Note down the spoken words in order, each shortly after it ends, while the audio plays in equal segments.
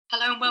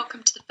Hello and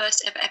welcome to the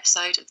first ever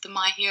episode of the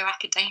My Hero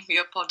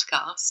Academia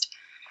podcast.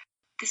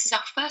 This is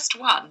our first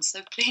one, so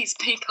please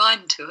be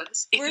kind to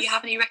us. If you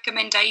have any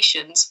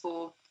recommendations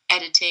for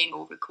editing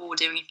or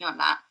recording or anything like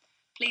that,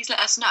 please let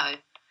us know.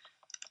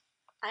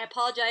 I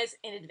apologize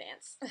in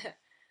advance.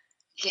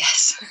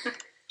 Yes.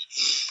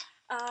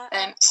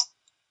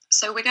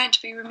 So we're going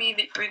to be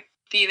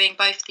reviewing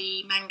both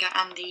the manga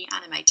and the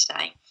anime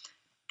today.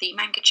 The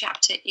manga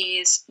chapter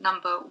is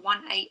number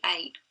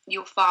 188,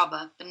 Your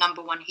Father, the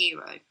Number One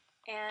Hero.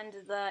 And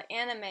the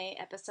anime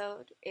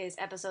episode is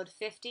episode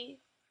 50,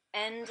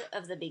 End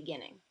of the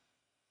Beginning.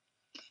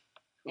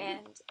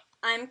 And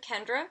I'm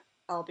Kendra.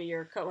 I'll be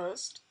your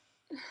co-host.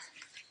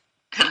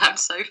 And I'm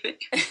Sophie.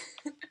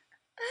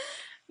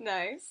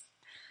 Nice.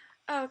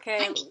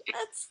 Okay,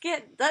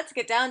 let's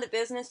get down to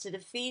business to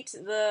defeat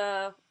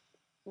the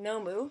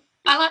Nomu.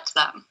 I liked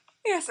that.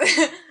 Yes.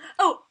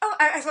 I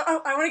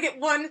want to get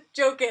one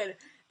joke in.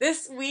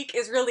 This week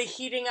is really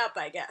heating up,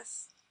 I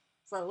guess.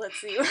 So let's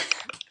see.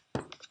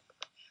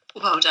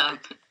 Well done.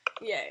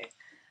 Yay.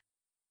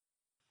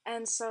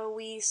 And so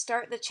we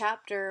start the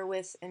chapter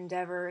with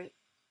Endeavor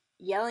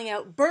yelling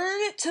out, "Burn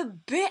it to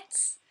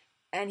bits!"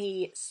 And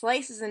he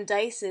slices and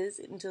dices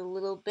into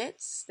little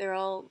bits. They're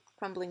all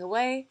crumbling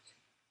away.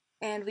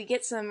 And we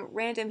get some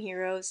random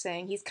heroes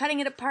saying, "He's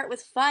cutting it apart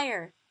with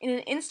fire in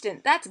an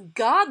instant. That's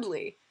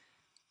godly!"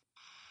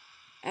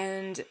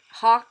 And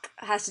Hawk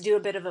has to do a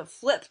bit of a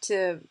flip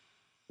to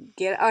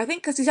get... I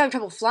think because he's having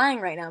trouble flying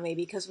right now,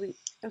 maybe, because we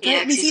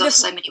he's lost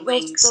so many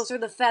wings. Those are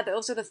the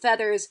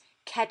feathers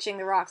catching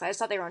the rocks. I just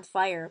thought they were on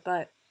fire,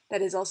 but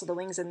that is also the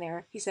wings in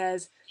there. He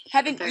says,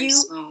 "Haven't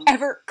you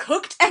ever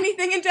cooked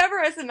anything, Endeavor?"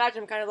 I just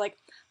imagine him kind of like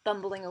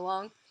bumbling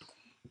along.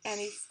 And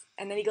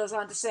then he goes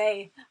on to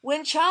say,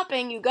 "When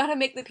chopping, you gotta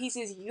make the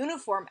pieces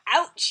uniform.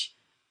 Ouch!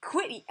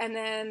 Quit!" And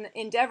then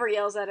Endeavor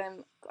yells at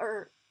him,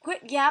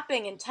 "Quit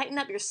yapping and tighten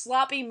up your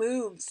sloppy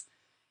moves."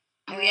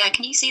 Oh yeah,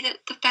 can you see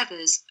that the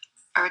feathers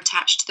are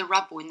attached to the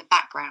rubble in the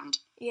background?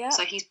 Yeah.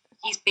 So he's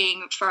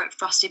being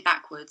thrusted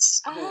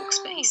backwards, Hawks,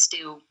 but he's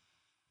still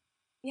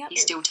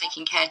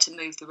taking care to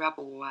move the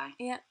rubble away.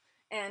 Yeah,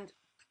 and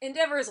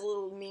Endeavor is a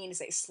little mean to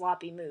say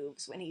sloppy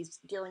moves when he's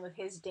dealing with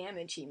his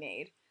damage he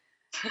made.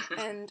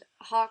 And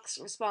Hawks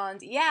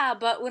responds, "Yeah,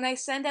 but when I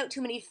send out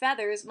too many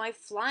feathers, my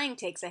flying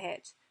takes a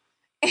hit."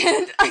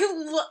 And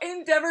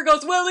Endeavor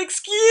goes, "Well,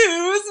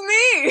 excuse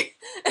me!"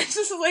 It's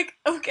just like,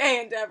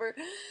 okay, Endeavor.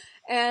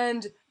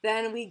 And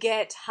then we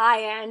get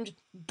high-end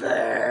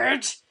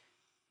bird.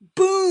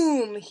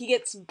 Boom! He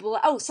gets...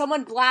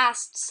 someone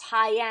blasts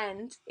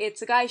high-end.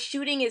 It's a guy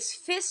shooting his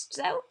fists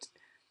out.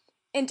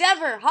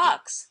 "Endeavor,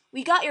 Hawks,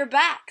 we got your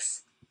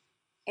backs."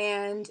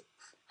 And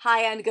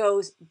high-end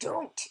goes,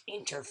 "Don't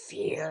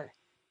interfere."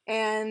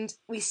 And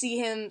we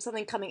see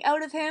something coming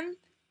out of him,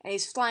 and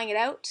he's flying it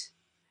out.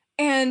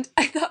 And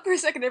I thought for a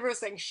second everyone was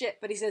saying shit,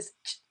 but he says,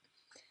 "Ch."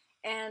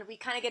 And we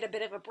kind of get a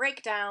bit of a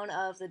breakdown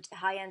of the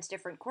high-end's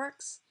different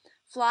quirks.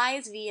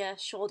 Flies via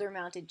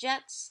shoulder-mounted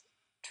jets.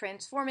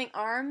 Transforming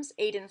arms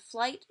aid in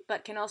flight,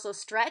 but can also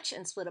stretch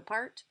and split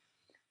apart.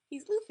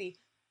 He's Luffy.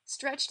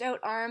 Stretched out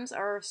arms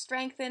are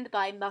strengthened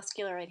by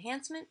muscular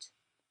enhancement.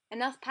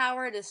 Enough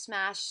power to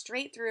smash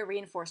straight through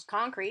reinforced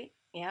concrete.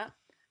 Yeah.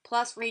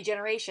 Plus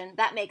regeneration.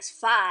 That makes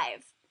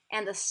 5.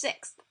 And the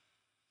 6th.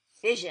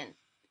 Fission.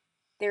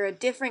 They're a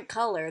different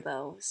color,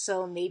 though,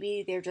 so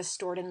maybe they're just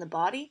stored in the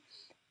body.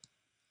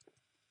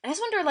 I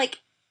just wonder,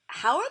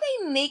 how are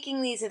they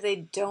making these if they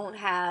don't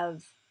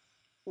have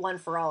One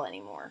for All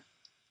anymore?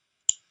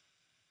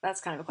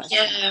 That's kind of a question.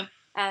 Yeah.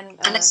 And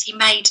unless he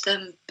made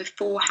them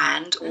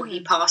beforehand or he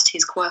passed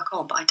his quirk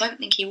on, but I don't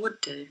think he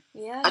would do.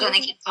 Yeah. I don't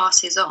think he'd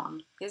pass his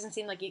on. He doesn't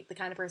seem like the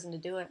kind of person to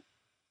do it.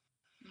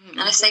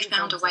 Unless they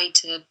found a way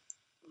to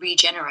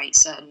regenerate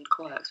certain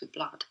quirks with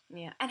blood.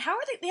 Yeah. And how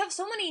are they have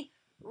so many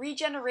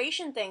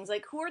regeneration things?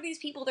 Like, who are these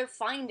people they're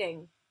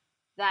finding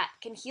that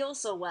can heal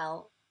so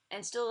well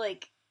and still,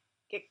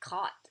 get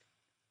caught?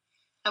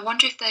 I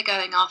wonder if they're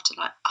going after,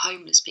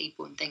 homeless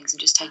people and things and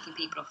just taking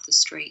people off the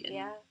street and...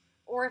 Yeah.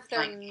 Or if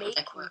they're making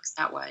their quirks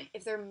that way.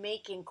 If they're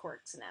making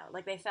quirks now,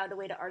 they found a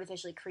way to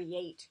artificially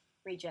create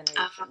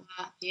regeneration.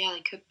 Yeah, they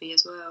could be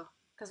as well.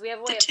 Because we have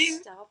a way of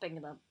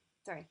stopping them.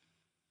 Sorry.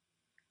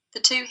 The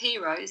two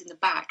heroes in the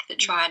back that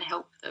try and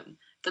help them,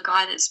 the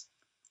guy that's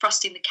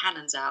thrusting the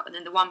cannons out, and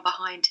then the one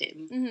behind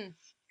him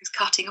who's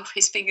cutting off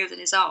his fingers and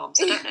his arms.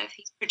 I don't know if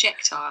he's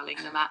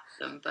projectiling them at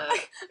them, but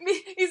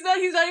he's not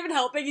even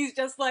helping. He's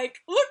just like,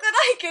 look what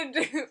I can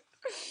do.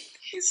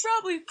 He's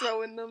probably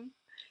throwing them.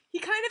 He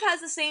kind of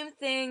has the same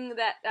thing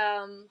that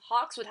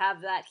Hawks would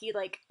have, that he,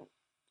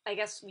 I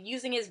guess,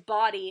 using his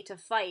body to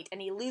fight, and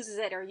he loses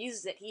it or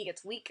uses it, he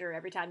gets weaker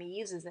every time he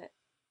uses it.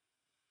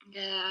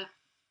 Yeah.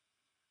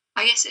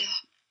 I guess,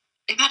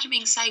 imagine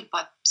being saved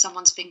by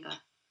someone's finger.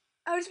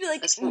 I would just be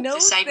like, no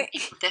thing.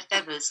 With their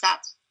feathers,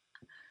 that's...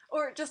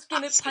 Or just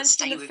getting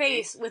punched in the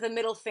face with a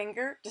middle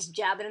finger, just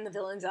jabbing in the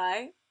villain's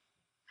eye.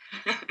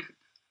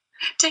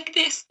 Take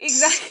this!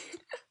 Exactly.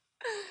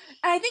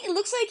 And I think it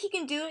looks like he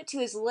can do it to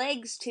his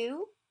legs,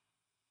 too.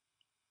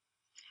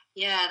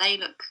 Yeah, they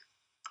look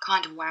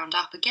kind of wound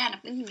up again, a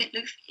bit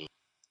Luffy.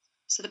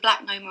 So the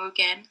Black Nomo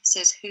again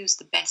says, "Who's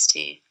the best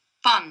here?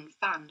 Fun.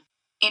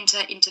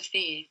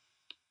 Interfere."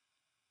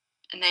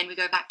 And then we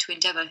go back to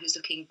Endeavour, who's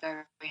looking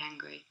very, very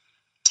angry.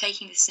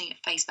 Taking this thing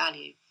at face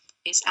value,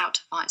 it's out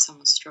to fight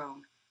someone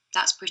strong.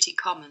 That's pretty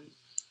common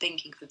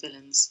thinking for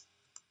villains.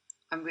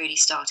 I'm really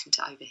starting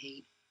to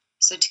overheat.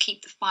 So to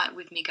keep the fight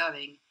with me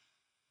going,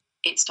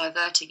 it's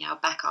diverting our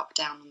backup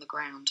down on the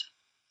ground.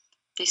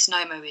 This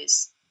Nomo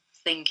is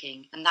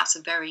thinking, and that's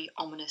a very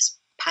ominous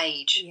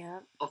page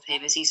of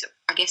him, as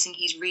I'm guessing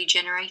he's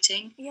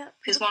regenerating. Yeah.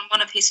 Because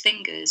one of his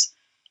fingers,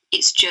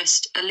 it's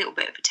just a little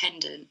bit of a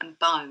tendon and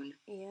bone.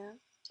 Yeah.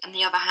 And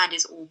the other hand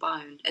is all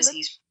bone as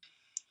he's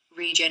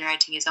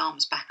regenerating his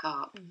arms back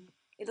up.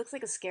 It looks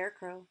like a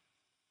scarecrow.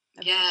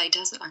 Yeah, he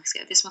does look like a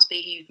scarecrow. This must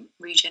be him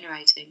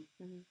regenerating.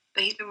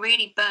 But he's been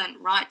really burnt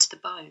right to the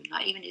bone.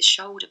 Like, even his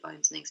shoulder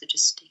bones and things are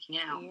just sticking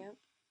out. Yeah.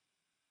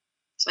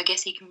 So I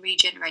guess he can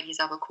regenerate his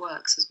other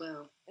quirks as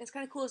well. It's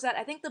kind of cool is that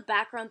I think the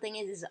background thing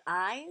is his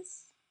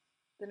eyes.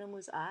 The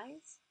Nomu's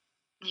eyes.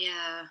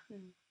 Yeah.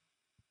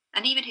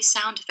 And even his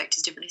sound effect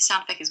is different. His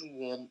sound effect is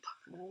womp.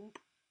 Womp.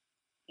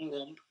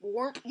 Womp.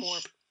 Womp.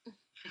 Womp.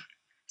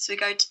 So we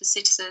go to the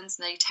citizens,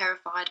 and they're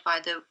terrified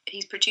by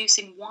he's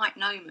producing white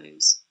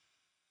Nomus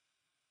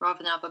rather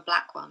than other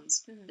black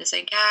ones. They're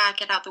saying,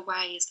 get out the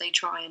way, as they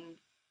try and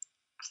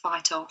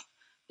fight off.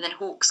 And then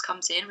Hawks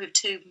comes in with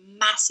 2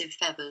 massive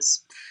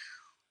feathers.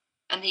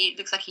 And he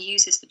looks like he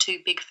uses the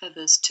 2 big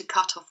feathers to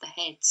cut off the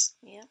heads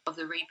of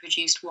the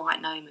reproduced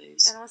white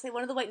Nomus. And I want to say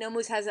one of the white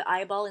Nomus has an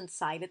eyeball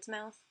inside its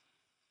mouth.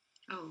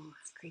 Oh,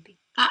 it's creepy.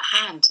 That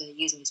hand they're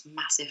using is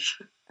massive.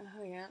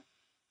 Oh, yeah.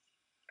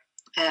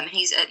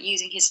 He's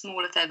using his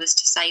smaller feathers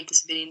to save the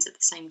civilians at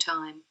the same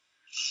time.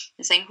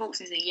 They're saying, Hawks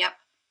is saying, "Yep,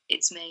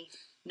 it's me.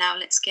 Now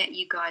let's get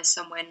you guys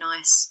somewhere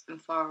nice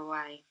and far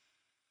away.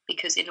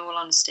 Because in all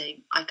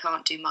honesty, I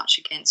can't do much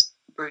against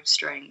brute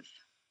strength.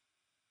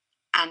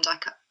 And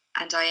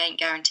I ain't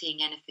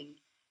guaranteeing anything,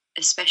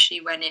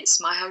 especially when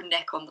it's my own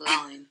neck on the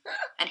line."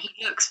 And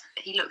he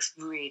looks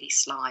really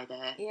sly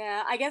there.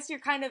 Yeah, I guess you're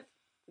kind of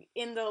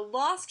in the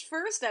Lost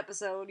first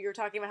episode. You're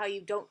talking about how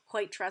you don't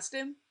quite trust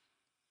him.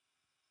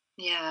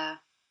 Yeah,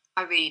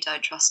 I really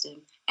don't trust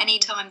him. Any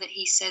time that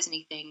he says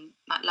anything,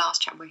 like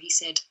last chapter where he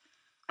said,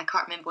 I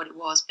can't remember what it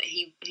was, but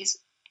his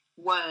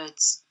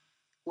words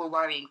were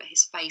worrying, but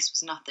his face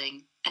was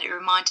nothing. And it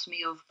reminded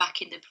me of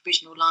back in the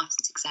provisional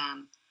license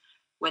exam,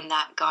 when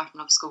that guy from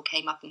another school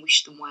came up and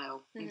wished them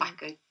well, and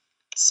Bacco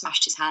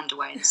smashed his hand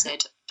away and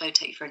said, "Don't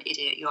take you for an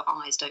idiot, your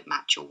eyes don't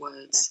match your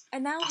words."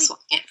 And now that's what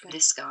I get from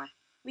this guy.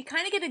 We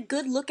kind of get a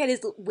good look at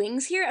his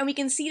wings here, and we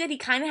can see that he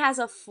kind of has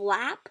a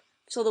flap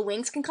so the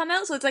wings can come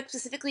out, so it's like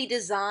specifically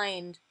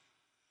designed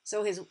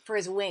for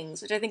his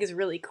wings, which I think is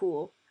really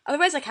cool.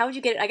 Otherwise, like, how would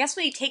you get it? I guess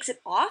when he takes it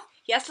off,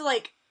 he has to,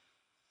 like,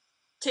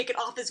 take it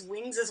off his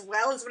wings as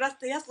well, and so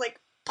he has to,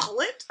 like,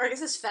 pull it? Or I guess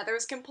his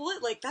feathers can pull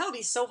it? Like, that would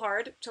be so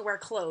hard to wear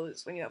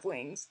clothes when you have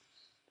wings.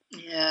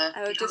 Yeah.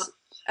 I would just...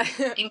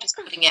 Even just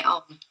putting it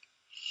on.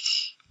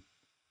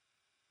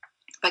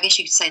 But I guess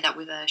you could say that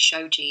with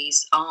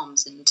Shoji's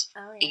arms and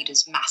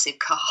Ida's massive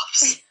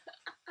calves.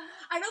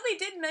 I know they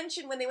did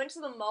mention when they went to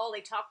the mall,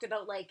 they talked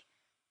about, like,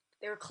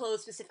 they were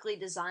clothes specifically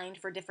designed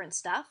for different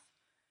stuff.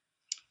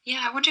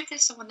 Yeah, I wonder if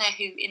there's someone there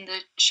who, in the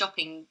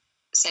shopping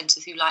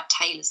centres, who, like,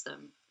 tailors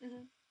them.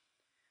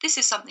 This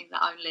is something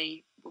that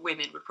only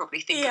women would probably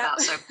think about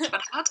so much,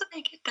 but how do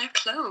they get their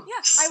clothes?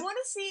 Yeah, I want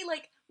to see,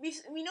 like,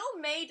 we know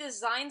May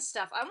designs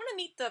stuff. I want to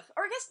meet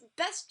or I guess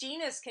Best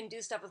Jeanist can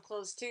do stuff with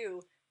clothes,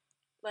 too.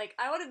 Like,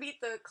 I want to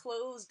meet the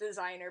clothes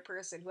designer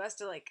person who has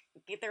to, like,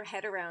 get their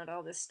head around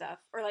all this stuff.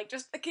 Or, like,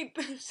 just, okay,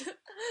 Best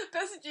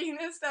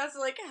Jeanist has to,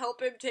 like,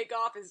 help him take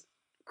off his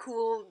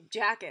cool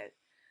jacket.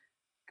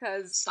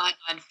 Cause...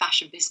 Sideline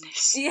fashion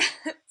business. Yes.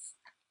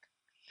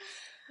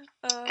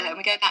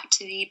 We go back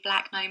to the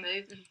Black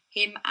Nomu.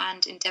 Him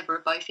and Endeavour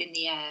are both in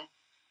the air.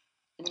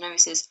 And the Nomu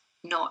says,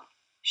 "Not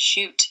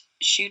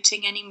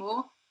shooting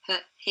anymore.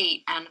 Hurt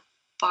heat and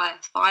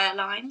fire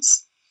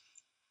lines.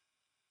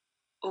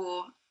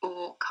 Or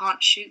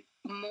can't shoot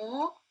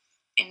more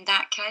in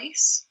that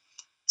case."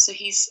 So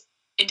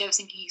Endeavour's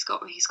thinking he's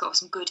got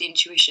some good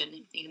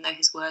intuition, even though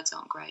his words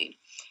aren't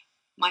great.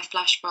 "My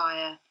flash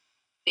fire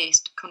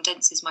fist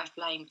condenses my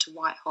flame to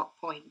white hot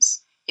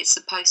points. It's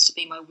supposed to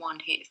be my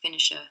one-hit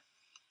finisher.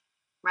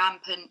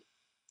 Rampant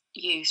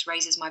use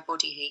raises my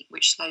body heat,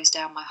 which slows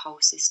down my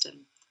whole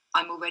system.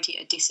 I'm already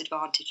at a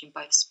disadvantage in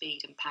both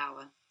speed and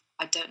power.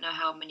 I don't know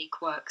how many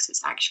quirks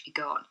it's actually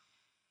got.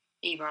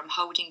 Either I'm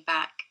holding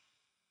back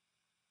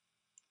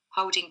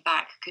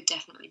could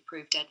definitely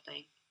prove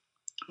deadly.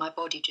 My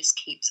body just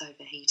keeps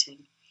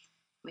overheating."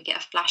 We get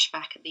a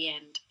flashback at the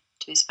end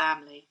to his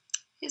family.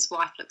 His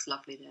wife looks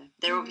lovely there.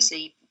 They're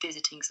obviously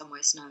visiting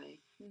somewhere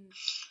snowy. And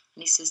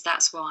he says,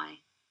 "That's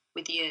why,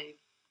 with you,"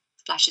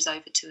 flashes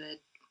over to a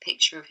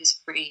picture of his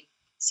 3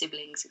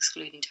 siblings,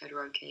 excluding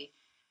Todoroki,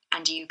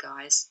 "and you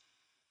guys."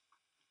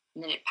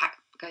 And then it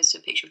goes to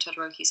a picture of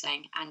Todoroki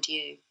saying, "and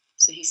you."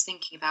 So he's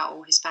thinking about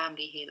all his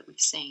family here that we've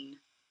seen.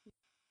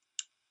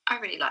 I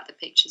really like the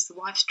pictures. The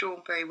wife's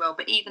drawn very well,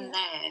 but even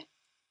there,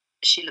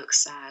 she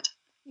looks sad.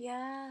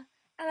 Yeah.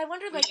 And I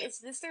wonder, like, is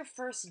this their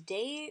first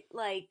date?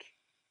 Like,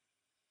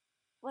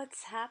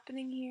 what's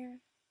happening here?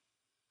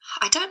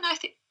 I don't know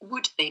if it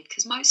would be,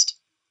 because most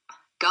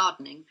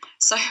gardening,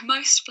 so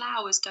most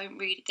flowers there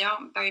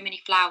aren't very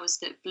many flowers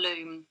that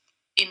bloom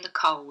in the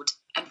cold.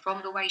 And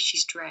from the way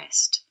she's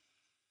dressed,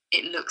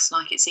 it looks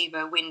like it's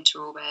either winter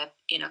or they're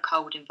in a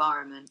cold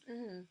environment.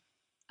 Mm.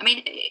 I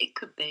mean, it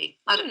could be.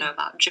 I don't know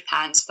about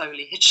Japan's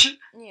foliage.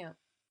 Yeah.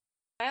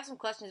 I have some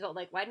questions about,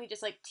 like, why didn't we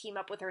just, like, team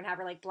up with her and have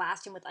her, like,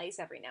 blast him with ice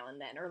every now and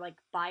then? Or, like,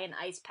 buy an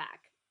ice pack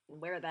and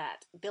wear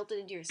that. Build it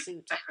into your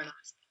suit.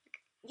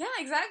 Yeah,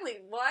 exactly.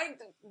 Why,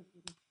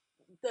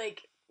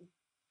 like,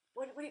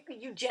 what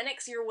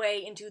eugenics your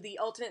way into the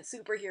ultimate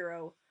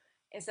superhero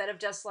instead of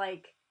just,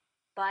 like,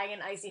 buying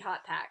an icy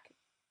hot pack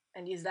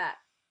and use that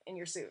in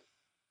your suit?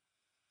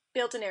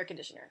 Built-in air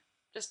conditioner.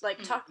 Just,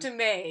 like, talk to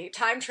May,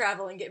 time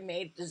travel, and get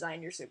May to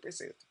design your super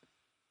suit.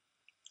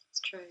 It's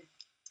true.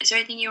 Is there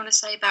anything you want to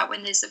say about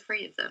when there's the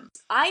three of them?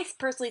 I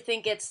personally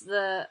think it's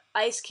the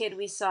ice kid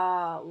we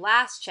saw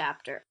last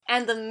chapter.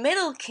 And the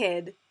middle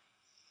kid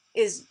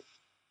is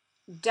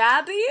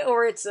Dabi,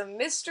 or it's a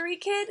mystery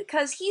kid?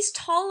 Because he's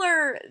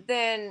taller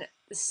than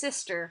the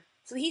sister,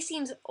 so he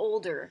seems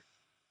older.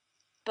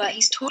 But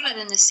he's taller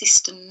than the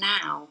sister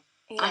now.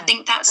 Yeah. I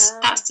think that's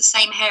the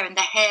same hair, and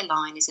the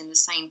hairline is in the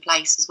same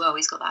place as well.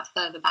 He's got that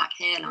further back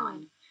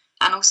hairline.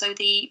 And also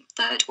the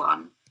third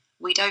one,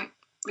 we don't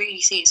really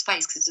see his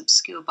face because it's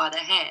obscured by the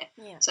hair.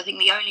 Yeah. So I think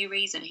the only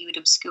reason he would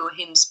obscure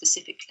him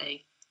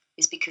specifically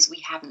is because we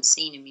haven't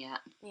seen him yet.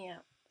 Yeah.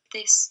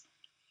 This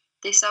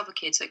other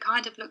kid, so it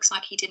kind of looks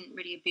like he didn't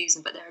really abuse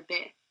them, but they're a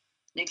bit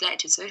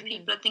neglected. So if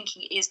people are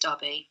thinking it is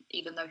Dabi,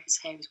 even though his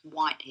hair is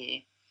white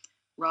here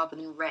rather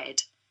than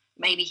red,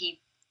 maybe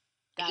he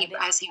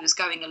as he was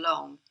going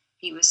along,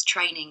 he was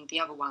training the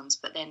other ones,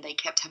 but then they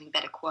kept having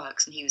better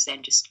quirks, and he was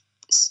then just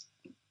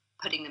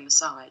putting them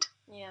aside.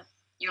 Yeah.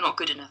 You're not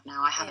good enough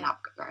now. I have an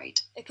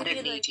upgrade. I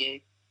don't need you.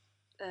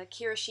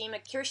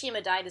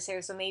 Kirishima dyed his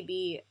hair, so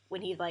maybe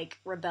when he, like,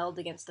 rebelled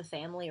against the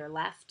family or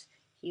left,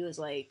 he was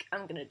like,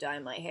 I'm gonna dye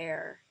my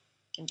hair.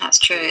 That's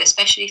true,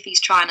 especially if he's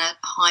trying to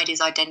hide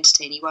his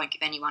identity and he won't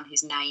give anyone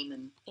his name,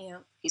 and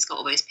he's got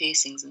all those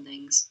piercings and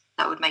things.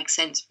 That would make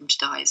sense for him to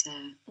dye his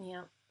hair.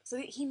 Yeah. So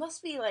he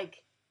must be,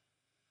 like,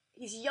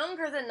 he's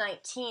younger than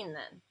 19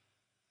 then,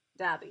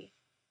 Dabi.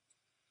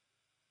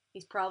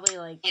 He's probably,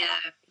 like...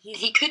 Yeah,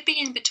 he could be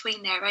in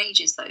between their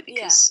ages, though,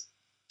 because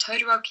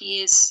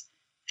Todoroki is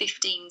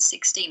 15,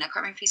 16. I can't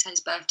remember if he's had his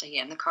birthday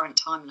yet in the current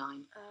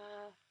timeline.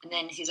 And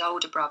then his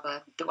older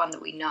brother, the one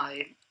that we know,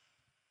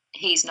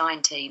 he's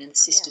 19 and the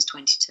sister's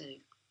 22.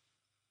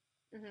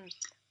 Mm-hmm.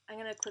 I'm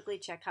going to quickly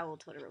check how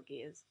old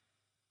Todoroki is.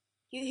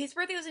 His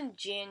birthday was in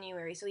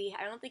January, so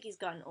I don't think he's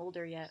gotten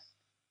older yet.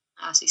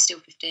 So he's still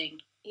 15.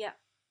 Yeah.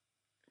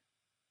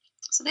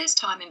 So there's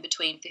time in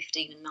between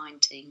 15 and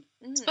 19.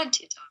 It's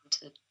plenty of time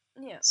to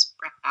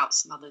spread out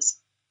some others.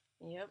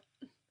 Yep.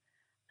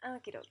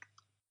 Okie doke.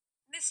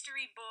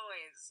 Mystery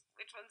boys.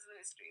 Which one's the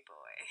mystery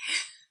boy?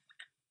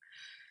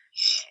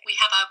 We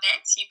have our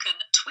bets. You can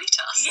tweet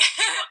us if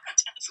you want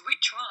to tell us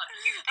which one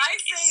you think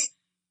is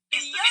the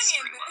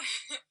mystery one.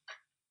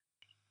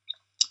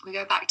 We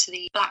go back to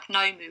the Black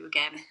Nomu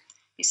again.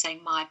 He's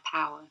saying, my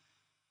power,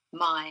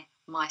 my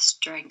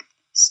strength,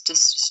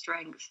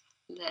 strength.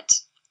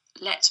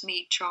 Let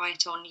me try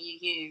it on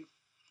you.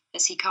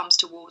 As he comes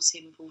towards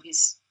him with all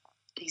his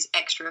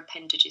extra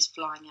appendages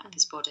flying out of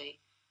his body.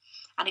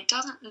 And it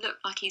doesn't look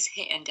like he's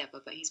hit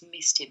Endeavour, but he's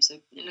missed him. So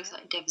it looks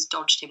like Endeavour's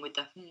dodged him with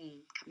the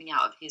coming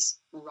out of his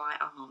right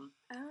arm.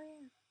 Oh,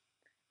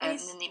 yeah. And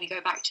then we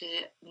go back to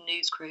the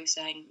news crew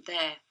saying,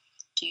 there,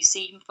 do you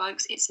see him,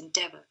 folks? It's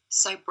Endeavour.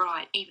 So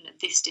bright, even at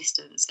this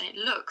distance. And it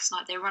looks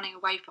like they're running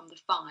away from the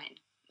fine.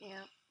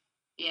 Yeah.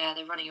 Yeah,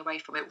 they're running away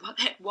from it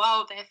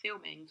while they're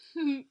filming.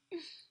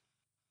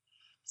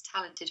 It's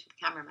talented for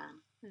the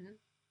cameraman.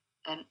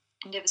 Mm-hmm.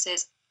 Endeavour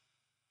says,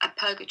 a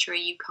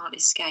purgatory you can't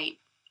escape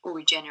or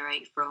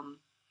regenerate from.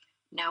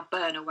 Now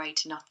burn away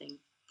to nothing.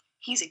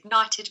 He's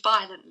ignited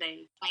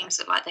violently. Flames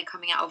look like they're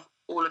coming out of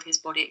all of his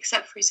body,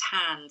 except for his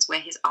hands where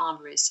his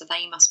armour is, so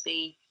they must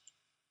be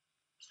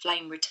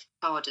flame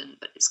retardant,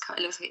 but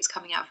it looks like it's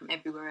coming out from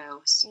everywhere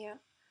else. Yeah.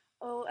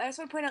 Oh, I just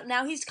want to point out,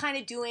 now he's kind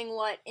of doing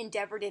what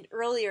Endeavour did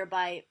earlier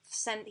by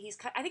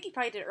I think he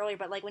probably did it earlier,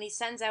 but, like, when he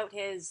sends out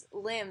his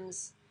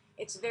limbs,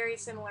 it's very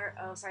similar.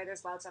 Oh, sorry,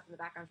 there's loud stuff in the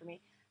background for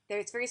me.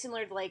 It's very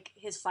similar to, like,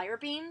 his fire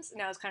beams.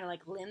 Now it's kind of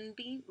like limb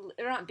beams.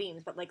 They're not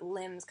beams, but, like,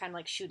 limbs kind of,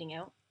 like, shooting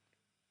out.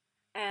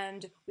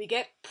 And we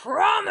get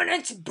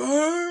prominent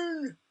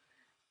burn!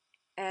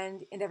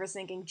 And Endeavor's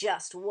thinking,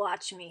 just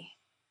watch me.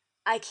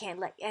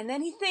 And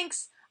then he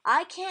thinks,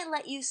 I can't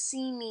let you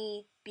see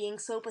me being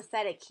so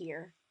pathetic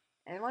here.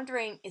 And I'm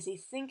wondering, is he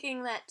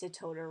thinking that to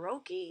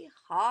Todoroki,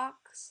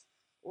 Hawks,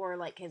 or,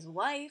 like, his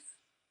wife?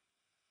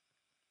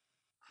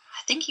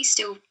 I think he's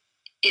still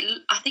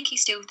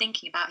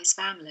thinking about his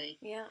family.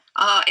 Yeah.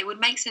 It would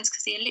make sense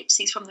because the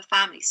ellipses from the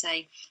family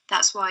say,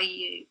 that's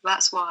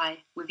why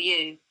with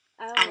you,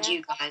 Oh, and yeah.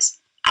 you guys,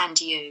 and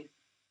you.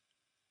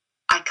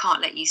 I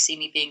can't let you see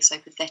me being so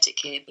pathetic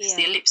here because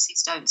the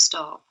ellipses don't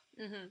stop.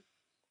 Mm-hmm.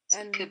 So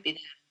And it could be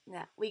there.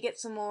 yeah, we get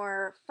some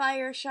more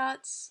fire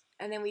shots,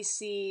 and then we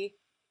see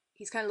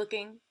he's kind of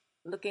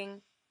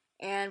looking,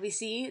 and we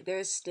see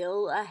there's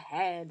still a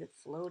head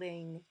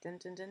floating. Dun,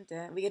 dun, dun,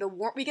 dun. We get a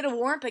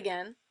warp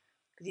again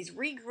because he's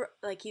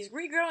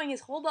regrowing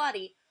his whole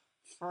body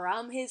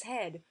from his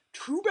head.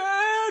 Too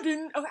bad,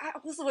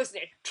 what's the voice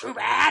there? Too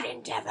bad,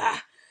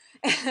 Endeavor.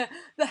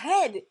 The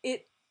head,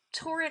 it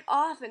tore it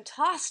off and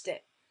tossed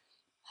it.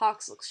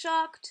 Hawks looks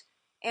shocked,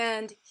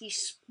 and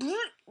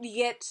we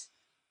get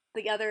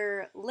the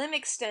other limb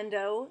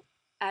extendo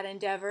at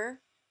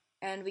Endeavor,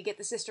 and we get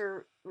the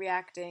sister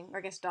reacting, or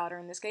I guess daughter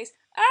in this case.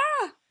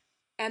 Ah!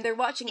 And they're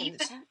watching it in the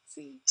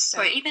taxi.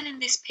 Sorry, even in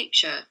this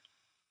picture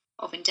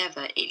of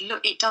Endeavour,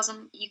 it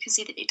doesn't. You can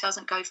see that it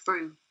doesn't go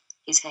through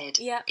his head.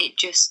 Yeah. It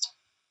just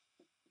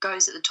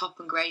goes at the top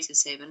and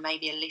grazes him, and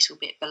maybe a little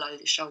bit below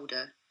the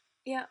shoulder.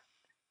 Yeah.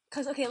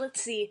 Cause okay,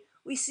 let's see.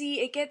 We see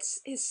it gets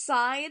his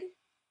side.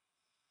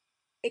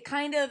 It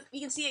kind of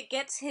you can see it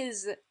gets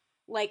his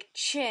like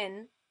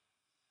chin,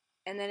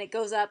 and then it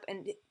goes up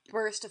and it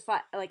bursts of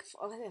fire. Like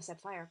I said,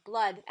 fire,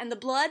 blood, and the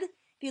blood.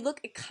 If you look,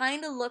 it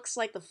kind of looks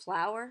like the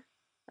flower,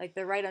 like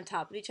they're right on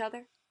top of each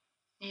other.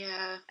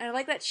 Yeah. And I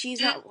like that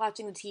she's not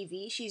watching the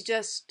TV. She's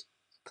just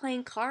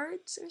playing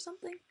cards or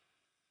something.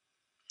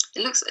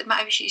 It looks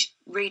maybe she's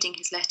reading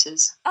his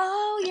letters.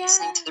 Oh, yeah.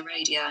 Listening to the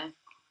radio.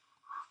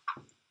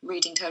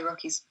 Reading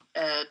Todoroki's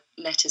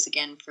letters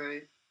again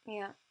through.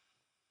 Yeah.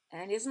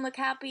 And he doesn't look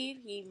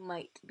happy. He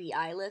might be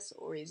eyeless,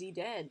 or is he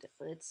dead?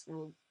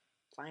 We'll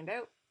find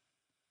out.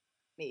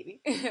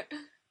 Maybe. Go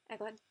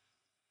ahead.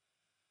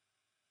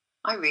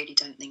 I really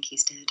don't think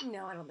he's dead.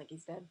 No, I don't think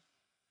he's dead.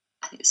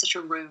 I think it's such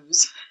a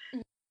ruse.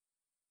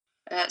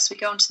 So we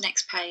go on to the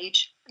next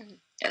page.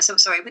 So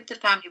sorry, with the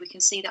family, we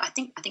can see that I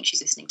think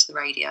she's listening to the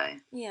radio.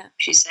 Yeah.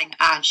 She's saying,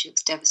 and she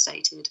looks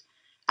devastated.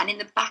 And in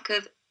the back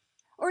of,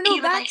 or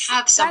no, they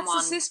have someone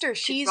that's the sister.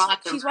 She's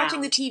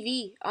watching the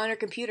TV on her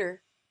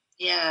computer.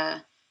 Yeah,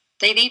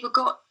 they've either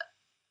got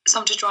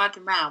someone to drive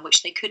them around,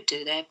 which they could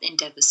do. They're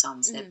Endeavour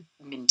sons. They're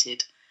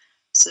minted,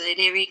 so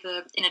they're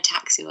either in a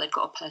taxi or they've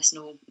got a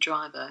personal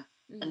driver,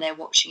 and they're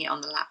watching it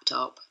on the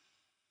laptop.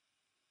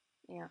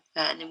 Yeah.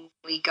 And then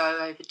we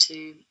go over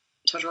to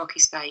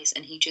Todoroki's face,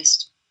 and he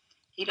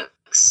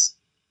looks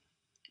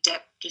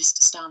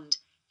just stunned.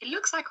 It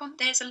looks like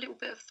there's a little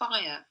bit of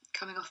fire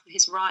coming off of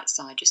his right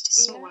side, just a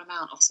small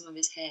amount off some of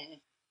his hair.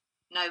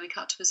 No, we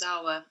cut to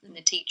Ozawa in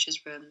the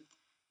teacher's room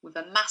with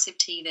a massive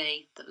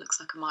TV that looks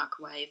like a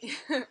microwave.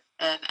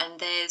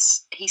 And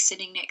he's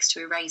sitting next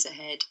to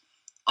Eraserhead.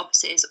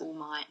 Opposite is All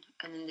Might.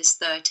 And then there's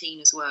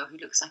 13 as well, who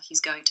looks like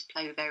he's going to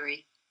play with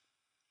Eri.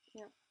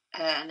 Yeah.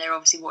 And they're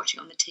obviously watching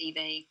on the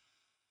TV.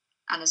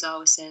 And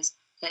Ozawa says,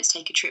 let's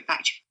take a trip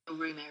back to your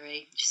room,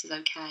 Eri. She says,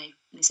 okay.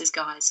 And he says,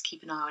 guys,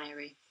 keep an eye on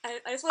Eri.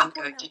 I'm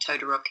going to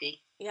Todoroki.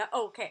 Yeah,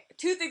 okay.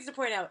 2 things to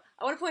point out.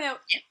 I want to point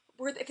out,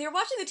 if they're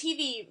watching the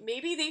TV,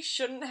 maybe they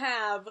shouldn't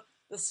have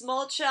the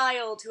small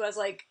child who has,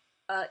 like,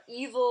 a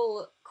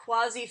evil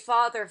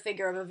quasi-father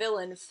figure of a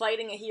villain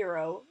fighting a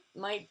hero.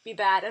 Might be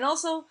bad. And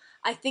also,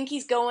 I think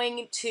he's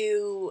going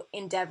to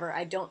Endeavor.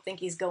 I don't think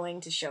he's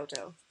going to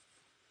Shoto.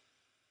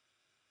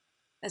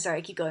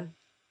 Sorry, keep going.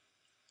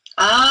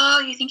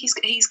 Oh, you think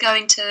he's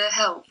going to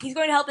help? He's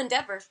going to help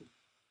Endeavor.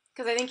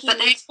 Because I think But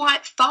they're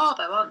quite far,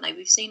 though, aren't they?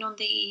 We've seen on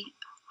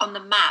the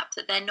map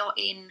that they're not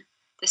in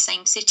the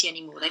same city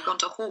anymore. They've gone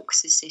to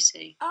Hawks'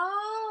 city.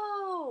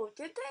 Oh,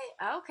 did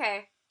they?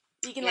 Okay.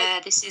 You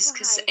can, this is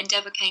because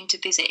Endeavour came to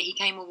visit. He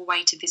came all the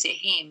way to visit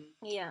him.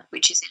 Yeah.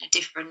 Which is in a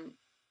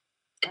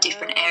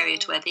different area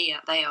to where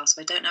they are.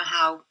 So I don't know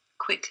how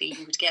quickly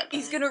he would get there.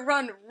 He's gonna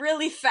run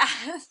really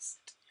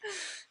fast.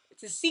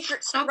 It's a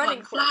secret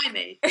running quirk. Fly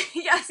me.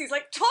 Yes, he's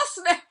like, toss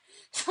me.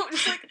 So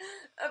just like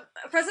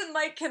President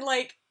Mike can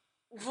like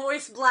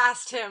voice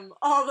blast him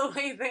all the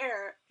way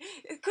there.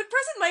 Could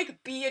President Mike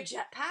be a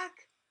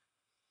jetpack?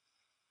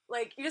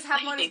 Like you just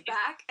have him on his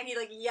back and he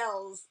like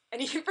yells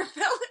and he can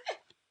propel it.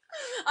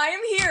 I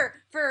am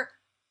here for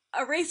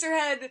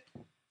Eraserhead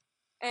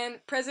and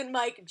President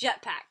Mike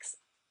jetpacks.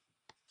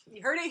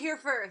 You heard it here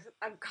first.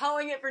 I'm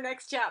calling it for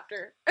next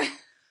chapter.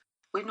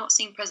 We've not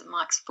seen President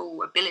Mike's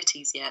full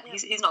abilities yet. Yeah.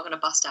 He's not going to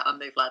bust out a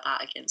move like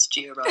that against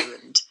Jiro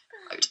and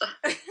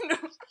Oda. No.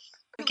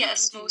 We get a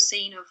small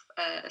scene of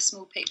a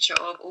small picture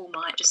of All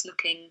Might just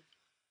looking.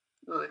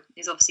 Well,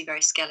 he's obviously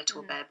very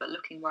skeletal there, but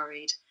looking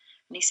worried.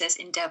 And he says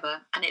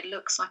Endeavour, and it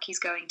looks like he's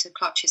going to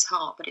clutch his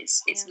heart, but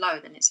it's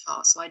lower than his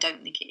heart, so I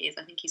don't think it is.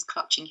 I think he's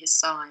clutching his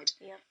side.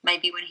 Yep.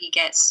 Maybe when he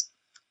gets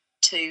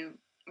too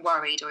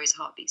worried or his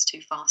heart beats too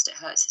fast, it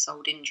hurts his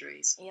old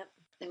injuries. Yep.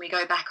 Then we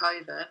go back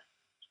over,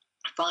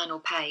 final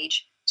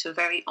page, to a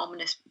very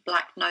ominous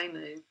black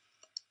Nomu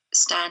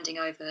standing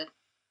over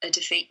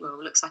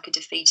looks like a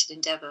defeated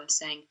Endeavour,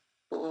 saying,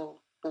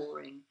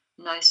 boring,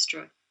 no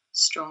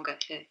stronger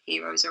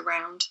heroes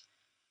around.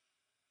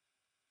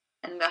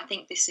 And I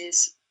think this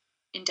is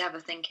Endeavour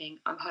thinking,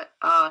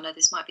 oh no,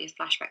 this might be a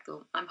flashback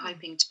thought. I'm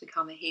hoping to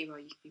become a hero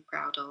you can be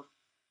proud of.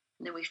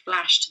 And then we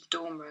flash to the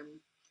dorm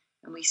room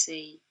and we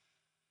see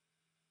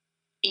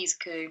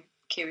Izuku,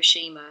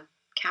 Kirishima,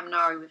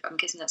 Kaminari I'm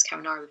guessing that's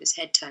Kaminari with his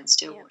head turned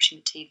still, watching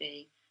the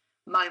TV,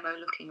 Momo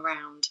looking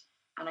around,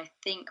 and I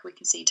think we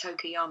can see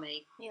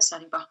Tokoyami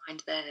standing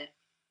behind there,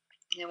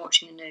 and they're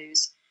watching the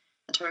news,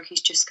 and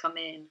Todoroki's just come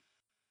in.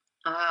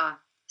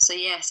 So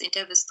yes,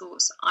 Endeavour's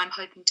thoughts, I'm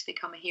hoping to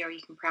become a hero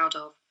you can be proud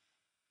of.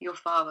 Your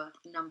father,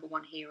 the number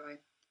one hero,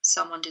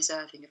 someone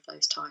deserving of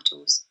those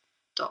titles. ...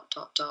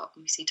 And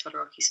we see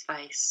Todoroki's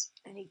face.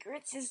 And he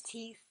grits his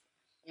teeth.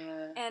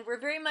 Yeah. And we're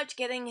very much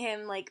getting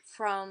him, like,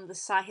 from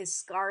his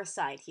scar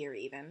side here,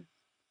 even.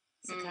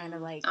 So kind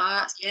of like...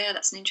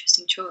 that's an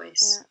interesting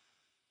choice.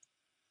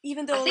 Yeah.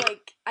 Even though,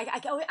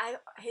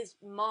 his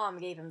mom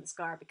gave him the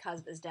scar because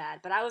of his dad,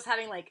 but I was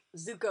having, like,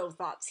 Zuko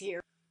thoughts here.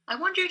 I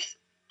wonder if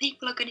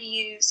people are going to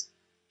use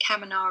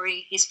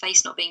Kaminari, his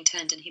face not being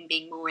turned and him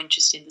being more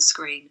interested in the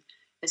screen,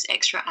 as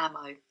extra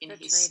ammo in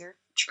his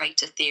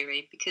traitor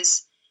theory,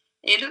 because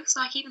it looks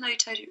like, even though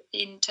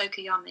in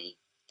Tokoyami,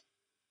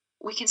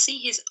 we can see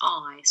his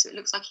eye, so it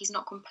looks like he's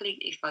not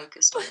completely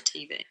focused on the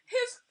TV.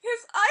 His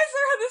eyes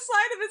are on the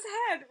side of his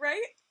head,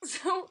 right?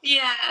 So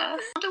yeah. I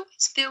wonder what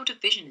his field of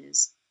vision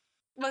is.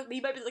 Well,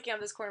 he might be looking out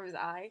of this corner of his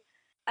eye.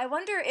 I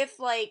wonder if,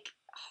 like,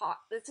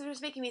 this is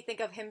just making me think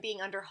of him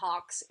being under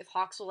Hawks, if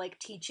Hawks will, like,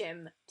 teach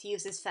him to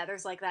use his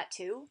feathers like that,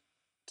 too.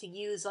 To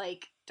use,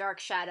 like, Dark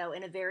Shadow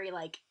in a very,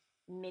 like,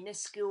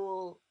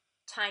 minuscule,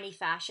 tiny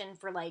fashion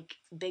for, like,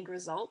 big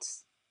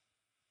results.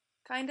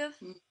 Kind of.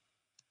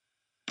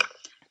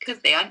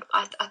 Could be.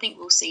 I think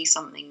we'll see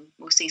something.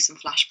 We'll see some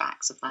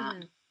flashbacks of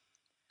that.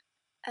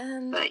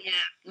 But yeah,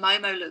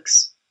 Momo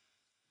looks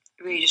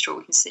really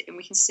distraught.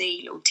 We can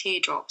see little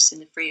teardrops in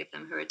the three of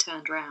them who are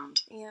turned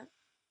around. Yeah.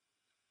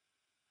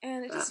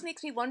 And it just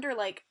makes me wonder,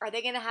 like, are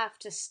they going to have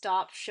to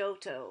stop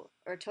Shoto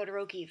or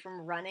Todoroki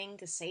from running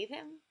to save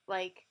him?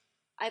 Like,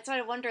 I sort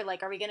of wonder,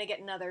 like, are we going to get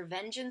another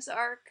vengeance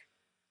arc?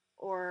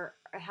 Or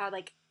how,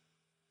 like,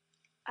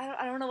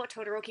 I don't know what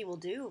Todoroki will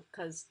do,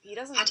 because he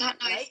doesn't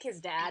like his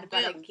dad,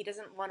 but like, he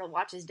doesn't want to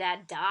watch his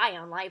dad die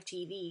on live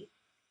TV.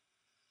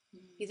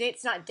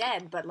 It's not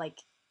dead, but like,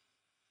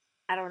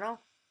 I don't know.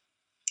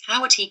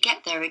 How would he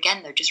get there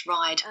again, though? Just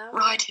ride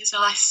his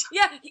ice.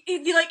 Yeah,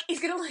 he'd be like, he's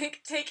gonna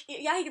like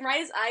he can ride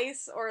his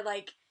ice, or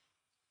like,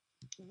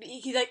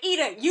 he's like,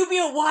 Ida, you be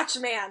a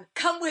watchman.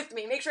 Come with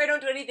me. Make sure I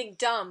don't do anything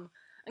dumb.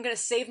 I'm gonna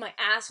save my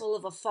asshole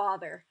of a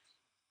father.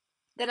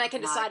 Then I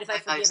can decide if I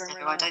forgive him or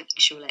not. I don't think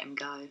she'll let him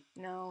go.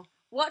 No.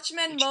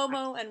 Watchmen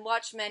Momo and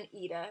Watchmen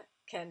Ida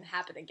can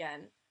happen again.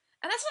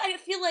 And that's why I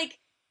feel like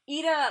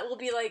Ida will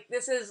be like,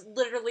 this is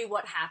literally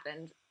what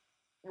happened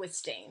with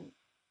Stain.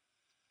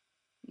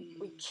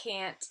 We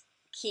can't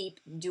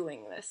keep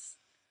doing this.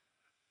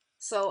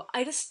 So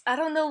I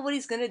don't know what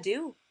he's gonna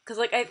do. Because,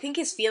 like, I think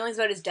his feelings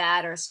about his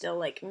dad are still,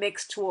 like,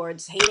 mixed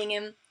towards hating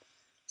him.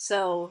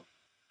 So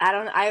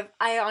I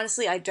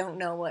honestly don't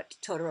know what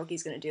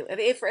Todoroki's gonna do.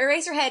 If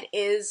Eraserhead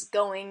is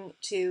going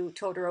to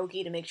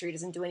Todoroki to make sure he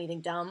doesn't do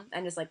anything dumb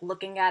and just, like,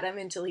 looking at him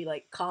until he,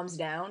 like, calms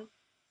down,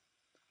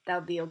 that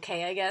would be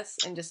okay, I guess,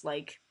 and just,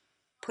 like,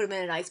 put him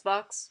in an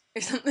icebox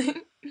or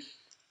something.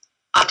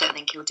 I don't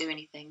think he'll do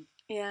anything.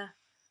 Yeah.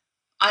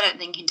 I don't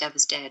think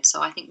Endeavour's dead, so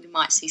I think we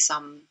might see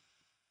some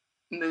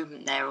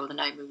movement there, or the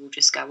Nomu will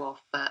just go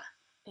off, but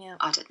yeah.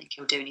 I don't think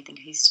he'll do anything.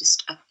 He's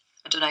just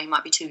I don't know, he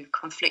might be too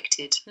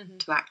conflicted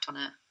to act on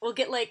it. We'll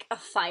get, like, a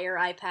fire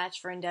eye patch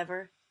for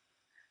Endeavour.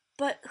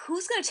 But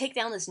who's going to take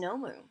down this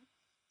Nomu?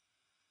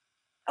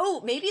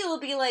 Oh, maybe it'll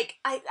be, like...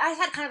 I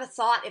had kind of a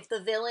thought if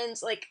the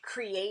villains, like,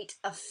 create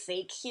a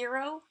fake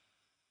hero.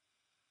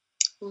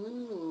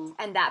 Ooh.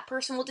 And that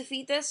person will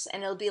defeat this,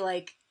 and it'll be,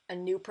 like, a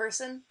new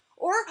person.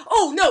 Or...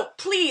 Oh, no!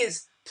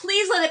 Please!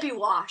 Please let it be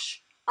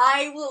Wash!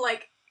 I will,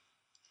 like...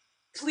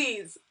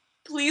 Please.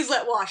 Please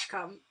let Wash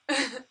come.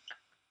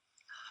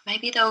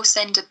 Maybe they'll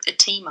send a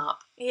team up.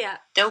 Yeah.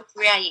 They'll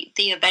create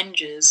the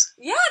Avengers.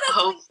 Yeah,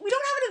 we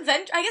don't have an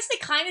Avenger. I guess they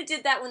kind of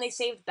did that when they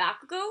saved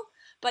Bakugo,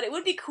 but it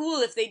would be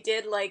cool if they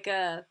did, like,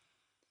 a...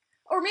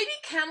 Or maybe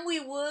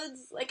Kamui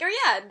Woods, like, or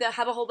yeah,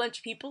 have a whole bunch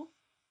of people.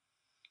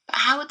 But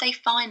how would they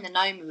find the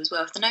Nomu as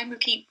well? If the Nomu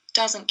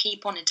doesn't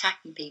keep on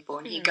attacking people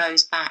and he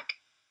goes back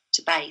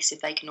to base, if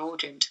they can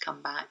order him to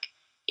come back,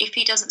 if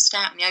he doesn't stay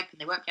out in the open,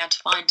 they won't be able to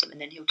find him, and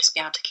then he'll just be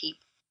able to keep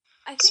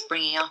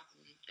springing up.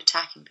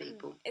 Attacking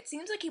people. It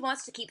seems like he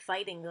wants to keep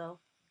fighting, though,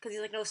 because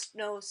he's like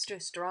no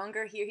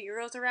stronger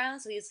heroes around,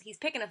 so he's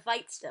picking a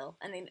fight still,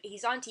 and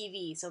he's on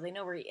TV, so they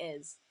know where he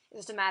is.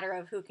 It's just a matter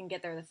of who can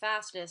get there the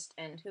fastest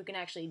and who can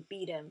actually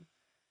beat him.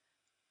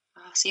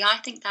 See, I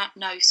think that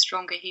no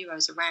stronger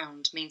heroes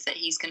around means that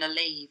he's going to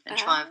leave and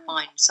try and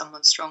find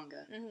someone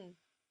stronger. Mm-hmm.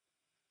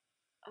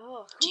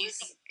 Oh,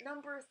 who's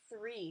number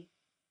 3?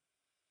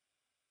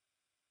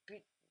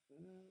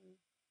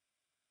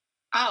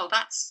 Oh,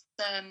 that's,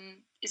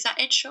 is that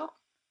Edgeshot?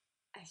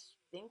 I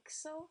think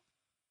so.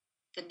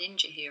 The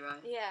ninja hero?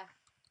 Yeah.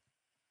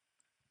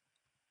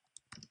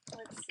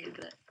 Let's see.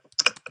 Google it.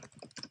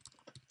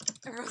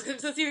 So see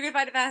if we can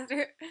find it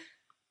faster.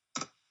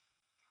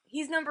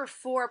 He's number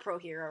 4 pro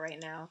hero right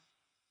now.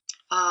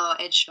 Oh,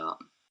 Edgeshot.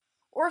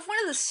 Or if one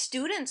of the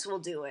students will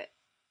do it.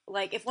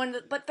 Like, if one of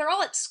the... But they're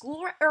all at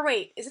school, or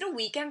wait, is it a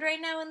weekend right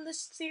now in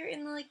this series,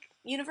 in the, like,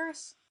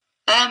 universe?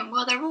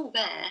 Well, they're all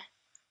there.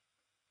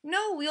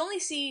 No, we only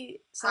see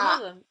some of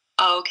them.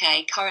 Oh,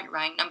 okay. Current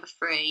rank, number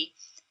 3,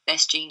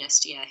 Best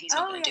Jeanist. Yeah, he's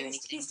not going to do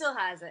anything. He still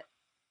has it.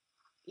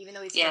 Even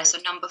though he's Yeah, hurt. so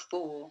number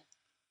 4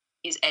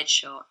 is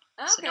Edgeshot.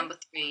 Okay. So number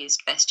 3 is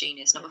Best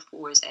Jeanist. Number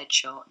 4 is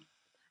Edgeshot.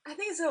 I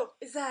think so.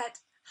 Is that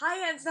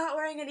High-End's not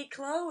wearing any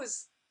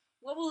clothes.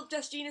 What will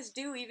Best Jeanist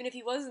do even if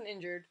he wasn't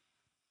injured?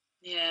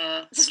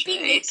 Yeah, Just be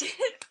naked.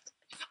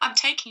 I'm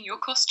taking your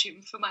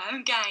costume for my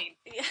own gain.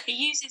 Yeah. He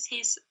uses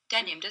his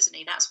denim, doesn't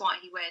he? That's why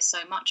he wears so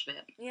much of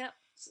it. Yep.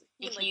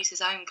 He can use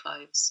his own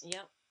clothes.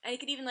 Yep. And he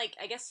could even, like,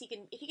 I guess he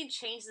can, if he can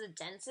change the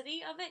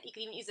density of it, he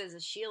could even use it as a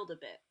shield a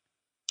bit.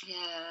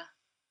 Yeah.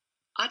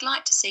 I'd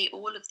like to see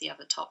all of the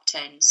other top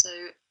 10. So,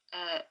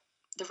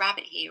 the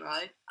Rabbit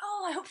Hero.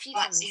 Oh, I hope she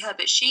I'd comes. see her,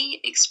 but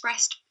she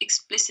expressed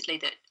explicitly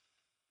that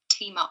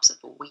team-ups are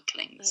for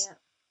weaklings. Yeah.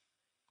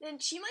 Then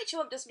she might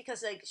show up just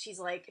because, like, she's,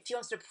 like, if she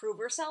wants to prove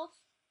herself.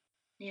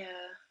 Yeah.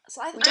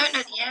 So we don't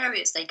know the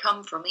areas they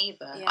come from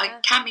either. Yeah.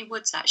 Like, Cammy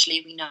Woods,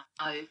 actually, we know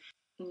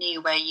near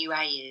where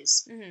UA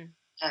is.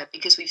 Mm-hmm.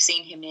 Because we've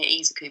seen him near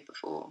Izuku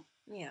before.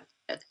 Yeah.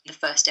 At the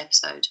first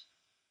episode.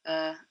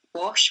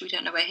 Wash, we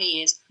don't know where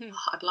he is.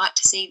 I'd like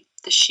to see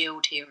the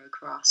Shield Hero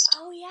Crust.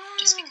 Oh, yeah.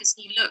 Just because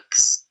he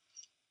looks...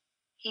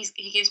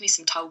 He gives me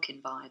some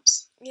Tolkien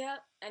vibes. Yeah,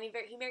 and he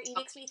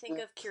makes me think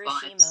of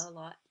Kirishima a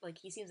lot. Like,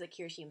 he seems like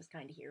Kirishima's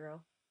kind of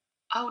hero.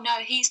 Oh, no,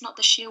 he's not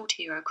the Shield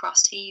Hero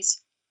Crust.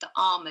 He's the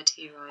Armoured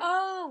Hero.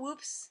 Oh,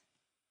 whoops.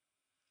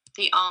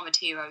 The Armoured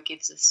Hero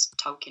gives us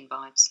Tolkien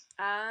vibes.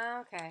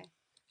 Ah, okay.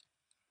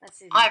 Let's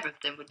see. Either of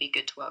them would be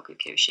good to work with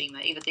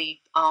Kirishima. Either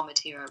the Armoured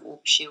Hero or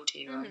Shield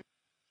Hero.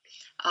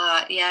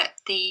 Mm-hmm. Yeah,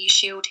 the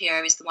Shield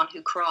Hero is the one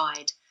who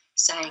cried,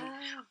 saying,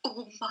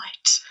 "All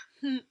might,"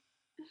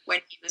 when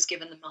he was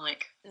given the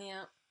mic.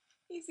 Yeah.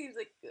 He seems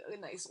like a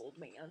nice old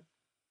man.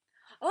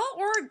 Oh,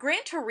 or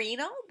Gran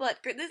Torino, but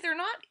they're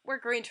not where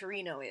Gran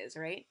Torino is,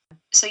 right?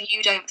 So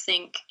you don't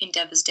think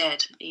Endeavor's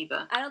dead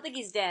either? I don't think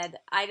he's dead.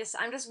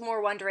 I'm just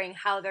more wondering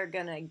how they're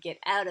gonna get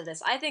out of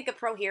this. I think a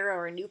pro hero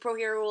or a new pro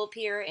hero will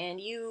appear, and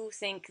you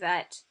think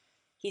that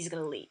he's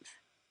gonna leave.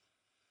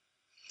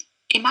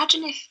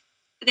 Imagine if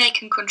they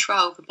can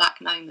control the Black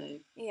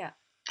Nomu. Yeah.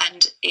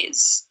 And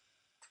it's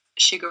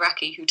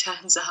Shigaraki who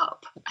turns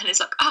up and is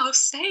like, "I'll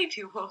save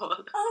you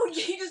all." Oh,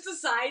 he just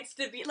decides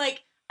to be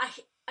like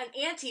an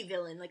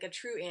anti-villain, like a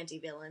true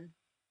anti-villain.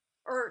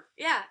 Or,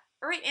 yeah,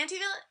 right,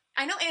 anti-villain?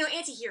 I know,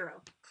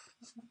 anti-hero.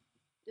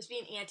 Just be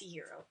an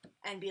anti-hero.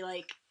 And be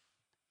like,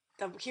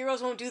 the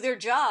heroes won't do their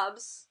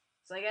jobs,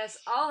 so I guess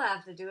I'll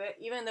have to do it,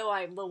 even though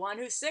I'm the one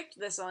who sicked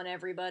this on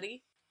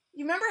everybody.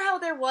 You remember how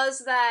there was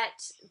that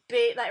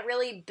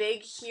really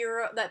big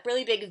hero, that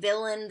really big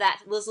villain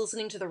that was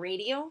listening to the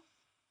radio?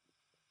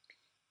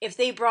 If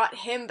they brought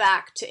him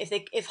back to,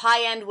 if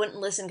High-End wouldn't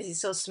listen because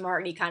he's so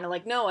smart and he kind of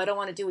like, no, I don't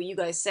want to do what you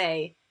guys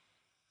say,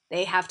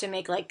 they have to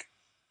make, like,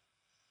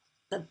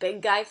 the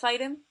big guy fight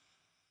him?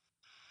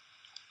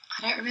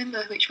 I don't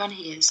remember which one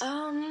he is.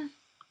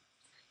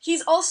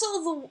 He's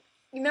also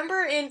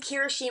remember in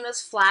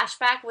Kirishima's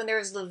flashback when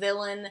there's the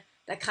villain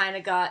that kind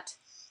of got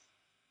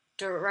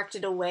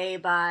directed away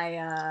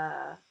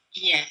by,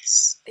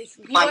 Yes.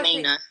 By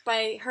Mina.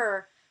 By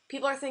her.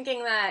 People are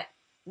thinking that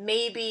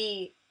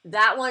maybe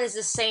that one is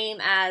the same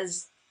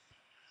as...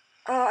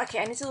 Oh, okay,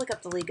 I need to look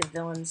up the League of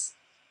Villains.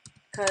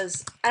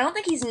 Because I don't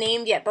think he's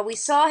named yet, but we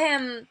saw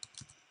him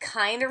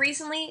kind of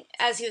recently,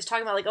 as he was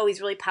talking about, like, oh,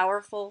 he's really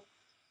powerful.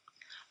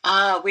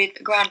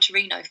 With Gran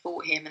Torino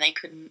fought him, and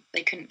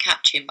they couldn't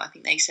catch him, but I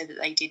think they said that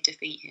they did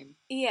defeat him.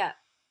 Yeah.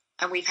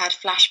 And we've had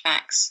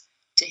flashbacks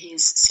to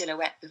his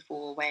silhouette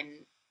before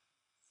when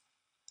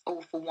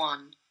All For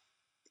One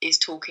is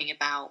talking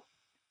about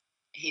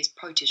his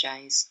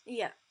proteges.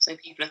 Yeah. So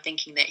people are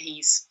thinking that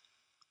he's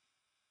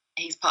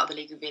part of the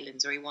League of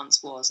Villains, or he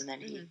once was, and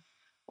then he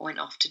went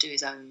off to do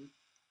his own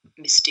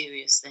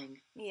mysterious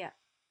thing. Yeah.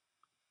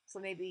 So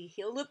maybe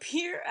he'll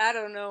appear? I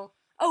don't know.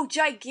 Oh,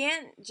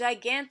 Gigantomachia?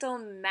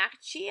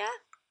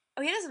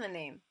 Oh, he does have a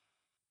name.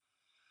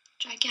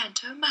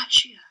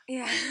 Gigantomachia.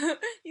 Yeah.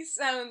 He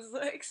sounds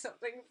like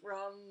something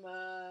from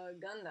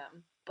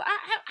Gundam. But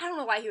I don't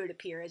know why he would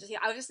appear.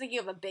 I was just thinking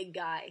of a big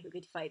guy who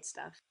could fight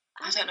stuff.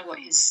 I don't know what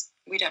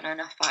we don't know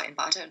enough about him,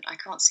 but I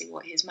can't see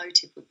what his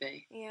motive would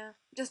be. Yeah.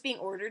 Just being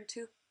ordered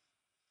to.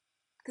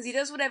 Because he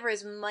does whatever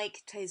his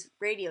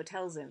radio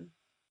tells him.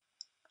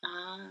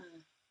 Ah,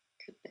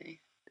 could be.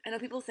 I know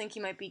people think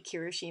he might be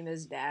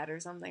Kirishima's dad or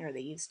something, or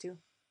they used to.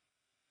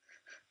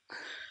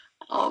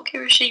 Oh,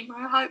 Kirishima,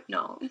 I hope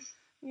not.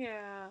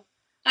 Yeah.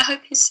 I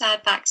hope his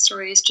sad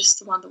backstory is just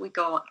the one that we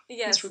got.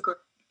 Yes.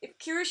 If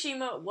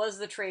Kirishima was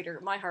the traitor,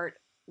 my heart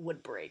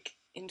would break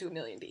into a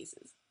million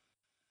pieces.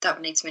 That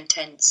would need some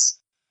intense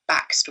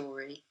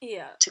backstory.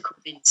 Yeah. To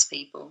convince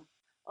people.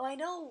 Oh, I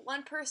know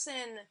one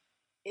person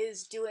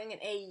is doing an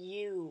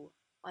AU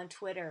on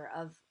Twitter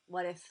of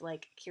what if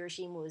like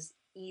Kirishima was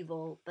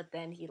evil, but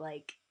then he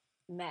like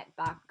met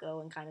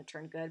Bakugo and kind of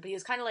turned good, but he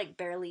was kind of like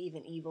barely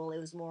even evil. It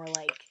was more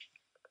like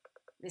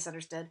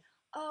misunderstood.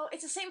 Oh,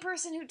 it's the same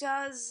person who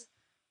does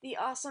the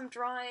awesome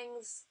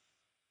drawings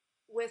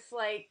with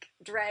like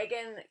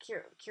Dragon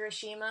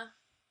Kirishima.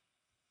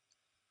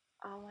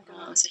 Oh my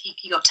god. So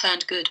he got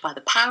turned good by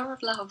the power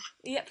of love.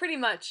 Yeah, pretty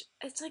much.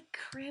 It's like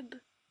Crib.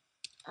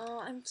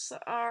 Oh, I'm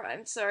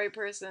sorry,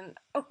 person.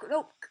 Oh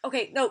no.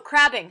 Okay, no,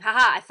 crabbing.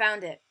 Haha, I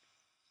found it.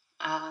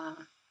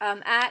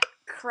 At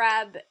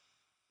crab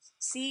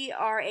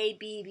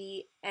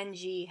CRABBNG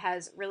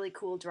has really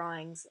cool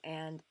drawings,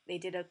 and they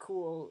did a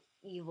cool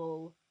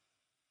evil,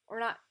 or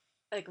not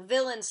like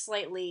villain,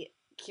 slightly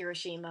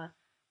Kirishima.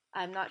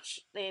 I'm not.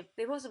 They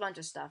post a bunch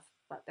of stuff,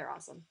 but they're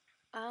awesome.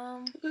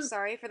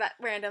 Sorry for that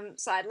random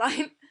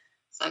sideline.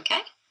 It's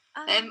okay.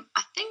 I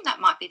think that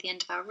might be the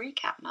end of our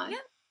recap. No. Yeah,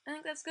 I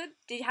think that's good.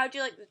 How'd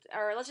you like?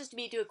 Or let's just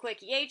do a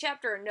quick yay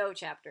chapter or no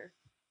chapter.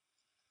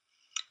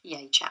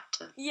 Yay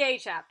chapter. Yay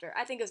chapter.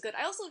 I think it was good.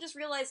 I also just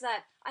realized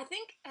that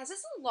has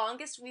this the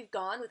longest we've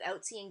gone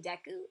without seeing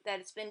Deku?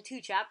 That it's been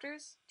 2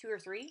 chapters, 2 or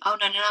 3. Oh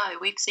no,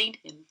 we've seen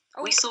him.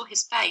 Oh. We saw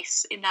his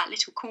face in that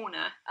little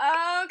corner.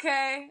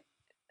 Okay.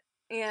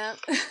 Yeah.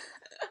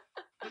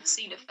 We've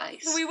seen a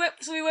face. So we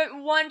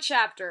went 1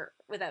 chapter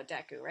without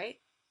Deku, right?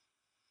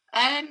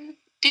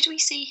 Did we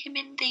see him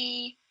in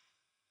the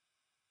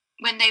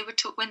when they were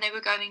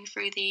going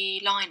through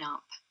the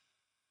lineup?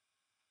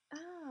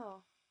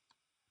 Oh.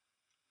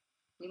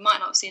 We might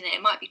not have seen it.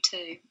 It might be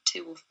 2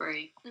 or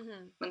 3.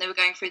 Mm-hmm. When they were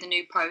going through the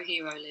new pro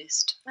hero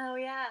list. Oh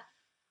yeah.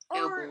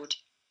 Billboard.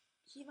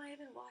 He might have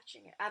been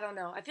watching it. I don't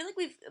know. I feel like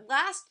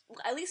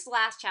at least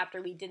last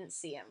chapter we didn't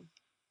see him.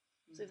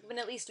 So we've been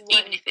at least 1.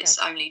 Even if it's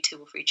only 2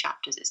 or 3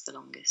 chapters, it's the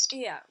longest.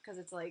 Yeah, because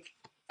it's like,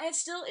 and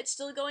it's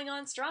still going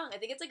on strong. I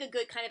think it's like a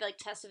good kind of like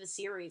test of a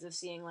series of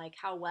seeing like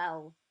how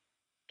well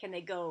can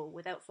they go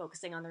without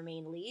focusing on their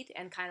main lead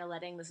and kind of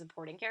letting the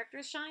supporting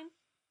characters shine.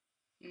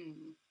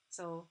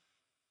 So,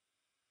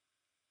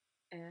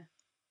 I don't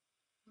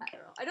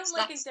know. I don't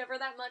like Endeavor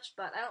that much,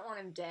 but I don't want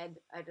him dead.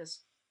 I don't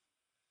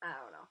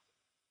know.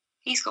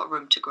 He's got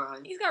room to grow.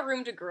 He's got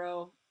room to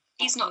grow.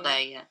 He's not there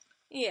yet.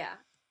 Yeah.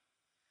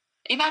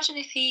 Imagine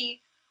if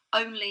he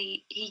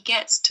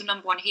gets to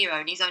number 1 hero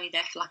and he's only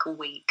there for like a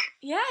week.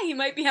 Yeah, he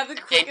might have the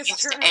quickest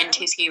turnaround. To end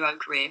his hero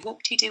career. What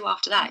would he do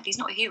after that? If he's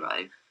not a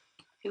hero,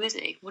 who is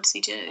he? What does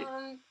he do?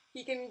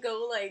 He can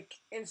go like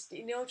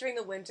during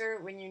the winter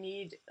when you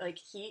need like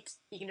heat,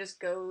 he can just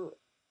go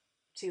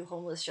to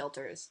homeless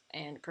shelters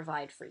and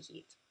provide free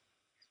heat.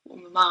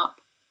 Warm them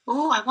up.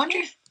 Oh, I wonder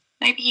if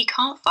maybe he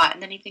can't fight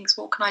and then he thinks,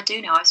 what can I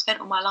do now? I've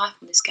spent all my life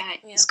on this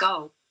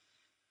goal.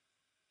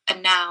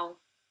 And now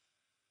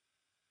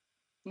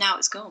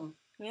it's gone.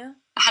 Yeah.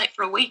 I had it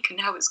for a week and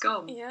now it's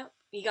gone. Yeah.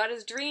 He got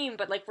his dream,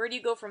 but like where do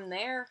you go from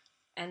there?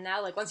 And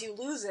now like once you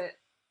lose it,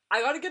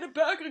 I gotta get it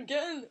back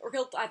again. Or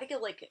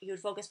he would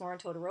focus more on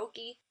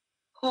Todoroki.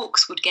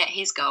 Hawks would get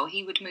his goal.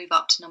 He would move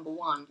up to number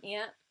 1.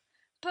 Yeah.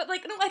 But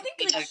like no, I think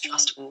we don't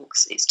trust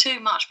Hawks. It's too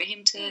much for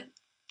him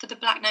for the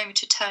Black Nomu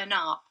to turn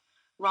up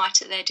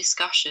right at their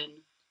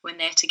discussion when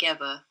they're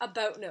together.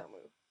 About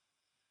Nomu.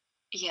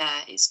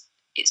 Yeah, it's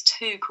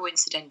too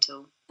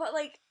coincidental. But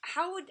like,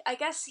 I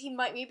guess he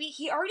might, maybe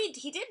he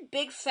did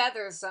Big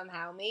Feather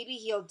somehow. Maybe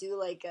he'll do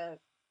like a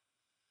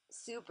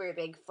super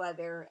big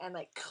feather and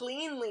like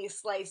cleanly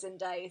slice and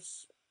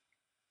dice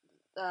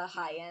the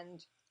high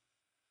end.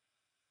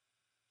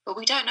 But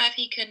we don't know if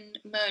he can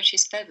merge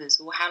his feathers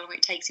or how long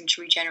it takes him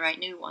to regenerate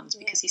new ones,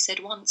 because he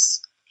said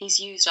once he's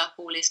used up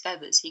all his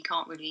feathers, he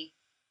can't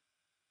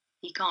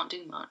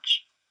do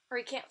much. Or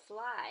he can't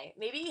fly.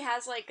 Maybe he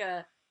has like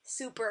a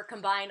super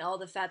combine all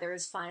the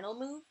feathers final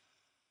move.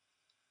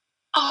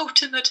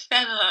 Ultimate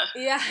feather.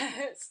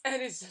 Yes,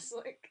 and it's just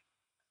like,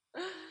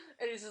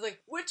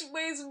 which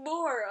weighs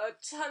more, a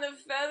ton of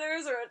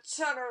feathers or a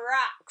ton of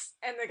rocks?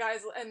 And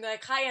the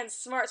Cayenne's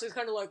smart, so he's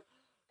kind of like,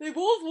 they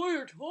both weigh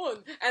a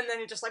ton. And then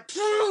he just like,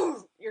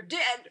 you're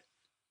dead.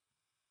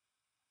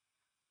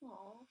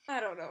 Aww. I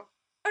don't know.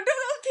 I don't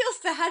know. It feels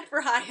bad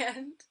for High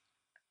End.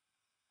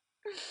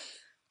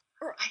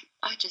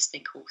 I just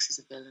think Hawks is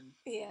a villain.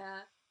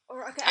 Yeah.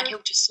 And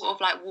he'll just sort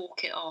of like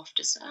walk it off.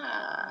 Just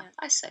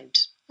I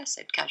saved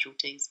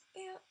casualties.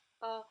 Yeah.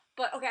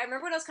 But okay, I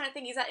remember what I was kind of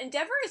thinking is that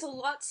Endeavor is a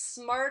lot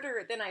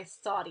smarter than I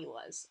thought he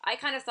was. I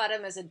kind of thought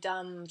him as a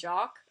dumb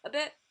jock a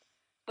bit,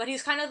 but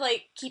he's kind of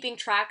like keeping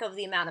track of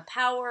the amount of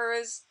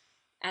powers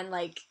and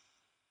like,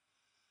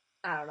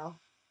 I don't know.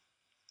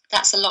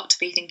 That's a lot to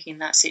be thinking in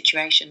that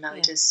situation. Though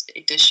it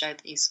does show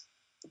that he's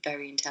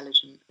very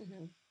intelligent.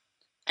 Mm-hmm.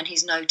 And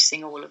he's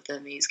noticing all of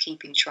them, he's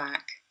keeping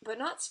track. But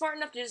not smart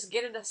enough to just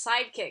get a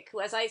sidekick who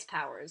has ice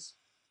powers.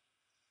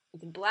 You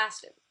can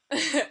blast him.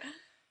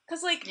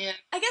 Because, like,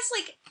 I guess,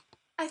 like,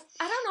 I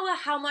don't know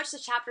how much the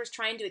chapter is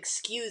trying to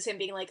excuse him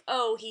being like,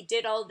 oh, he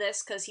did all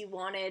this because he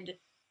wanted,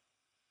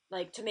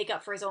 like, to make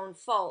up for his own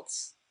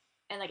faults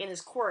and, like, in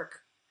his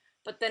quirk.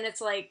 But then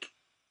it's like,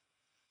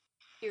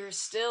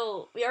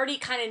 we already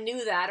kind of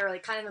knew that, or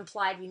like kind of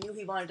implied we knew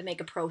he wanted to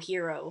make a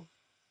pro-hero.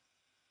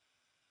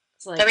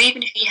 So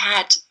even if he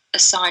had a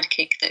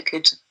sidekick that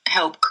could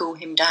help cool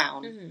him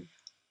down,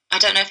 I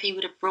don't know if he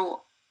would have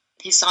brought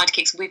his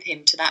sidekicks with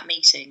him to that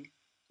meeting.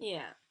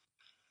 Yeah.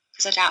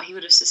 Because I doubt he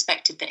would have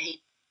suspected that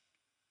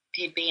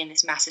he'd be in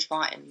this massive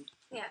fight and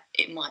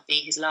it might be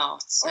his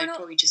last. So he'd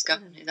probably just go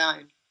on his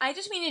own. I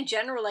just mean in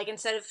general, like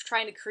instead of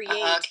trying to create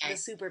the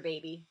super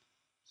baby,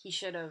 he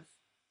should have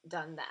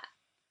done that.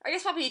 I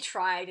guess probably he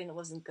tried and it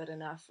wasn't good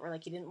enough, or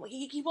like he didn't.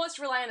 He wants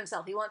to rely on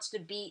himself. He wanted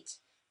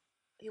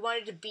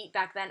to beat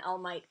back then All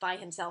Might by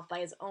himself, by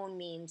his own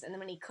means. And then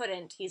when he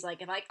couldn't, he's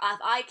like, if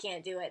I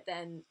can't do it,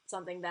 then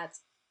something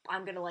that's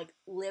I'm gonna like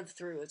live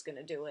through is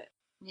gonna do it.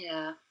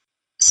 Yeah.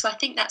 So I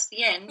think that's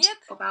the end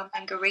of our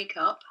manga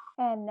recap.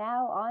 And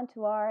now on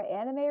to our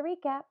anime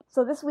recap.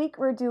 So this week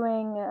we're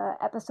doing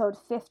episode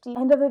 50,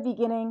 End of the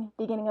Beginning,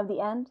 Beginning of the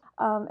End.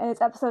 And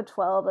it's episode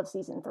 12 of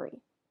season 3.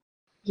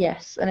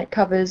 Yes, and it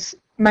covers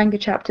manga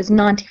chapters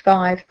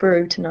 95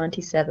 through to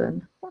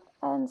 97.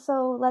 And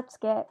so let's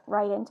get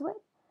right into it.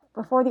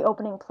 Before the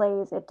opening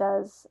plays, it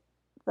does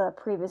the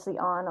previously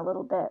on a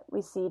little bit.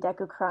 We see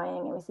Deku crying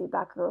and we see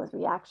Bakugo's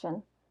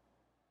reaction.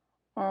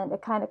 And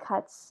it kind of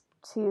cuts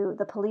to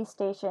the police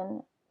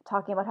station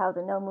talking about how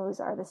the Nomus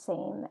are the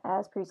same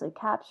as previously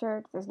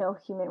captured. There's no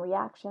human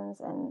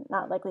reactions and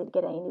not likely to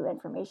get any new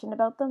information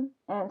about them.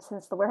 And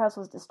since the warehouse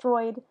was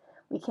destroyed,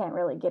 we can't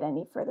really get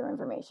any further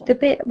information.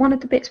 One of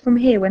the bits from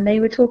here when they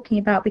were talking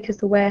about because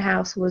the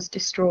warehouse was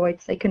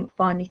destroyed, so they couldn't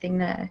find anything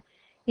there.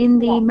 In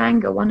the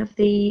manga, one of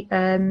the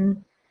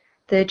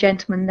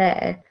gentlemen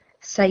there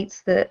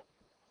states that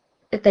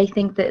they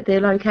think that the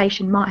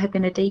location might have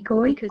been a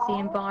decoy because the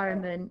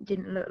environment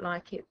didn't look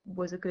like it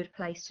was a good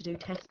place to do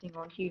testing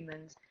on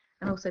humans,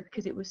 and also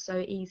because it was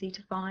so easy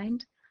to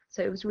find.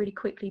 So it was really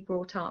quickly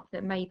brought up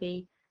that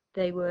maybe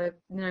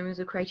Nomus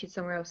were created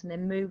somewhere else and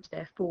then moved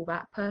there for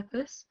that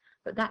purpose,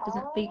 but that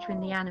doesn't feature in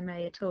the anime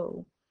at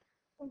all.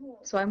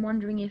 So I'm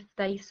wondering if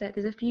they said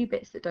there's a few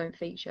bits that don't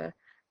feature,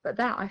 but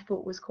that I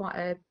thought was quite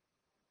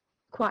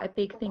a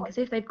big thing, because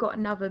if they've got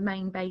another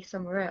main base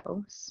somewhere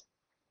else,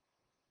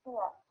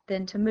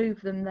 then to move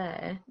them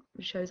there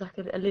shows like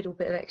a little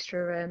bit of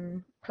extra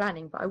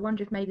planning. But I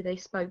wonder if maybe they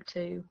spoke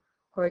to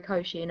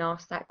Horikoshi and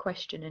asked that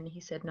question, and he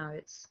said no,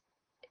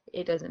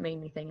 it doesn't mean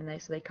anything,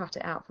 and so they cut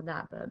it out for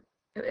that. But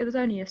it was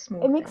only a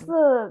small thing. It makes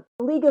the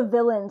League of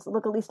Villains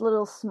look at least a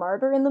little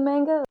smarter in the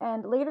manga,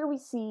 and later we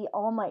see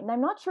All Might, and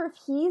I'm not sure if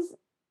he's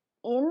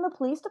in the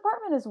police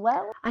department as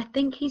well. I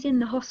think he's in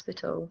the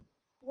hospital.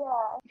 Yeah.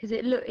 Because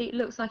it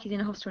looks like he's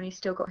in a hospital and he's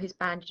still got his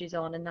bandages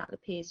on, and that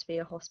appears to be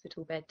a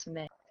hospital bed to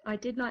me. I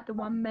did like the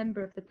one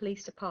member of the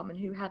police department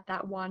who had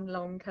that one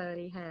long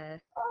curly hair.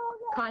 Oh,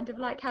 yeah. Kind of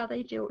like how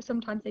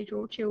sometimes they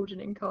draw children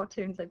in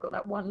cartoons. They've got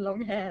that one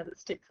long hair that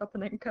sticks up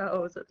and then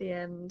curls at the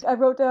end. I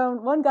wrote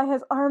down, one guy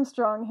has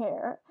Armstrong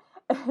hair.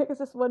 It's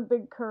just one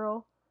big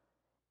curl.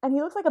 And he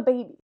looks like a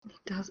baby. He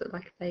does look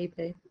like a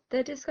baby.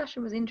 Their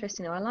discussion was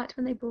interesting though. I liked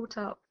when they brought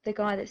up the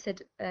guy that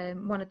said,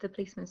 one of the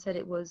policemen said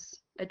it was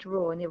a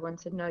draw, and the other one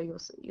said, no,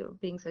 you're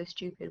being so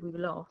stupid, we've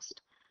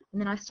lost. And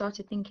then I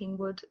started thinking,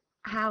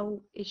 how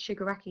is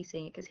Shigaraki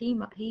seeing it? Because he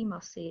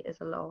must see it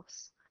as a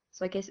loss.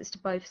 So I guess it's to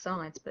both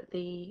sides, but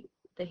the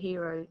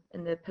hero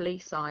and the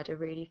police side are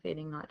really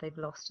feeling like they've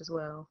lost as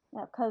well.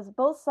 Yeah, because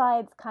both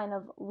sides kind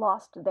of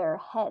lost their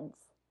heads.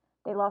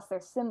 They lost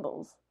their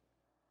symbols.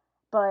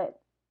 But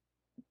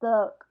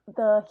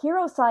the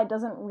hero side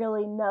doesn't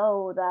really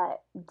know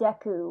that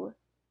Deku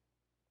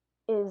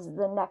is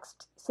the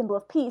next symbol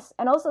of peace.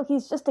 And also,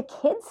 he's just a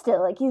kid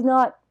still. Like, he's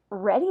not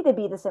ready to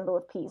be the symbol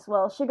of peace.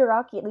 Well,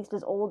 Shigaraki at least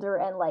is older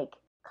and, like,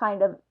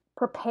 kind of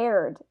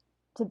prepared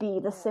to be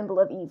the symbol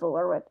of evil,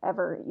 or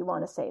whatever you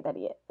want to say that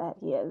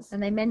he is.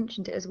 And they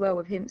mentioned it as well,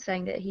 with him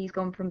saying that he's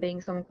gone from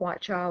being someone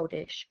quite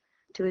childish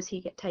to, as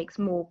he takes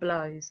more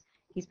blows,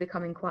 he's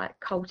becoming quite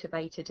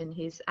cultivated in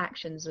his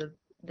actions.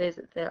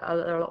 They're a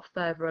lot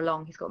further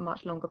along. He's got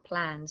much longer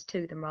plans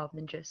to them, rather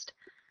than just,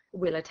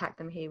 we'll attack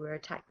them here, we'll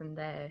attack them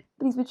there.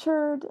 But he's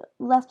matured,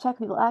 less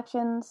technical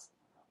actions.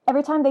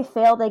 Every time they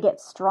fail, they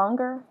get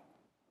stronger.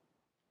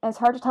 And it's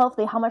hard to tell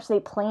how much they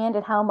planned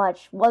and how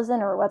much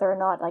wasn't, or whether or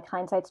not, like,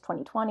 hindsight's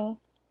 2020.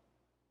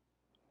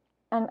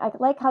 And I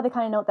like how they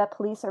kind of note that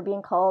police are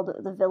being called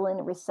the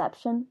villain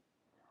reception.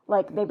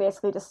 Like, they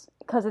basically just,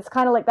 because it's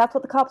kind of like, that's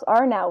what the cops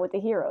are now with the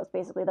heroes,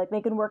 basically. Like,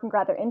 they can work and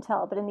gather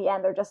intel, but in the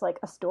end, they're just like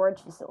a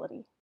storage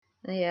facility.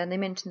 Yeah, and they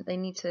mentioned that they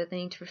need to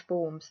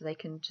reform so they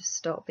can just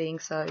stop being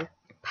so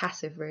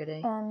passive,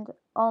 really. And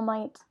All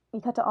Might,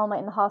 we cut to All Might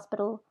in the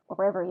hospital, or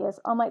wherever he is.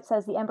 All Might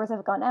says the embers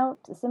have gone out,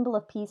 the symbol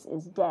of peace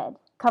is dead.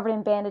 Covered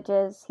in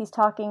bandages, he's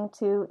talking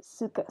to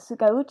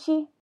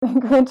Sukauchi in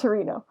Gran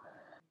Torino.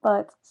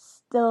 But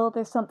still,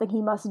 there's something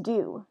he must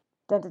do.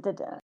 Dun, dun, dun,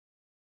 dun.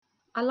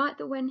 I like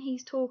that when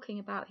he's talking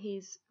about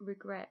his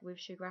regret with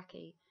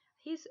Shigaraki,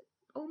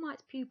 All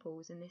Might's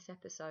pupils in this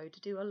episode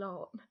do a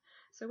lot.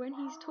 So when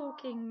he's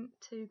talking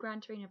to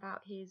Gran Torino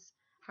about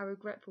how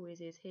regretful he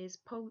is, his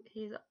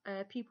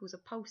pupils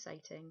are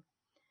pulsating.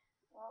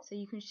 So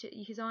you can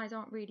his eyes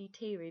aren't really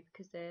teary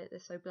because they're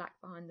so black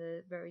behind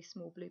the very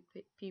small blue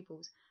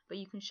pupils, but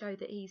you can show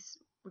that he's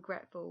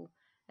regretful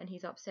and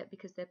he's upset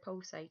because they're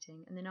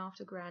pulsating. And then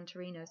after Gran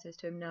Torino says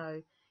to him,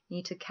 "No, you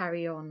need to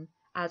carry on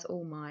as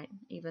All Might,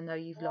 even though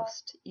you've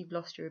lost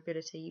your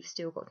ability, you've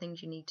still got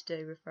things you need to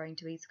do," referring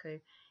to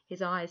Izuku.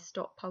 His eyes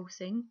stop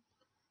pulsing,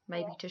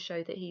 maybe to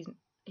show that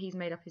he's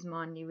made up his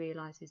mind and he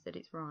realises that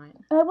it's right.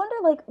 And I wonder,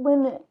 like,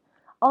 when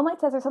All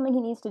Might says there's something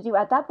he needs to do,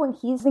 at that point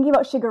he's thinking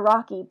about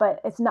Shigaraki, but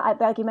it's not,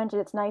 like you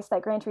mentioned, it's nice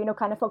that Gran Torino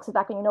kind of focuses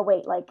back on,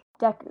 wait, like,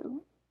 Deku,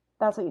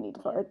 that's what you need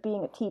to focus, like,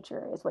 being a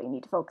teacher is what you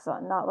need to focus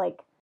on, not,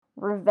 like,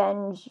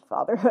 revenge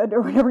fatherhood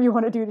or whatever you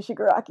want to do to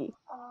Shigaraki.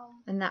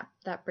 And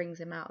that brings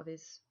him out of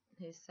his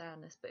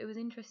sadness. But it was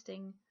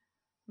interesting,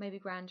 maybe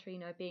Gran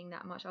Torino being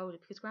that much older,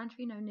 because Gran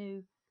Torino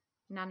knew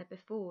Nana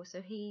before,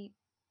 so he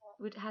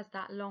has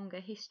that longer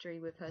history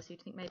with her. So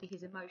you'd think maybe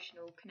his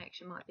emotional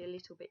connection might be a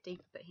little bit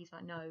deeper. But he's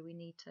like, no, we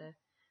need to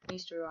do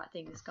the right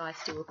thing. This guy's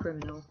still a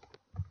criminal.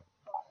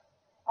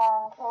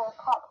 And her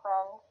cop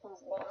friend,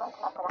 whose name I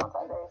cannot pronounce,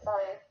 I'm very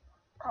sorry,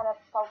 kind of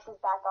focuses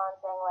back on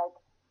saying, like,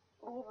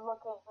 leave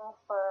looking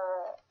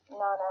for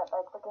Nana,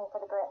 like, looking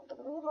for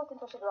leave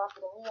looking for Shigaraki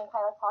to me, and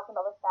kind of, like, talking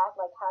about the fact,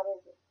 like, how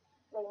did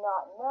they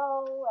not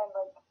know, and,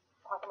 like,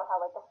 talking about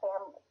how, like,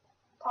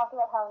 talking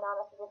about how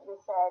Nana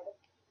specifically said,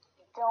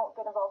 don't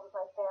get involved with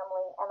my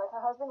family, and, like,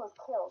 her husband was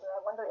killed, and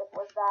I wonder if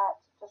was that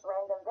just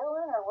random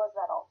villain, or was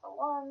that all for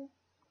one?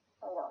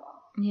 I don't know.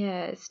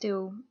 Yeah, it's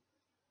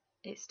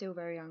still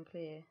very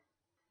unclear.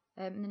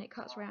 And then it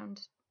cuts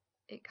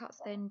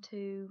then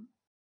to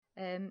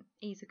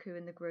Izuku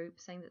and the group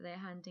saying that they're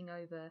handing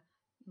over,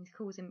 and he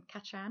calls him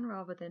Kachan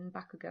rather than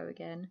Bakugo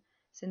again,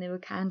 so they were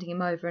handing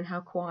him over and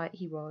how quiet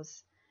he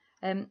was.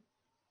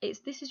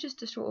 This is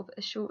just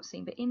a short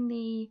scene, but in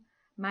the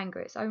manga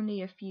it's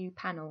only a few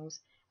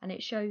panels and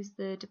it shows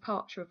the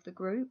departure of the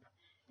group.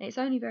 And it's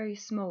only very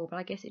small, but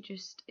I guess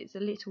it's a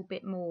little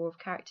bit more of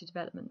character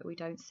development that we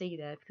don't see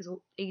there, because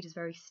Ida's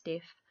very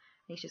stiff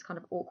and he's just kind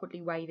of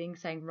awkwardly waving,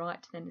 saying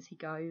right to them as he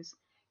goes.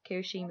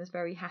 Kirishima's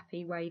very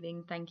happy,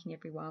 waving, thanking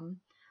everyone.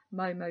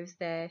 Momo's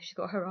there, she's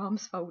got her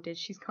arms folded,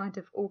 she's kind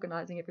of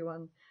organising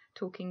everyone,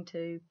 talking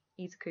to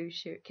Izuku,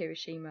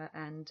 Kirishima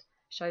and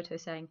Shoto,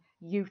 saying,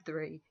 "You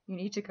three, you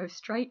need to go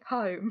straight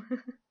home."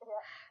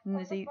 And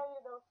there's Ida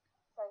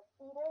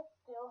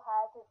still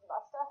has his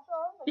mustache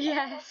on. Like,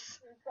 yes.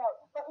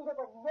 But Ida's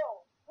like, no,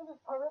 this is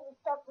permanently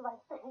stuck to my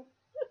face.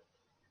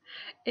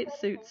 It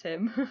suits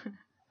him. And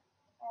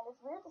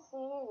it's weird to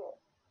see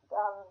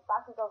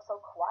Bakugo so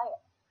quiet.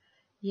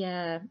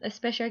 Yeah,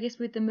 especially I guess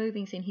with the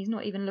moving scene, he's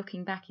not even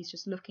looking back, he's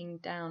just looking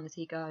down as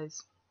he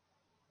goes.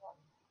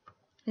 Yeah.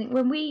 I think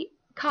when we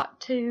cut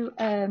to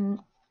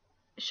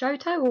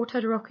Shoto or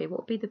Todoroki, what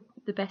would be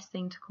the best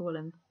thing to call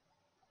him?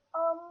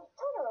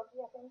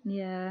 Todoroki, I think.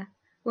 Yeah.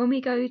 When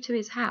we go to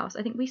his house,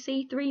 I think we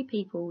see three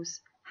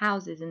people's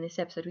houses in this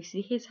episode. We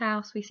see his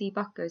house, we see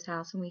Bakugo's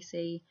house, and we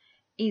see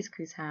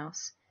Izuku's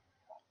house.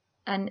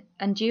 And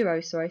Jiro,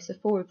 so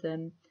four of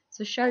them.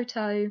 So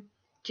Shoto,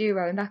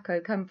 Jiro and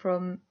Bakugo come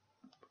from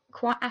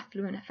quite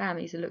affluent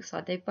families, it looks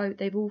like.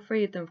 They've all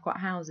three of them have got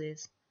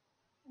houses.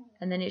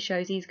 And then it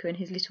shows Izuku in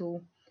his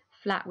little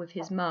flat with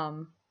his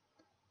mum.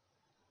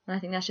 And I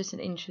think that's just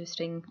an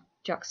interesting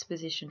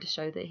juxtaposition to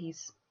show that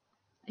he's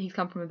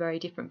come from a very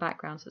different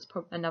background, so it's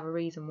probably another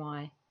reason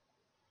why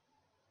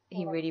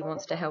he really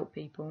wants to help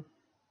people.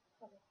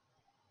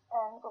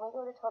 And when we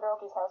go to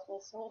Todoroki's house, we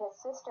meet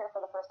his sister for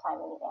the first time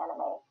in the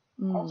anime.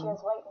 And she has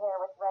white hair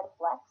with red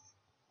flecks.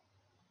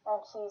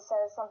 And she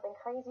says something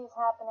crazy is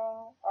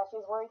happening.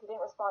 She's worried he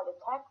didn't respond to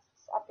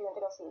texts after he went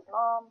to go see his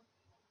mom.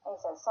 And he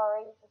says,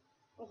 sorry.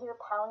 We hear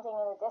pounding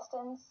in the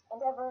distance.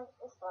 Endeavor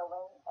is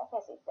throwing a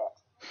hissy fit.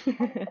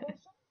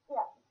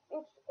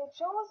 It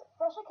shows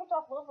freshly kicked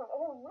off loafers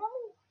and they're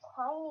really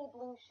tiny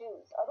blue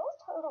shoes. Are those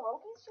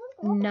Todoroki's shoes?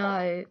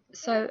 No.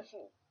 So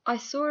I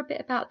saw a bit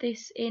about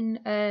this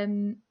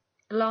in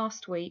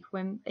last week,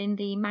 when in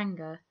the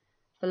manga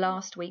for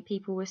last week,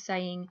 people were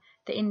saying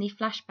that in the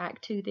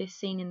flashback to this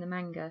scene in the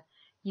manga,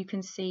 you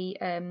can see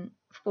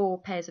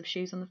 4 pairs of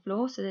shoes on the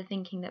floor. So they're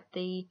thinking that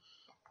the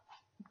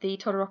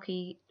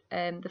Todoroki,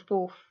 the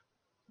fourth,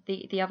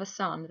 the other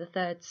son, the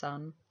third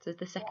son, so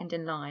the second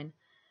in line,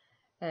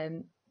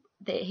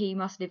 that he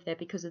must live there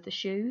because of the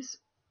shoes.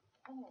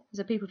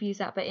 So people have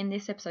used that, but in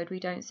this episode we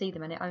don't see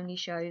them, and it only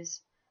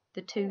shows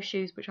the 2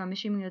 shoes, which I'm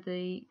assuming are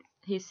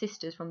his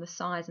sisters from the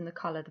size and the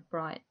colour, the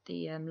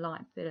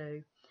light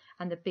blue,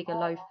 and the bigger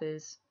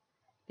loafers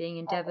being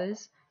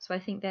Endeavour's. So I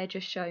think they're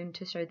just shown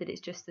to show that it's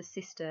just the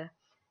sister,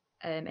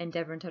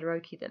 Endeavour and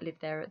Todoroki, that live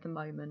there at the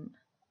moment.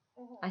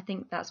 I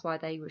think that's why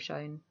they were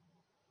shown.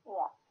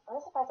 Yeah, I'm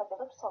just surprised, like, they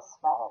look so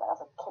small that I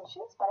was like, kid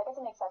shoes, but I guess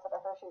it makes sense that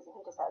they're her shoes and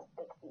he just has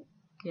big feet.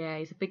 Yeah,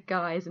 he's a big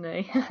guy, isn't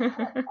he?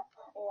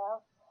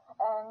 Yeah.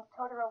 And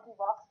Todoroki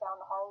walks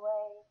down the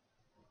hallway.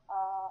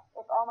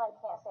 If All Might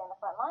can't stay in the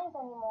front lines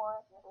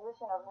anymore, in the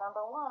position of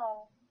number 1,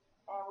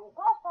 and we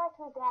flash back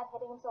to his dad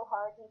hitting him so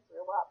hard he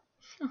threw up.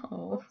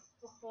 Oh. It's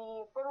to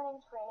see burning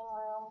training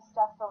rooms,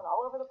 stuff thrown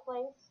all over the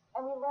place,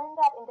 and we learn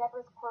that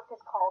Endeavor's quirk is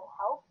called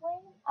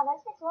Hellflame, and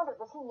that just makes me wonder,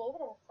 does he name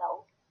it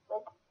himself?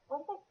 Like, where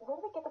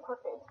do they get the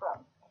quirk names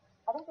from?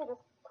 I think they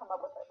just come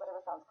up with it,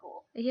 whatever sounds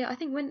cool. Yeah, I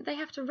think when they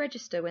have to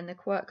register when the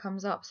quirk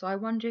comes up, so I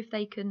wonder if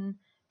they can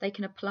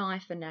apply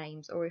for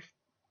names, or if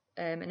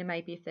and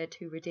maybe if they're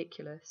too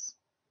ridiculous.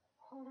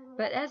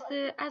 But as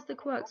the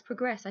quirks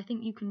progress, I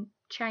think you can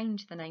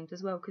change the names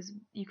as well, because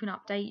you can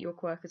update your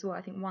quirk as well.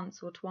 I think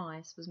once or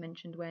twice was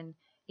mentioned when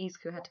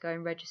Izuku had to go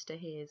and register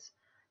his.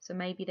 So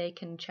maybe they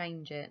can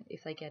change it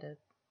if they get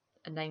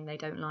a name they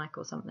don't like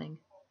or something.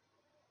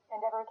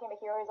 Endeavor became a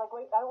hero. He's like,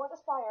 wait, I don't want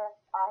this fire.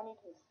 I need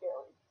to be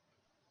scary.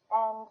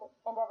 And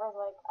Endeavor's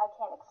like, I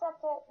can't accept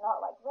it, not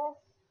like this.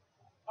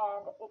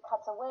 And it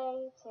cuts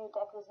away to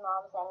Deku's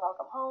mom saying,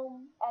 welcome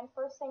home. And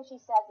first thing she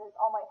says is,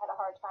 All Might had a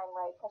hard time,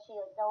 right? Because she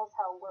knows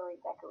how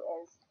worried Deku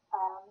is.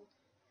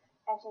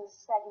 And she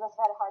said, you must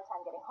have had a hard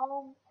time getting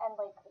home. And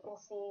you can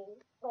see,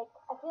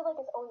 I feel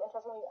like it's always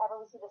interesting whenever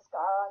we see the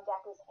scar on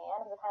Deku's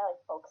hand, because it kind of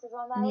focuses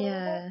on that a little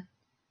bit.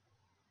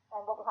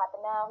 And what will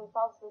happen now? He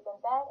falls asleep in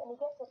bed, and he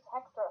gets a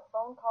text or a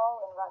phone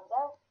call and runs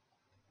out.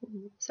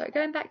 So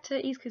going back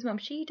to Izuku's mum,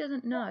 she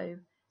doesn't know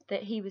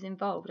that he was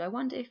involved. I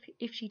wonder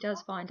if she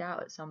does find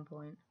out at some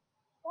point.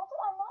 That's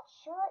what I'm not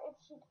sure if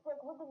she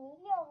would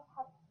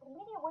the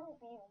media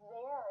wouldn't be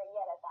there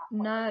yet at that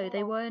point. No,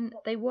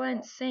 they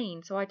weren't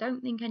seen, so I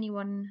don't think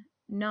anyone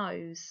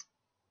knows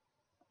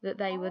that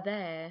they were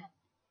there.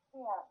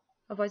 Yeah.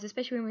 Otherwise,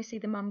 especially when we see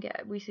the mum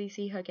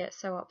see her get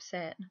so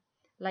upset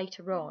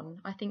later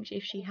on, I think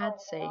if she had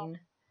seen,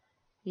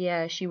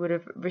 she would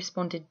have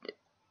responded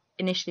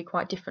initially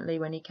quite differently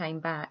when he came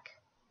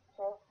back.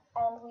 Sure.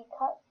 And we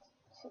cut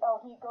to,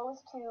 he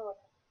goes to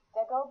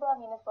Dagoba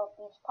Municipal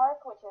Beach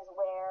Park, which is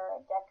where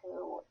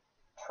Deku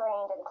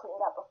trained and cleaned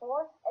up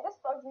before. It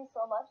just bugs me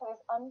so much. There's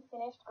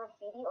unfinished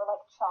graffiti or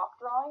chalk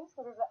drawings.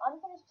 So there's an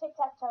unfinished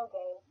tic-tac-toe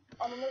game,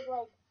 and then there's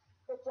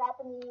the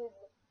Japanese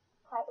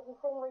the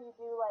thing where you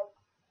do a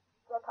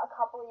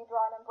couple, you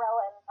draw an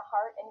umbrella and a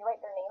heart, and you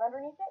write their name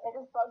underneath it. It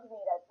just bugs me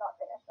that it's not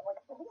finished. I'm like,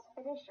 at least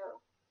finish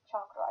your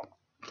chalk drawings.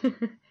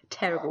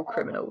 Terrible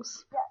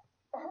criminals. Yeah.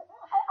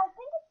 I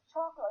think it's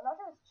chalk. I'm not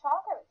sure if it's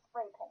chalk or it's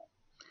spray paint.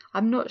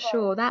 I'm not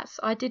sure.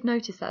 I did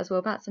notice that as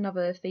well. That's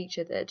another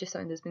feature that just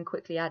something that's been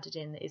quickly added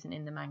in that isn't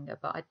in the manga,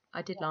 but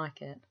I did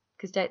like it.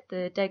 Because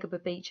the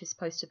Dagobah Beach is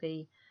supposed to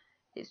be,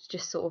 it's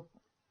just sort of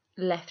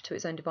left to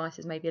its own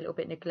devices, maybe a little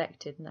bit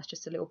neglected, and that's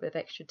just a little bit of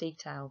extra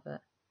detail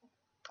that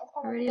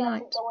I really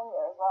liked. Going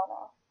there as well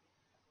now.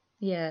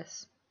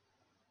 Yes.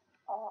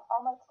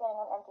 All Might staying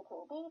on Empty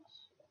Clean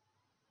Beach.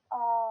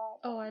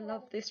 I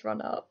love this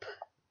run up.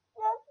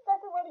 Yes,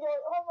 Deku running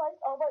out.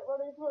 All Might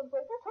running to him.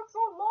 Like, it took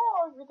so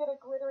long. We get a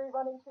glittery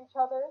running to each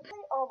other.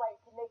 All Might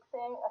can make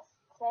saying a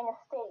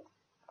state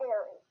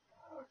scary.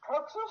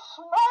 Texas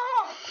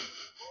smash!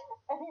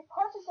 And he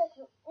punches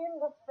Deku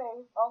in the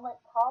face. All Might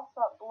coughs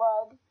up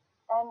blood.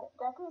 And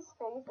Deku's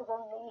face is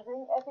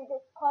amazing as he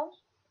gets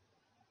punched.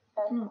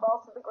 And he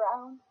falls to the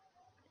ground.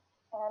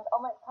 And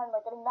All Might's kind of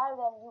getting mad at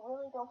him. You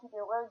really don't keep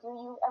your word, do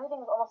you?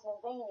 Everything is almost in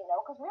vain,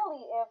 Because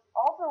really, if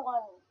All For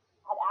One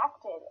had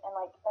acted and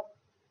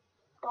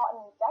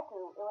gotten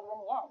Deku, it would have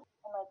been the end.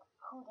 And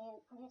who do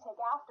you take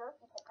after?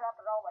 You take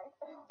after All Might.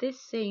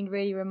 This scene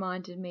really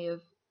reminded me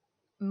of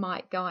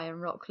Might Guy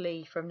and Rock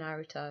Lee from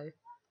Naruto.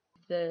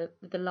 The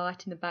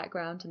light in the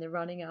background and they're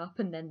running up,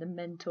 and then the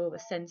mentor, the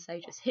sensei,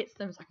 just hits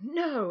them. It's like,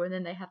 no! And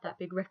then they have that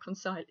big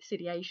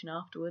reconciliation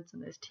afterwards,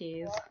 and there's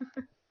tears.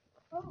 They're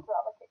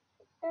drama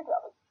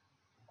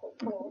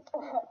queens.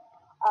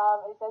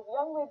 It says,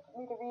 young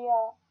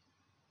Midoriya,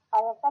 I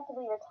have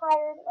effectively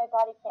retired. My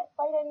body can't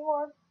fight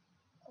anymore.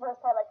 It's the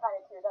first time I kind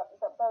of teared up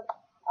this episode.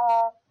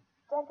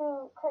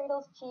 Deku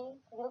cradles Chi.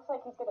 He looks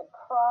like he's going to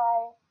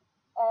cry.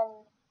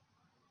 And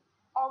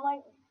All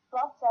Might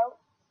buffs out,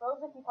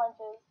 throws a few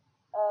punches,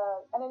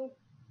 and then he,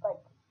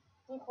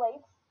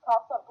 deflates,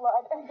 coughs up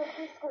blood, and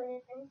Deku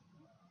screams.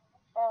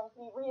 And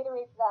he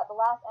reiterates that the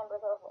last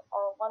embers are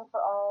one for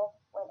all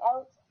went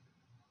out.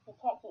 You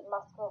can't keep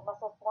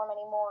muscle form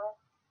anymore.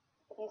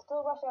 If you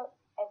still rush out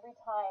every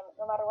time,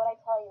 no matter what I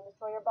tell you,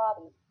 destroy your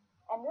body.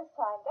 And this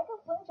time, Deku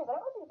flinches. I don't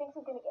know if he thinks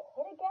he's going to get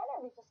hit again, or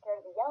if he's just scared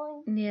of the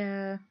yelling.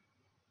 Yeah.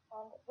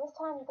 And this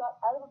time he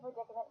got out of a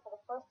predicament for the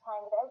first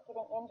time without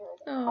getting injured.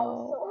 Oh. I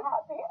was so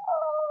happy.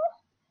 Oh!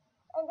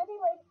 And then he,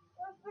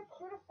 does the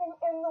cutest thing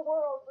in the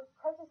world, which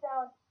crouches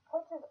down,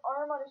 puts his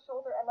arm on his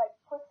shoulder, and,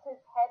 puts his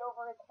head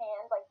over his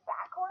hand,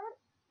 backward.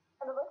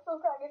 And it looks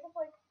so crazy. It's just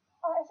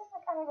it's just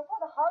I don't know, it's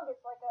not a hug,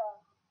 it's I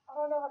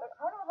don't know how to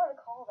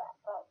call that,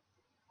 but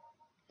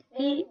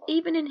he,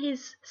 even in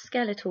his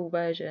skeletal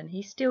version,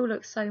 he still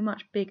looks so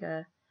much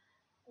bigger.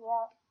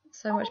 Yeah.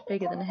 So much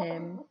bigger than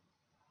him.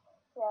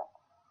 Yeah.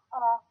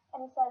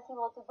 And he says he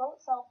will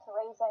devote self to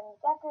raising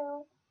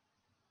Deku,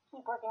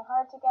 keep working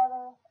hard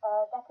together.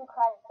 Deku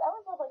cries. I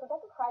always love, when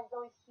Deku cries, it's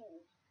always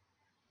huge.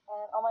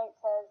 And All Might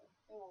says,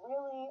 you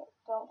really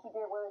don't keep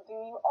your word, do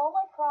you? All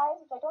Might cries,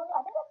 which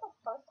I think that's the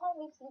first time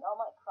we've seen All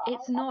Might cry.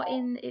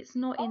 It's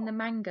not in the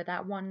manga,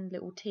 that one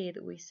little tear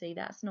that we see,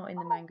 that's not in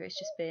the manga, it's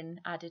just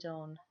been added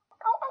on.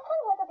 I kind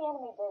of like that the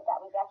anime did that.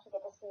 We actually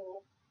get to see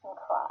him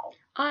cry.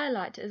 I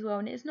liked it as well,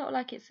 and it's not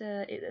like it's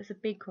a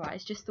big cry,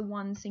 it's just the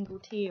one single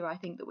tear I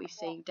think that we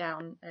see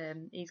down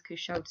Izuku's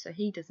shoulder, so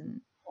he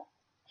doesn't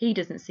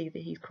see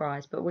that he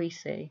cries, but we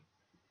see.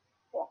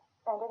 Yeah,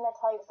 and didn't I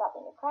tell you to stop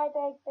being a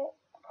crybaby?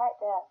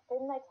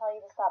 Didn't I tell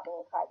you to stop being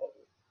a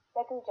crybaby?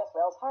 Deku just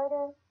wails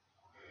harder.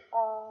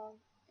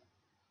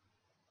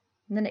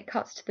 And then it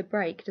cuts to the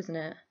break, doesn't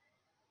it?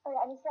 Oh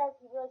yeah, and he says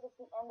he realizes it's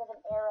the end of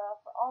an era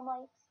for All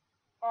Might,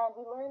 and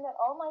we learn that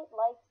All Might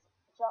likes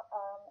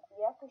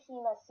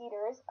Yakushima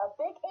cedars, a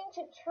big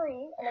ancient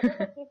tree, and I guess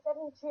like he's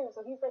 72,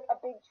 so he's like a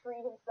big tree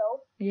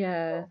himself.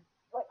 Yeah.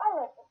 So, like,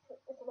 I like this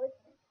tree. It's like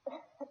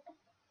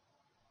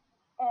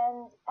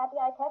And at the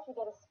eye catch, we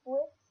get a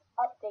split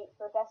update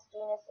for Best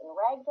Jeanist and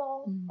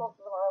Ragdoll. Both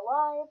of them are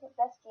alive.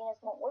 Best Jeanist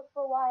won't work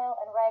for a while,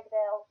 and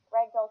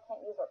Ragdoll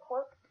can't use her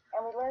quirk.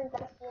 And we learned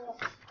Best Jeanist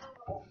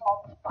is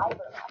called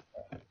Fiber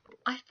Master.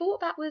 I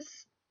thought that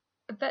was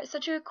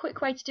such a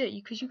quick way to do it,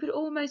 because you could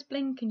almost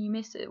blink and you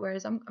miss it,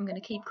 whereas I'm going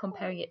to keep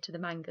comparing it to the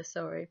manga,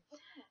 sorry.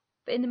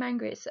 But in the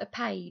manga, it's a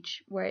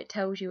page where it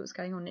tells you what's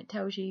going on. It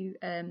tells you,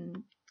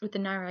 with the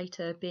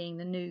narrator being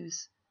the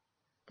news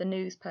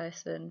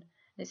person,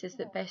 it says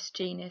that Best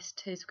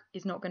Jeanist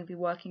is not going to be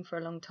working for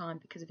a long time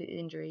because of his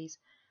injuries,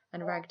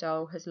 and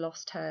Ragdoll has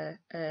lost her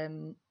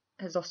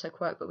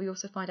quirk. But we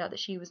also find out that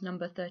she was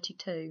number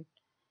 32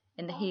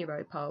 in the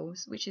hero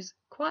polls, which is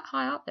quite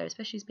high up there,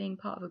 especially as being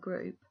part of a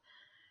group.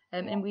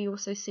 And we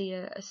also see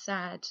a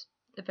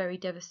very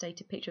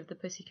devastated picture of the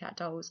Pussycat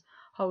Dolls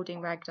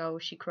holding Ragdoll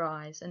as she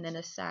cries, and then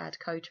a sad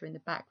Kota in the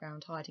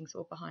background hiding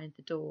sort of behind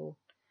the door,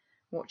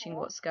 watching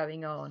what's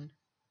going on.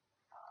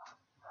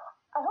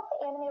 I hope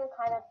the anime will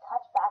kind of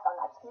touch back on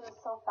that, because it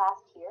was so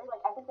fast here.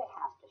 Like, I think they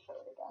have to show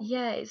it again.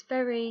 Yeah,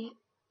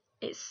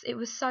 it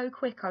was so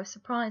quick. I was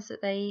surprised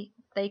that they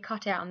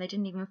cut it out and they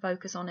didn't even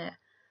focus on it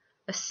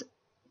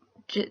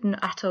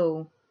at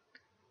all.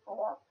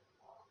 Yeah.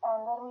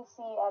 And then we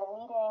see at a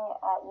meeting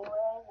at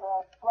UA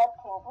with Blood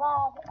King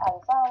Vlad,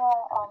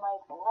 Aizawa, All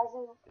Might, and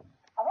Nezu.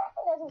 I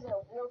think Nezu's in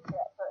a wheelchair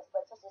at first,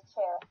 but it's just his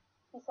chair.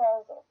 He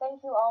says,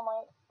 "Thank you, All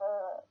Might,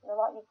 for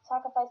you've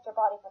sacrificed your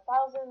body for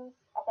thousands.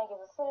 I thank you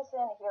as a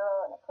citizen, a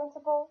hero, and a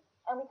principal."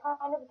 And we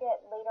kind of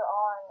get later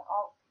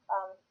on,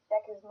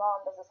 Deku's mom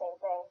does the same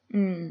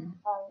thing.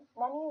 There's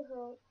many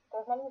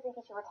who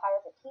think he should retire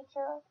as a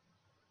teacher.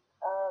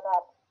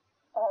 That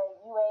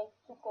UA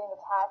keeps getting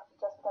attacked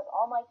just because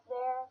All Might's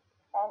there,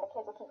 and the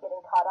kids will keep getting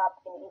caught up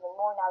in it even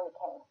more now they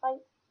can't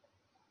fight.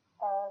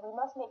 We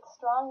must make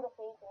strong the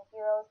faith in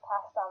heroes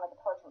passed on like a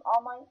torch from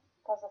All Might,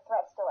 because the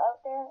threat's still out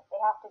there. They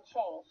have to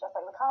change. Just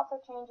like the cops are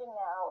changing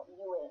now,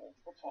 UA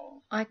needs to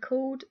change. I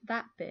called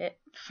that bit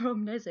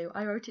from Nezu,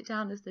 I wrote it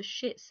down as the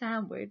shit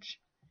sandwich.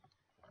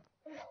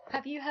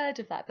 Have you heard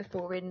of that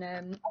before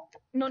in,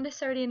 not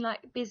necessarily in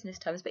like business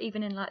terms, but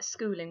even in like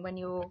schooling, when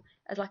you're,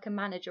 as like a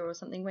manager or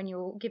something, when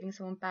you're giving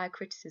someone bad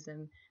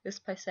criticism, you're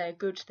supposed to say a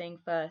good thing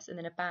first and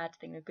then a bad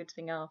thing, a good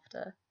thing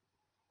after.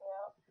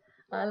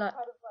 Yeah. I like...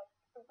 Kind of like,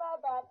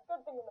 bad,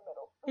 good thing in the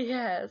middle.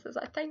 Yeah, so it's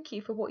like, thank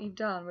you for what you've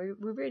done. We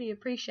really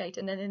appreciate it.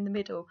 And then in the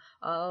middle,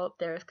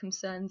 there are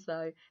concerns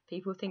though.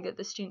 People think that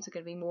the students are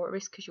going to be more at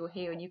risk because you're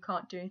here and you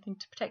can't do anything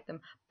to protect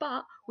them.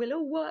 But we'll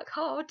all work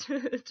hard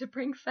to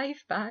bring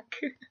faith back.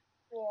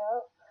 Yeah.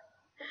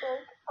 It's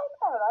like, I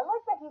don't know. I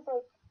like that he's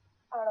like,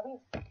 I don't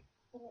know,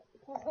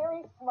 he's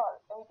very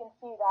smart, and we can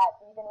see that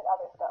even in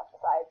other stuff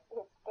besides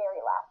his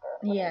scary laughter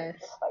when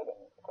he's just fighting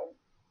the kids.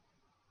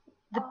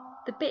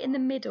 The bit in the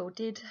middle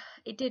did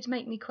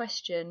make me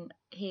question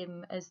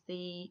him as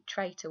the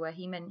traitor, where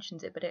he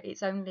mentions it, but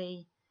it's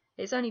only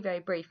very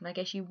brief, and I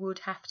guess you would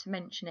have to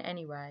mention it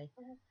anyway.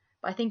 Mm-hmm.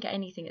 But I think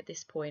anything at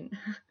this point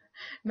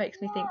makes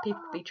me think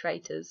people could be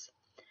traitors.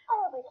 I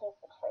don't think he's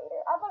the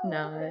traitor.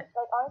 No.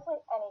 Like, honestly,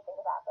 anything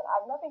could happen. I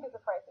have nothing to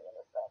surprise me in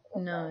this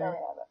thing. No.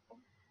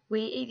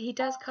 He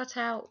does cut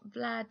out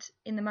Vlad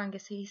in the manga,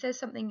 so he says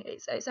something.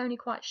 It's only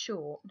quite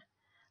short,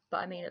 but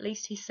I mean, at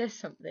least he says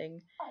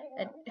something.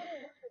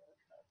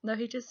 No,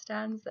 he just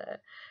stands there.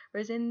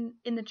 Whereas in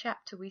the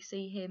chapter we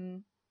see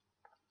him.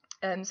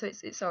 So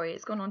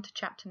it's gone on to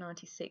chapter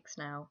 96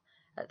 now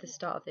at the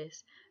start of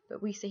this,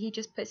 but we see he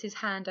just puts his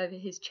hand over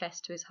his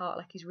chest to his heart,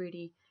 like he's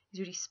really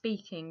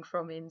speaking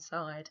from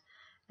inside,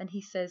 and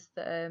he says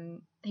that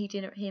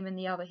him and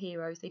the other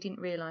heroes, they didn't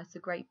realise the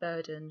great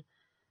burden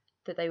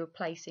that they were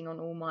placing on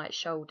All Might's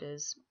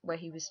shoulders, where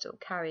he was still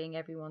carrying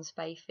everyone's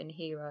faith in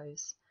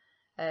heroes.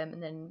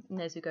 And then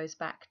Nezu goes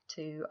back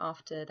to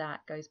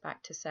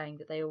saying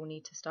that they all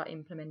need to start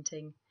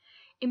implementing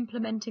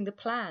the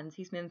plans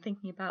he's been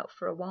thinking about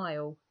for a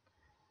while.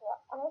 Yeah,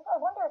 and I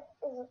wonder,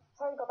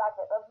 sorry to go back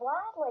to it, but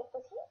Vlad, like,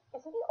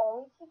 is he the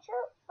only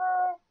teacher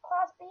for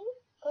Class B?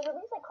 Because at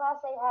least like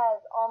Class A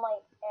has All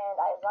Might and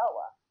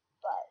Aizawa,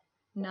 but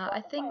no,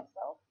 I think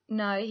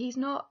no, he's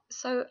not.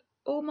 So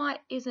All Might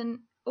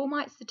isn't All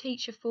Might's the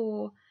teacher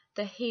for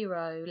the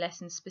hero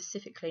lessons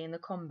specifically in the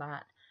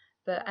combat,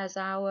 but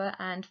Azawa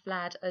and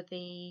Vlad are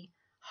the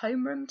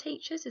homeroom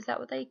teachers. Is that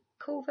what they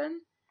call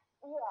them?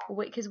 Yeah.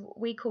 Because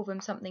we call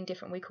them something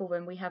different.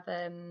 We have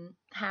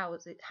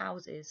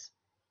houses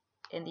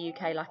in the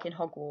UK, like in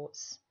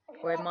Hogwarts,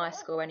 or in my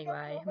school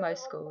anyway.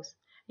 Most schools.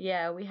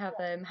 Yeah, we have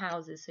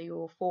houses. So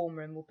your form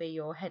room will be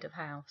your head of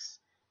house.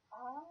 Ah.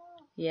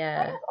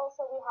 Yeah. I guess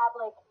also we have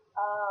like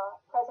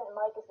President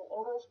Mike is the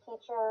English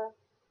teacher.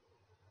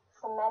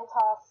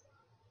 Cementos,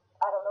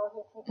 I don't know if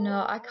he teaches.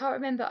 No, I can't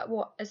remember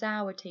what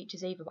Azawa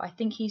teaches either, but I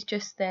think he's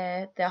just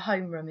their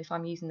homeroom, if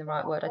I'm using the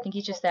right word. I think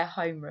he's just their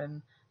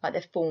homeroom, like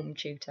their form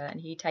tutor, and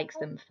he takes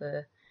them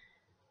for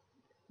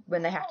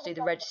when they have to do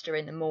the register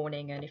in the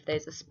morning, and if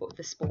there's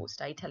the sports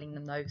day, telling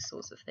them those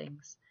sorts of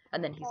things.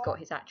 And then he's got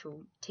his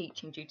actual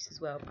teaching duties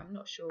as well, but I'm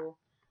not sure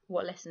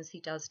what lessons he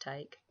does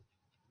take.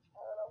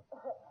 I don't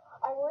know.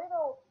 I worry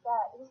though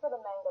that this is for the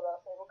manga though,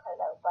 so we'll cut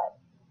it out. But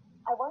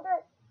I wonder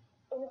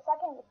when we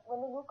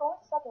go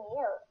into second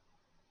year,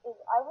 is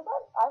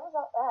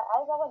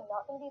Aizawa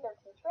not going to be their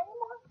teacher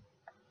anymore?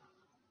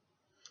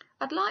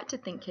 I'd like to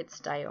think he'd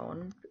stay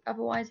on,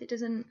 otherwise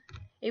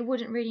it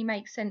wouldn't really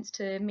make sense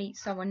to meet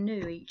someone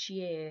new each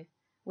year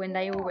when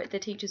the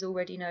teachers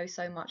already know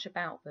so much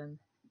about them.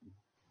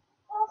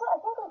 Also, I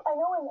think I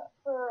know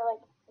for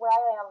where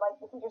I am,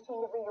 the teachers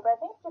change every year, but I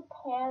think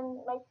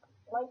Japan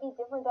might be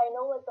different. I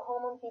know the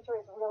homeroom teacher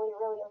is really,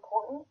 really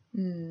important.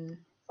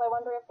 So I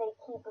wonder if they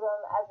keep them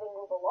as they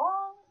move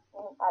along.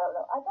 I don't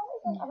know. I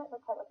might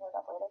try looking it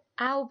up later.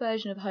 Our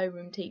version of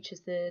homeroom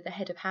teachers, the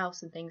head of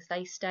house and things,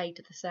 they stayed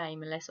the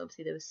same unless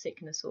obviously there was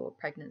sickness or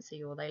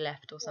pregnancy or they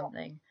left or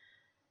something.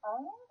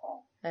 Oh,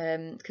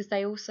 okay. Because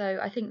they also,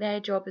 I think their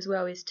job as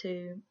well is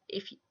to,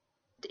 if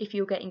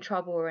you'll get in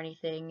trouble or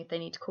anything, if they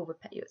need to call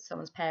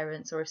someone's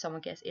parents or if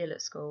someone gets ill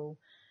at school,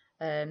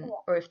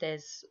 or if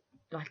there's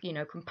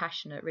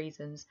compassionate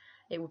reasons,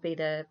 it would be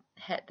the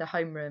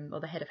homeroom or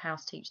the head of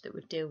house teacher that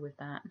would deal with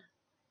that.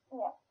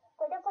 Yeah.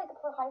 So I guess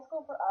for high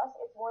school for us,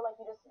 it's more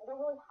you don't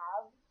really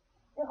have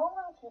your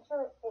homeroom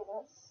teacher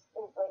isn't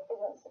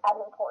as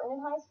important in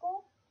high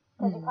school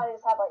because you kind of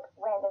just have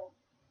random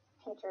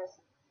teachers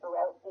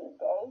throughout the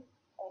day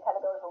and you kind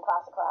of go from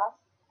class to class.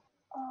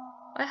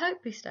 I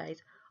hope he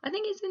stays. I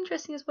think it's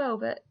interesting as well,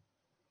 but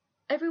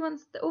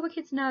all the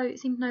kids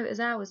seem to know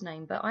Azawa's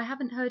name, but I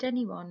haven't heard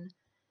anyone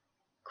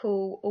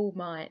call All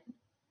Might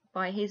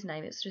by his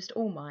name. It's just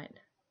All Might.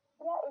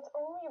 Yeah, it's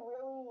only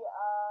really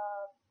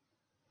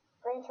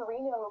Gran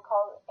Torino who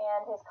calls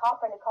and his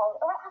cop friend who calls.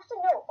 Or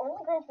actually, no,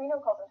 only Gran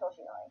Torino calls him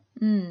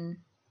Toshinori.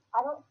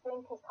 I don't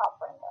think his cop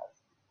friend does.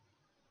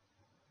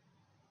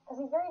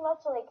 Because he's very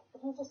much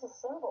he's just a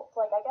symbol.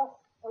 So I guess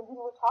when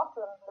people would talk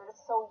to him, they're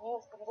just so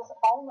used to just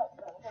All Might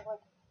to them.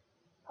 Because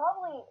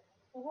probably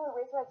even when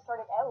Razorhead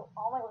started out,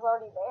 All Might was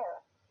already there.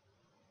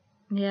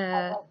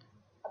 Yeah. As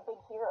a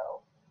big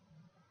hero.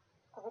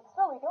 Because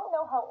we don't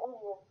know how old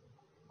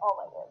All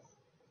Might is.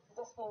 It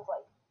just seems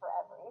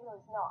forever, even though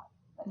he's not.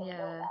 But yeah.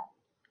 Know that.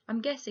 I'm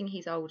guessing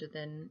he's older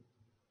than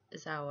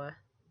Azawa.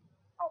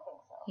 I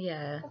think so.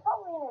 Yeah. He's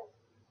probably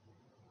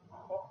in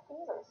his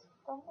 50s or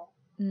something.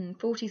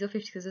 40s or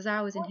 50s, because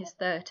Azawa's in his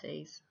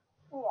 30s.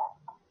 Yeah.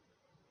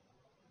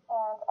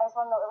 And I just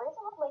want to know,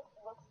 Eraserhead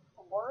looks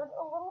bored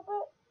a little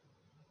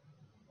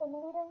bit in the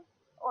meeting,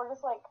 or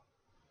just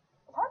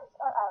it's hard.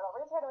 I don't know.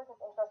 Eraserhead always has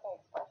interesting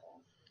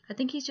expressions. I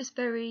think he's just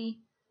very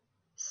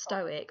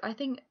stoic. I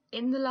think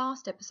in the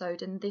last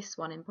episode and this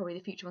one and probably the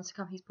future ones to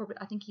come,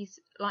 I think he's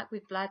like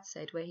with Vlad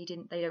said, where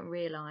they don't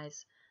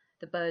realise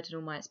the burden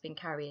All Might's been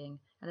carrying,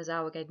 and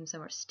Azawa gave him so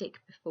much stick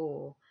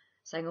before,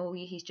 saying,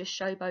 he's just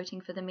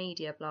showboating for the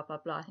media, blah blah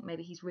blah. I think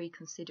maybe he's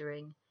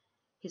reconsidering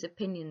his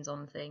opinions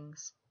on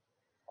things,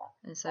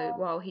 and so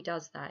while he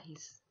does that,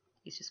 he's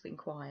just been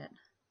quiet.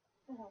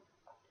 Mm-hmm.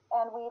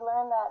 And we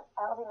learned that,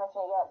 I don't know if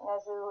you mentioned it yet,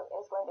 Nezu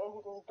is going to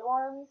introduce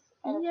dorms,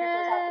 and the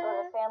teachers have to go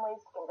to their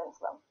families to convince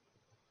them.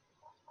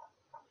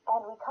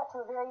 And we cut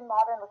to a very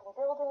modern-looking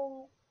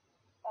building,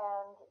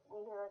 and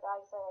we hear a guy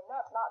saying, "No,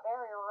 it's not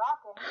very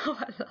rocking." Oh,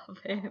 I love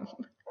him.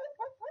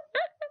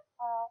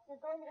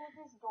 You're going to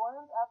introduce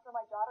dorms after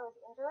my daughter was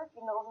injured,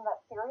 even though it wasn't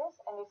that serious,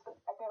 and you're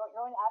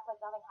going to act like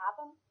nothing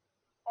happened.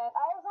 And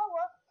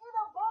Aizawa is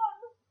a bun!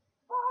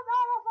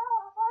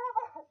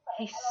 Forever!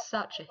 He's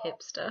such a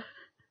hipster.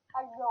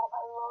 I know,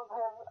 I love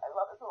him. I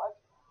love it so much.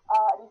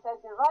 And he says,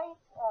 "You're right,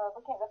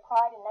 looking at the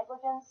pride and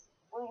negligence,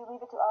 will you leave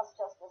it to us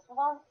just this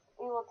once?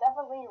 We will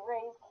definitely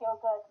raise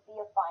Kyoka to be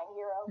a fine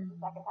hero." The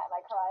second time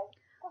I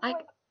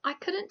cried. I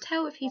couldn't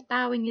tell if he's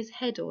bowing his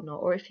head or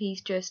not, or if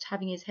he's just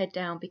having his head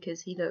down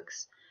because he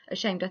looks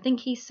ashamed. I think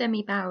he's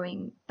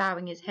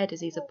bowing his head as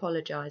he's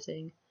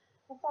apologising.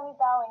 He's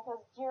semi-bowing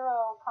because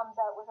Jiro comes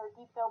out with her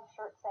deep-filled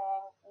shirt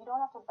saying, "You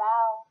don't have to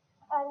bow."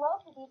 And I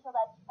love the detail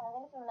that, and I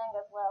think it's in the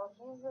manga as well,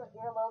 she uses her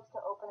earlobes to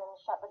open and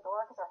shut the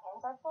door because her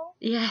hands are full.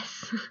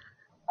 Yes.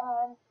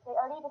 And they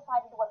already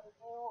decided what to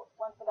do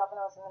once the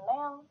governor was in the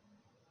mail.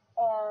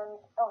 And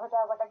her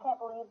dad's like, "I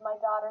can't believe my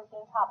daughter's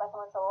being taught by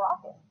someone so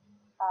rocking."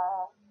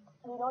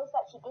 you notice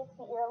that she gets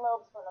the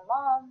earlobes from the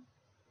mom.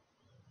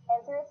 And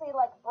seriously,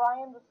 like,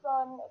 Brian, the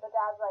son, the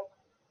dad's like,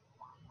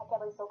 I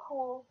can't believe he's so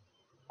cool.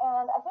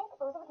 And I think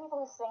those are the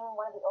people who sing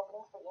one of the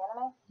openings for the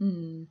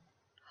anime.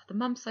 The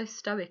mum's so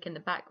stoic in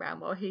the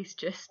background while he's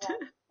just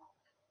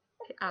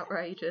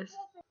outrageous.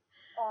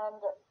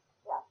 And,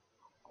 yeah.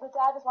 The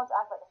dad just wants to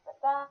act like a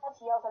strict dad.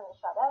 He yells at him to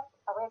shut up.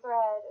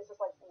 Eraserhead is just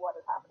like, what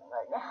is happening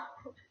right now?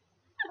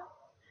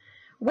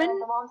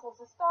 And the mom says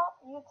to stop.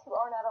 You two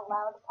aren't at a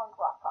loud punk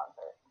rock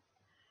concert.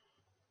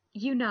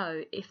 You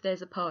know, if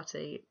there's a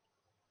party,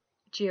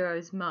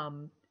 Jiro's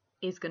mum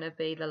is going to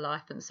be the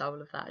life and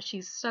soul of that.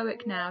 She's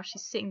stoic now,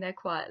 she's sitting there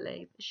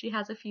quietly. She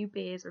has a few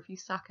beers or a few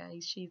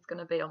sakes, she's going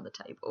to be on the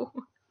table.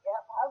 Yep,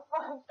 have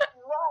fun.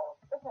 You're right.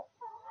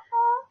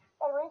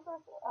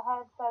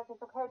 Eraserhead says he's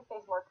prepared to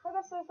face more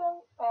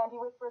criticism, and he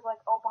whispers like,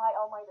 I'll buy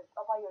you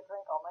a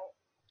drink, All Might.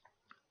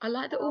 I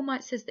like that All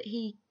Might says that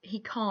he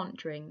can't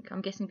drink.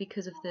 I'm guessing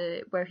because of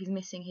where he's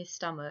missing his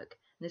stomach.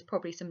 And there's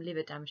probably some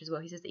liver damage as well.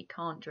 He says that he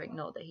can't drink,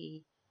 not that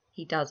he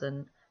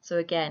doesn't. So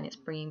again, it's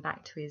bringing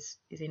back to his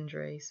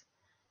injuries.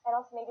 And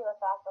also maybe the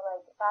fact that,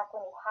 like, back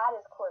when he had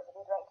his quirk, if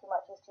he drank too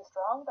much, he's too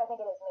strong. But I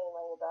think it is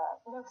mainly the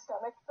no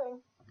stomach thing.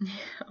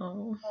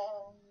 Oh.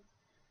 And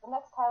the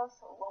next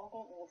house won't be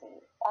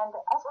easy. And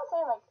I just want to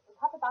say, like, we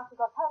have to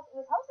Bakugo's house.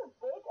 His house is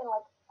big and,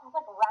 like, has,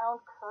 like,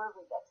 round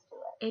curvy bits to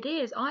it. It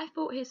is. I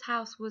thought his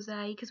house was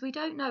because we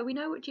don't know. We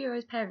know what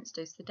Jiro's parents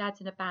do. So the dad's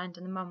in a band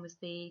and the mum was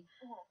the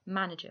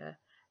manager.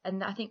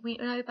 And I think we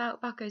know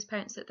about Bakugo's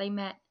parents that they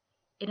met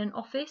in an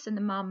office and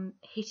the mum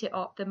hit it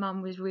up. The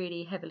mum was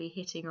really heavily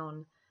hitting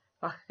on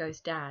Bakugo's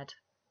dad.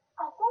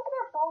 I think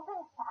they're both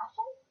in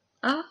fashion.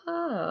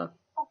 Oh.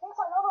 I think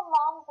so. I know the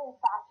mom's in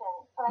fashion,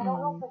 but I don't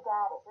know if the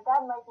dad is. The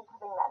dad might be because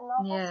they met in an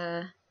office.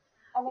 Yeah.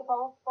 And they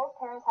both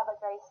parents have,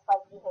 like, very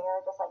spiky hair,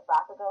 just like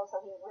Bakugo,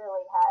 so he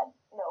really had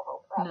no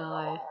hope for having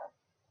normal hair.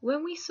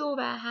 When we saw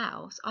their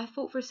house, I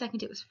thought for a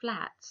second it was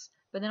flats,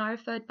 but then I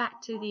referred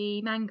back to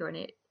the manga and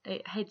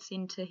it heads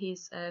into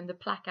his the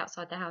plaque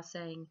outside the house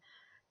saying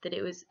that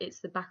it's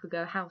the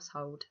Bakugo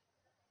household.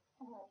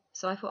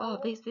 So I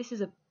thought, this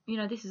is a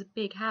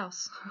big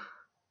house.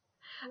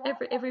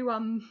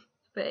 Everyone,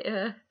 but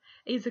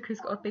Izuku's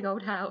got a big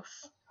old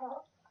house.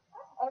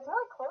 And it's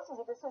really close.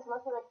 This is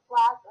mostly like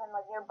flats, and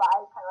like nearby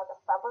is kind of like a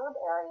suburb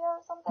area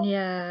or something.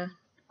 Yeah.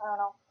 I don't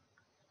know.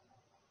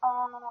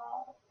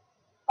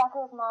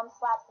 Bakugo's mom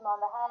slaps him on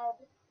the head.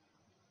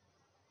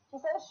 She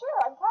says, "Sure,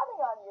 I'm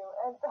counting on you."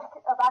 And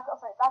Bakugo,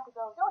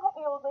 "Don't hit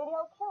me, old lady.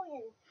 I'll kill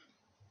you."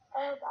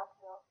 Oh,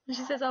 Bakugo. And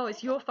she says, "Oh,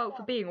 it's your fault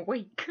for being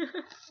weak." Yeah,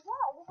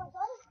 just like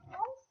that is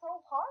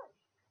so harsh.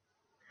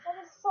 That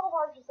is so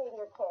hard to say to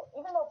your kid,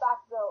 even though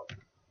Bakugo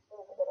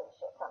is a bit of a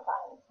shit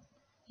sometimes.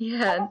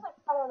 Yeah.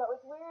 I don't know.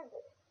 It's weird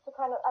to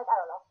kind of, I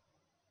don't know.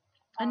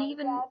 And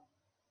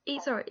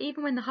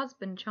even when the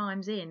husband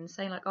chimes in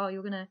saying like, "Oh,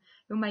 you're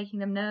making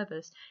them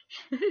nervous,"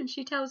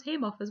 she tells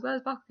him off as well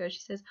as Bakugo. She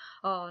says,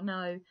 "Oh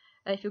no,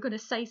 if you're gonna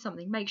say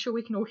something, make sure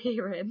we can all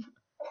hear him."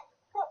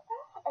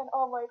 And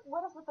I'm like,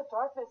 what is with the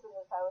darkness in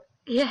this house?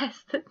 Yes.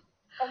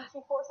 And she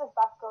forces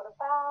Bakugo to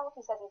bow.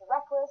 She says he's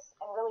reckless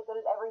and really good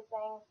at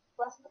everything,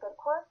 blessed with a good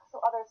quirk,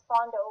 so others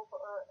fawned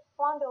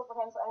over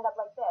him, so end up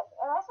like this.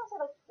 And I just want to say,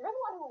 like, you're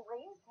the one who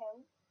raised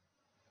him.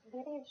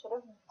 Maybe you should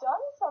have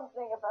done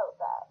something about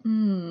that.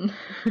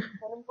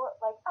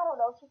 Like, I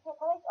don't know, she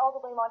placed all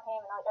the blame on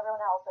him and like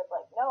everyone else, but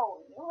like,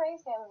 no, you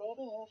raised him,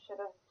 maybe you should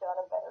have done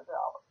a better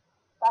job.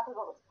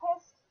 Bakugo was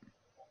pissed.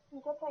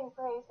 He kept getting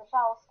praised for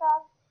shallow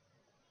stuff.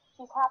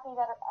 She's happy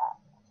that at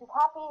the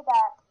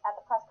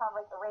press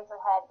conference,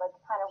 Eraserhead like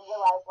kind of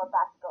realized what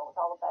Bakugo was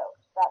all about.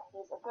 That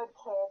he's a good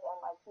kid and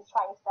like he's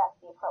trying his best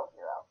to be a pro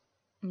hero.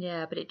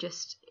 Yeah, but it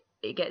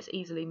gets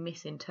easily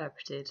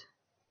misinterpreted.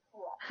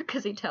 Yeah.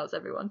 Because he tells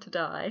everyone to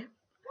die.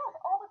 Yes,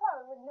 all the time.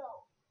 I'm like,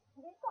 no,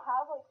 he needs to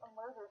have like a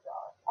murder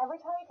jar.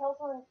 Every time he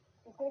tells someone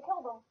he's gonna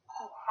kill them,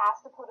 he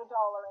has to put $1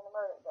 in the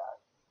murder jar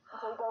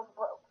until he goes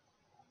broke.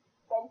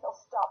 Then he'll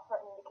stop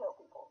threatening to kill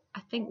people.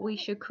 I think we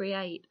should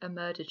create a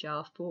murder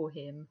jar for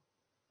him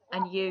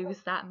and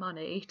use that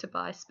money to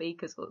buy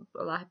speakers or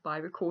buy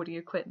recording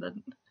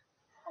equipment.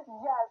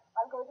 Yes,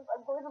 I'm going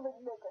to make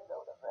a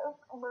note of this.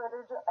 A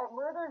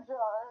murder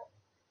jar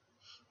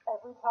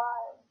every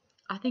time.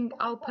 I think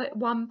I'll put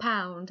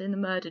 £1 in the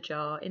murder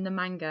jar in the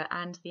manga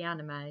and the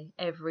anime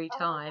every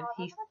time.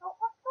 He's going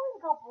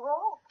to go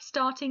broke.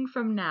 Starting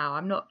from now,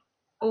 I'm not.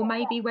 Or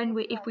maybe when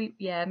we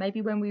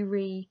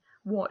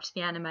re-watch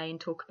the anime and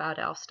talk about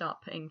it, I'll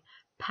start putting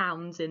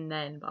pounds in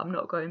then. But I'm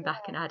not going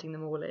back and adding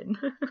them all in.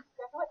 Definitely,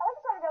 I think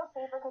it's trying to go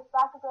safer because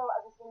Bakugo,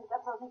 as we see in this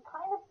episode, he's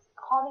kind of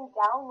calming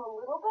down a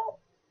little bit.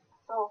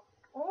 So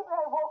maybe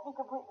I won't be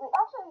completely.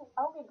 Actually,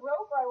 I won't be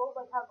broke, or I won't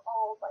like have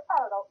all. Like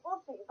I don't know. We'll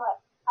see.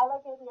 But I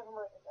like the idea of a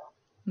murder jar.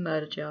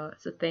 Murder jar,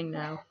 it's a thing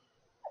now.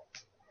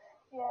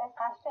 Yeah,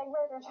 hashtag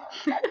murder jar.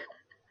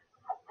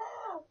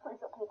 Please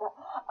don't pay that.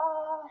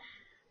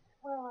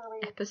 Where were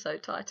we?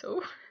 Episode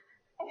title.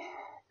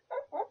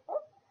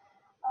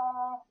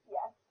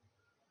 Yes.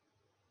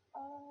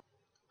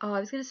 Oh, I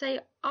was going to say,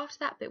 after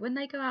that bit, when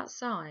they go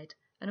outside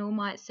and All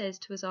Might says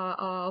to us,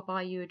 I'll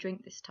buy you a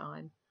drink this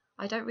time.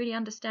 I don't really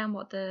understand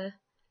what the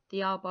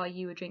I'll buy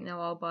you a drink,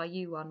 no, I'll buy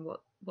you one,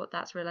 what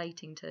that's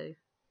relating to.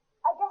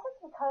 I guess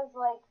it's because,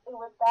 like, it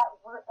was that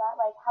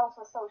like, house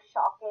was so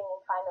shocking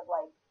and kind of,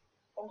 like,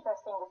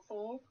 interesting to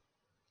see.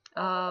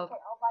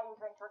 Okay, I'll buy you a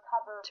drink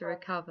to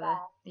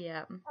recover.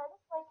 Yeah. And I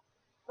just, like,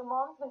 the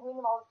mom's been doing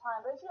him all this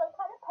time, but she, like,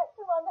 kind of pets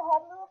him on the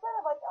head a little bit.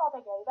 I'm like, oh,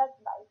 thank you, that's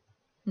nice.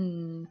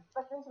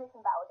 But then she makes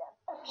him bow again.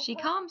 She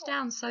calms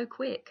down so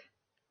quick.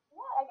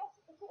 Yeah, I guess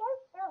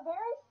they're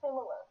very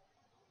similar,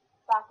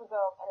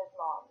 Bakugo and his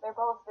mom. They're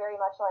both very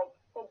much, like,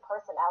 big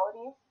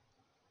personalities.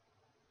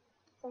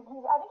 So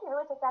I think he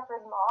really takes after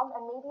his mom,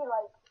 and maybe,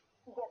 like,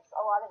 he gets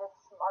a lot of his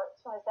smarts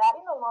from his dad,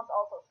 even though the mom's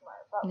also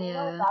smart. But we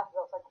know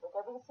Bakugo's, like,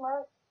 really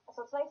smart.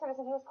 So it's nicer to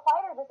see he was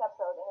quieter this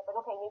episode, and it's like,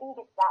 okay, maybe he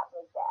gets that from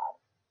his dad.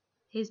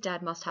 His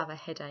dad must have a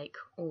headache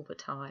all the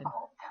time.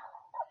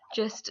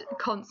 Just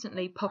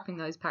constantly popping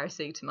those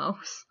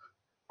paracetamols.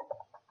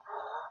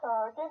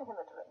 Giving him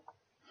a drink.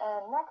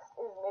 And next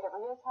is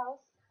Midoriya's house.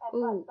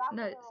 Oh,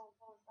 no.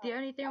 The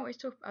only thing I always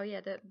talk about,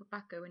 the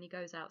Bakugo when he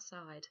goes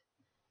outside.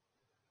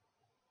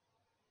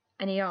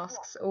 And he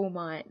asks All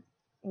Might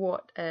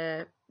what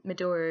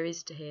Midoriya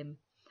is to him.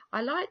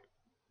 I like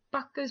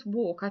Bakugo's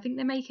walk. I think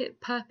they make it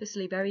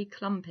purposely very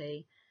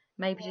clumpy.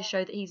 Maybe to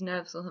show that he's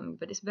nervous or something,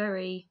 but it's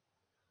very,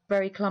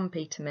 very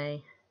clumpy to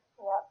me.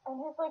 Yeah, and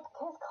his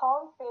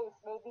calm face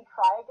made me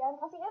cry again,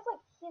 because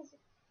he's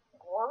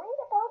worried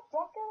about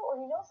Deku, or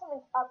he knows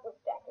something's up with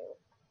Deku.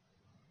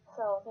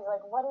 So he's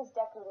like, what is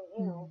Deku to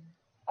you?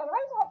 And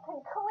Right Dad can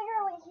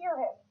clearly hear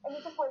him, and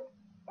he's just like,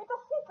 it's a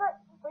secret,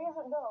 but he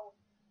doesn't know.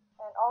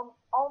 And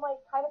All Might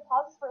kind of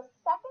pauses for a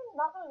second,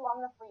 not really long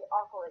enough to be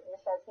awkward, and he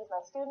says, he's my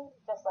student,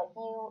 just like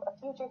you, a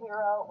future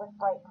hero with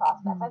bright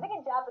prospects. I think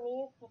in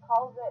Japanese, he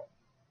calls it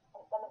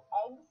them an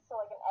egg, so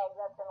like an egg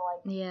that's gonna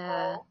like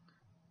grow.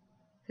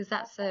 Because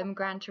that's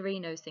Gran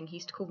Torino's thing. He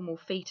used to call them all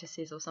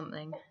fetuses or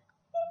something.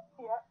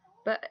 Yeah.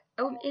 But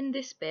in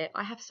this bit,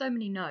 I have so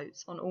many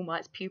notes on All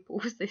Might's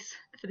pupils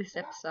for this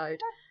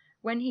episode.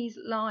 When he's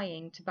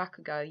lying to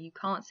Bakugo, you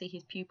can't see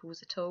his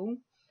pupils at all.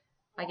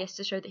 I guess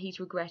to show that he's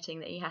regretting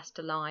that he has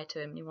to lie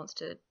to him and he wants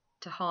to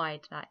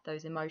hide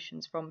those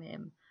emotions from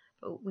him.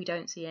 But we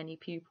don't see any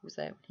pupils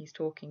there when he's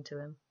talking to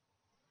him.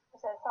 He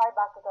says, sorry,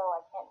 Bakugo,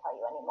 I can't tell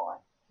you anymore.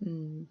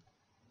 And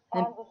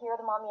we hear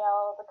the mom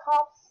yell, the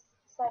cops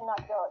said not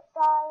to go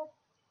outside.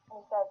 And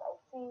he says, I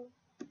see.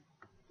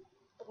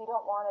 If you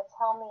don't want to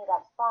tell me,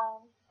 that's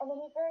fine. And then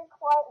he very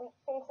quietly,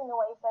 facing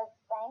away, says,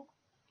 thanks.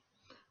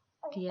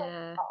 And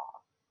yeah. Like, aw.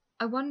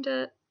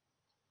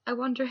 I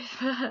wonder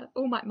if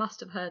All Might must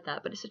have heard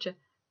that, but it's such a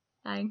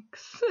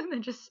thanks, and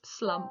then just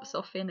slumps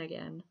off in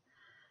again.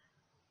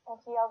 And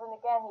she yells him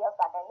again. He yells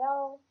back, I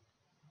know.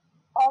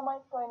 All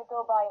Might's going to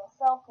go by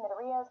himself to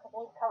Midoriya's because he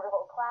needs to cover the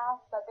whole class,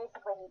 but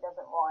basically he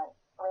doesn't want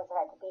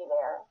Eraserhead to be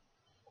there.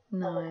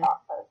 No.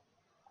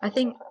 I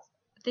think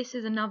this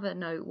is another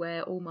note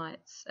where All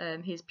Might's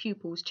his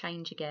pupils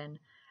change again,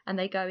 and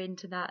they go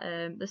into that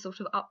the sort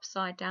of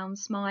upside down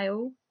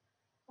smile.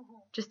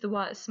 Just the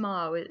white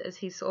smile as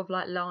he's sort of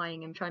like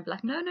lying and trying to be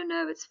like, no,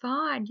 it's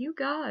fine, you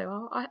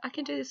go. I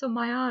can do this on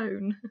my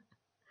own.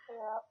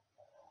 Yeah.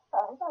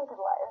 He's not a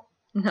good liar.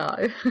 No.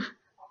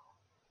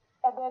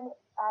 And then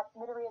at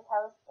Midoriya's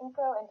house,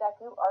 Inko and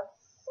Deku are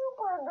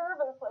super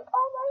nervous, like,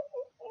 oh my,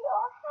 it's in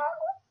our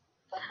house.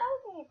 Like, that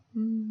would be...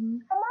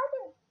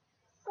 Imagine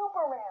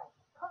Superman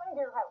coming to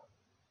your house.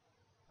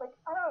 Like,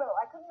 I don't know,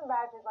 I couldn't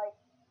imagine, like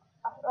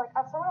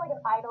someone like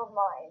an idol of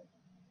mine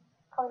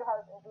coming to the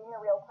house and being a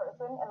real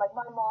person, and like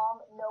my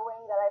mom knowing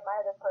that I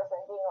admire this person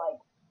being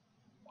like,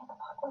 what the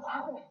fuck was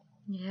happening?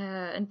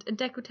 Yeah, and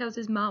Deku tells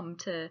his mum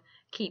to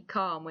keep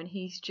calm when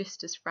he's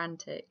just as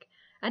frantic.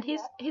 And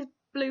his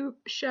blue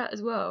shirt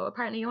as well,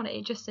 apparently on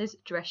it just says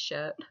dress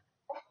shirt.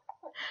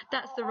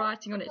 That's the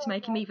writing on it to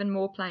make him even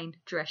more plain,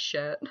 dress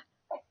shirt.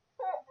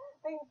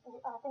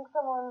 I think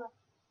someone,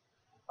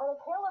 or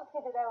Caleb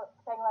tweeted out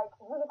saying like,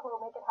 Uniqlo,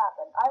 make it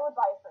happen. I would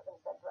buy a shirt that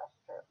said dress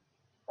shirt.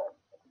 So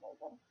it's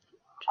amazing.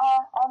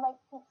 All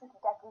Might peeks into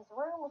Deku's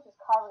room, which is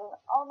covered in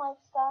All Might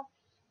stuff.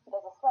 He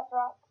does a sweat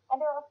drop.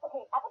 And at the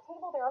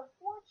table there are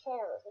 4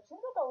 chairs, which seems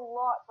like a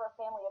lot for a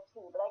family of 2,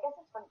 but I guess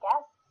it's for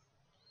guests.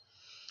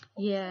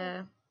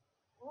 Yeah.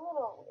 A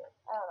little weird.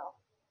 I don't know.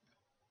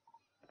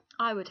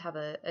 I would have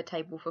a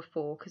table for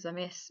 4, because I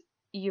guess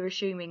you're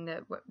assuming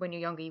that when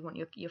you're younger you want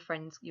your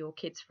friends, your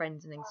kids'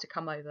 friends and things to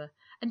come over,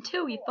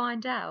 until you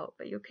find out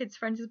that your kids'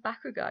 friends is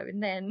Bakugo,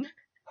 and then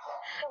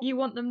you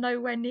want them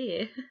nowhere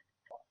near.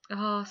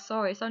 Oh,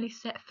 sorry, it's only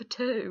set for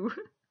 2.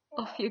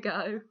 Off you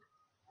go.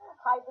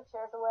 Hide the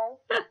chairs away.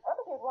 I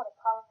don't think he'd want to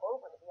come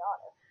over, to be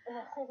honest. And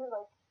then she was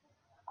like,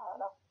 I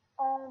don't know.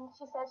 And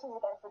she says she's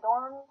against the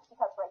dorms. She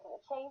cuts right to the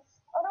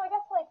chase. Oh no, I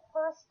guess like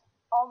first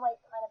All Might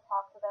kind of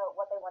talks about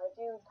what they want to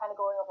do, kind of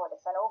going over what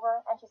they sent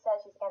over, and she says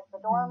she's against the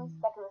dorms.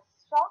 Deku is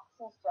shocked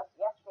since just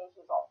yesterday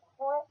she was all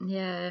for it.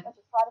 Yeah. And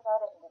she thought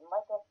about it and didn't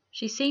like it.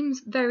 She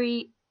seems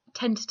very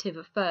tentative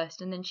at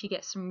first, and then she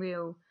gets some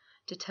real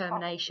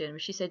determination.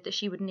 She said that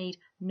she would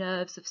need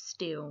nerves of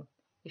steel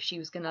if she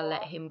was going to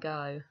let him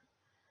go.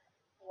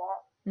 Yeah.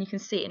 And you can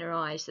see it in her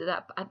eyes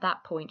that at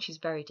that point she's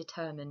very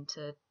determined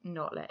to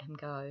not let him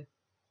go.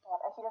 Yeah,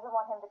 and she doesn't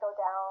want him to go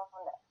down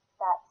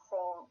that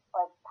same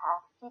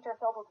path. Future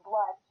filled with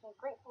blood. She's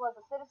grateful as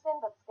a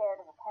citizen, but scared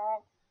as a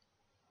parent.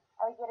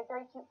 And we get a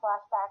very cute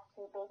flashback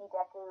to baby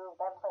Deku,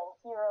 them playing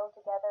Hero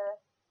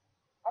together.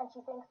 And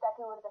she thinks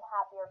Deku would have been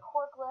happier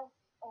corkless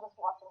and just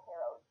watching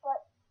Heroes.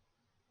 But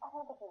I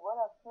don't think he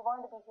would have. He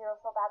wanted to be Hero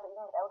so badly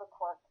even without a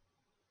quirk.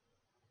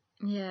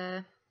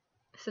 Yeah.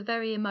 It's a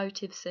very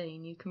emotive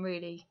scene. You can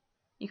really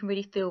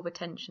feel the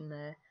tension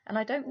there. And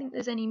I don't think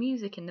there's any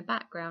music in the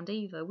background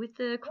either. With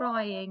the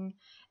crying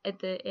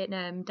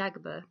in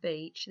Dagobah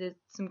Beach, there's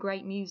some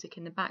great music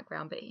in the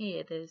background, but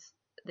here there's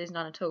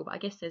none at all. But I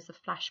guess there's the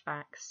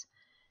flashbacks.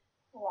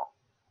 Yeah.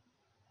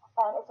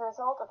 And it's a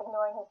result of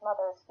ignoring his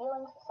mother's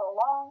feelings for so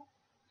long.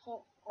 She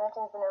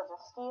mentions the nerves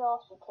of steel.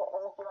 She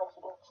doesn't feel like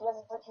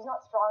she's not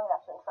strong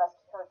enough to entrust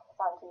her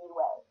son to Yue.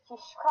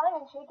 She's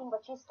crying and shaking,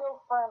 but she's still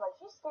firm. Like,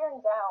 she's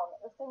staring down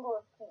at the symbol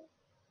of peace.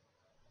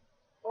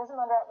 It doesn't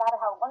matter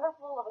how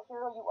wonderful of a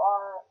hero you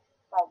are.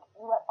 Like,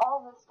 you let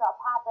all this stuff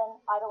happen.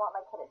 I don't want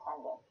my kid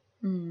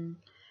attending.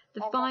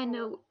 The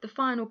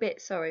final bit,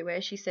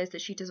 where she says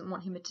that she doesn't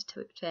want him to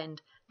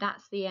attend.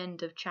 That's the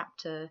end of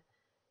chapter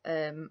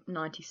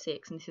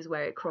 96, and this is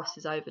where it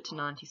crosses over to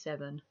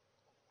 97.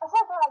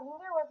 Aside from that, I knew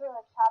there was a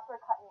chapter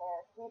cut in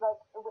there.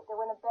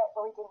 There went a bit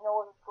where we didn't know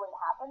what was going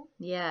to happen.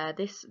 Yeah,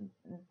 this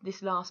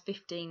last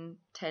 10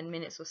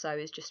 minutes or so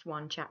is just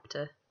one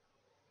chapter.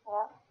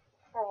 Yeah,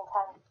 very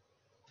intense.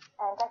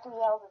 And Deku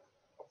yells,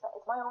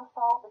 it's my own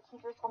fault. The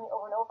teachers told me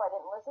over and over I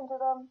didn't listen to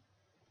them.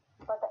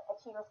 But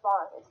she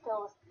responds, it's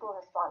still the school's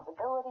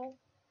responsibility.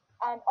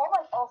 And All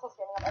Might's also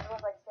standing up.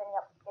 Everyone's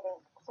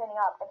standing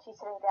up, and she's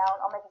sitting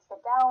down. All Might can sit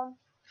down.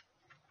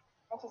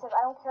 And she says,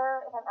 I don't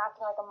care if I'm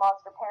acting like a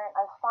monster parent.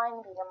 I'm fine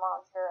being a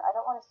monster. I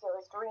don't want to steal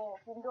his dreams.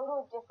 You can go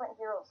to a different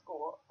hero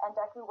school. And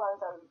Deku runs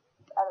out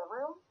of the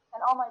room. And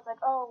All Might's like,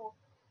 oh,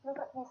 you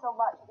look at me so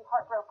much. You'd be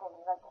heartbroken.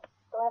 Like,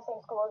 going to the same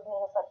school as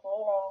me has such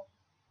meaning.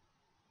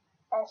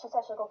 And she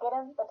says she'll go get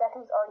him. But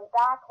Deku's already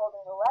back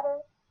holding the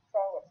letter,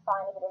 saying it's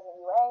fine if it isn't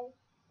UA.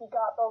 He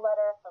got the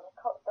letter from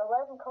Koda,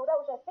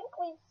 which I think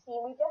we've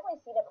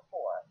definitely seen it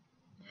before.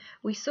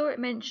 We saw it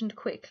mentioned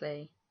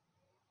quickly.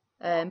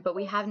 But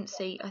we haven't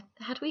seen.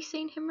 Had we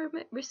seen him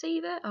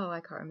receive it? Oh,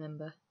 I can't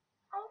remember.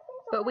 I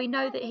think so. But we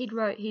know that he'd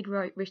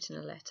written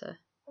a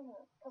letter.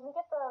 Because we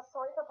get the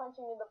sorry for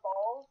punching you in the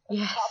balls.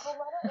 Yes. The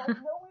letter. And I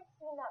know we've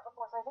seen that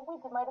before, so I think we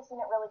might have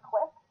seen it really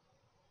quick.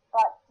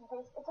 But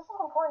it's just so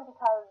important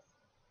because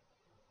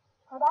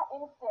for that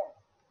instant,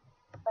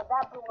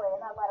 that boy and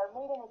that letter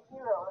made him a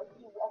hero.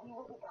 He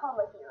will become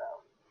a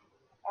hero.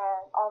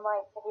 And All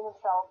Might said to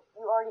himself,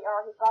 "You already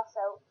are." He buffs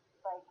out.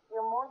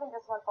 You're more than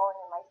just one following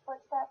in my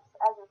footsteps.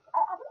 I don't know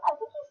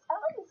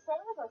if he's saying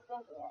this or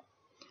thinking it.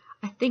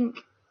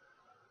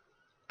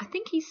 I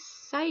think he's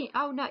saying.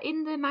 Oh no,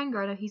 in the manga,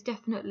 I know he's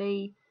thinking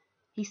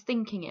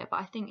it, but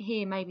I think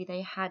here maybe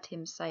they had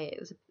him say it. It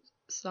was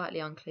slightly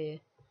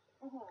unclear.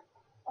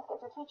 If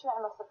it's your teacher,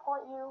 I must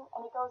support you.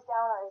 And he goes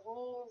down on his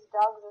knees,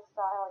 Dogs'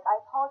 style. I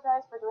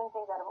apologize for doing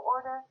things out of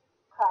order.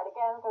 Cried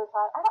again, third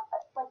time.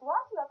 The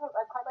last 2 episodes,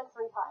 I cried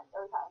 3 times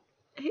every time.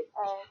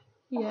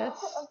 Yes.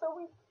 And so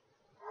we.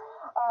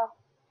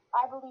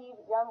 I believe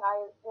young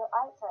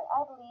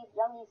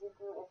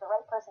Izuku is the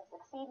right person to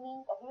succeed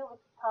me, and he will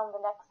become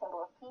the next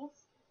symbol of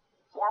peace.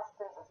 She asks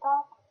him to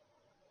stop.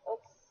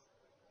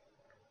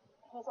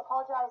 He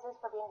apologizes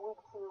for being weak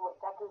to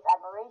Deku's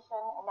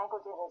admiration and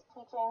negligent in his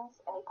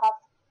teachings, and he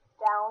puffs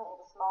down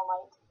into Small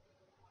Might.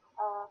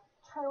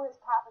 True, his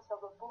path is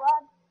filled with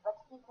blood, but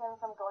to keep him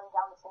from going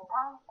down the same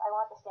path, I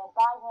want to stand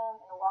by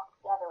him and walk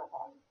together with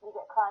him. We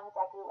get crying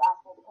Deku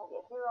asking if he can be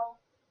a hero.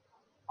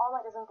 All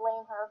Might doesn't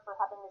blame her for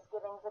having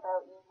misgivings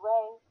about Yue,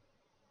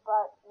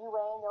 but Yue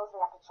knows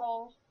they have to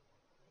change,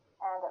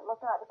 and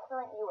look not at the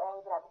current Yue,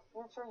 but at the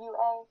future Yue.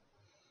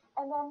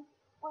 And then,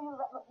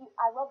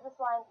 I love this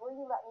line, will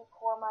you let me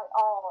pour my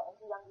all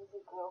into young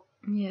Izuku?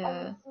 Yeah.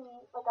 And you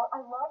see,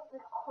 I love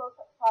this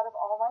close-up shot of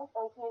All Might,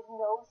 and we see his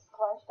nose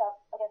scrunched up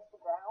against the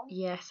ground.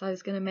 Yes, I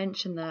was going to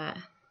mention that.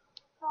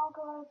 So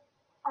good.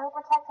 I will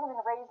protect him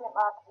and raise him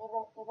up,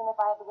 even if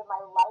I have to give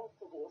my life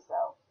to do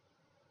so.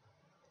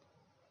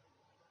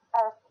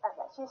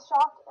 She's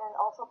shocked and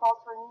also falls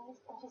to her knees,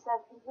 and she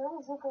says, "You're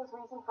Izuku's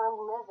reason for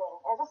living."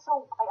 And it's just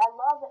so, I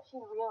love that she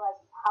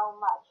realizes how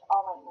much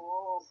All Might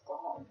means to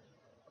him.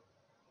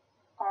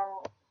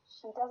 And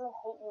she doesn't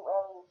hate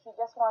Yue, she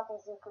just wants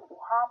Izuku to be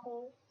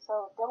happy,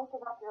 so don't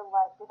give up on your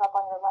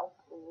life,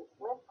 please.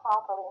 Live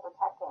properly and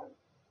protect him.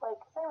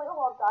 Saying,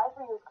 I'll die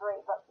for you is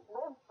great, but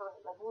live for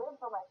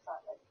my son.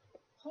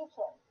 Teach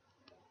him.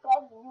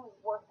 Beg you is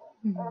worth it.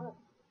 She didn't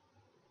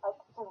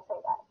say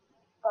that.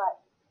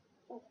 But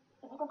if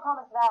you can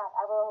promise that,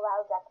 I will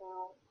allow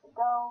Deku to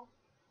go.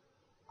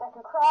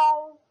 Deku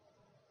cries.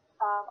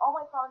 All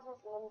Might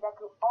promises, and then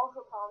Deku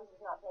also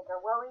promises not to make her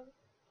worry.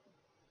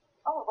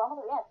 Oh, we're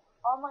almost at the end.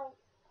 All Might,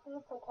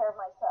 please take care of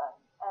my son.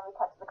 And we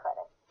cut to the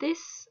credits.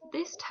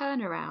 This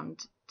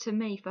turnaround to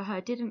me, for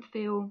her, didn't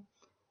feel...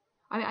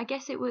 I mean, I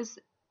guess it was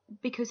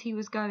because he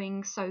was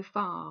going so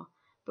far,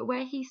 but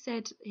where he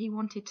said he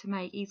wanted to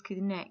make Izuku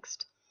the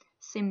next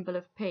symbol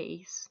of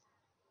peace,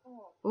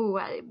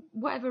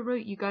 whatever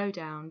route you go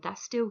down,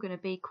 that's still going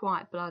to be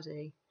quite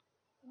bloody.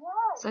 Yeah.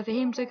 So for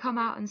him to come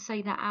out and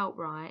say that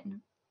outright,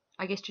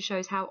 I guess just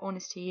shows how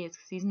honest he is,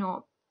 because he's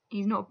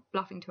not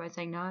bluffing to her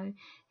saying no,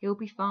 he'll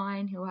be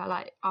fine,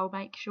 I'll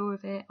make sure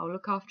of it, I'll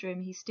look after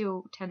him. He's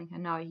still telling her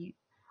no,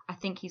 I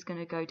think he's going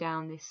to go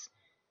down this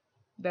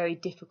very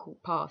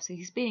difficult path. So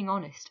he's being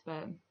honest,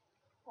 but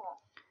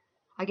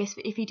I guess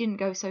if he didn't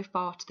go so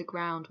far to the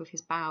ground with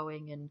his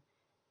bowing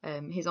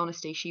and his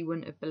honesty, she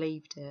wouldn't have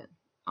believed it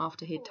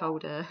after he'd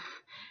told her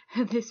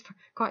this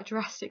quite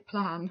drastic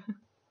plan.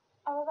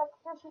 I was like,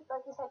 here she,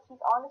 like you said,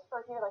 she's honest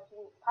for here, like, she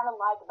kind of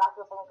lied about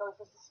this, and it goes,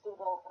 just a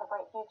student with a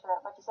bright future,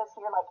 but she says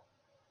here, like,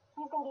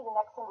 he's going to be the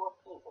next symbol of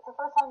peace. It's the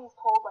first time he's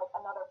told, like,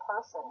 another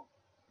person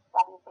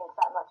that he thinks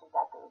that much of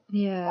Deku.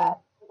 Yeah. That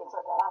he thinks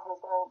that that's what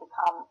he's going to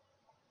become.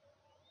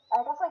 And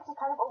I guess, like, she's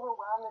kind of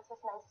overwhelmed. It's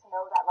just nice to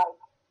know that, like,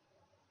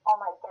 All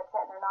Might gets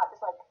it, and they're not just,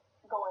 like,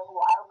 going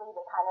wildly.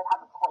 They kind of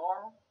have a plan.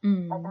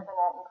 Like, they're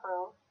going to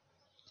improve.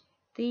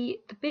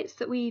 The bits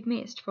that we've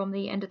missed from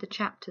the end of the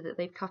chapter that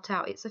they've cut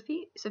out, it's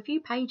a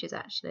few pages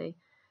actually.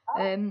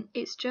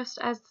 It's just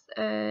as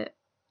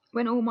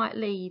when All Might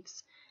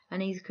leaves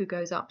and Izuku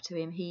goes up to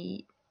him,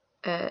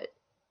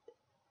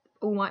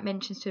 All Might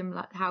mentions to him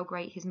like how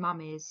great his mum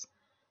is,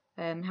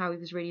 how he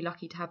was really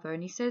lucky to have her,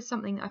 and he says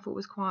something that I thought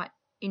was quite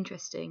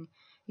interesting.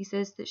 He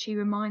says that she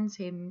reminds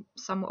him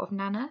somewhat of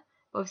Nana.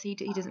 Obviously,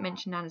 he doesn't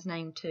mention Nana's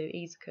name to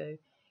Izuku.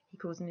 He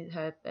calls him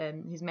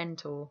his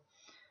mentor.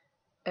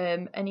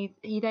 And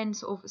he then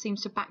sort of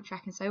seems to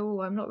backtrack and say,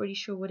 I'm not really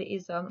sure what it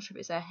is, though. I'm not sure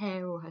if it's her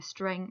hair or her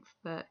strength,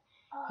 but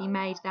he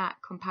made that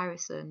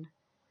comparison.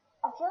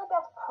 I feel like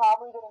that's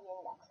probably going to be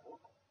next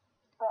week.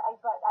 But I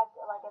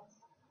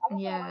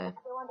guess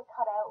they wanted to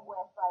cut out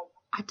with, like...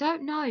 I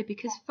don't know,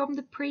 because from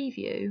the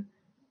preview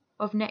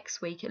of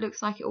next week, it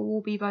looks like it will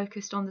all be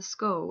focused on the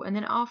school. And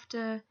then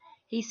after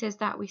he says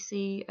that, we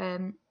see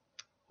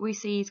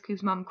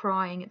Izuku's mum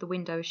crying at the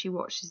window as she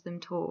watches them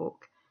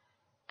talk.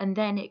 And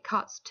then it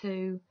cuts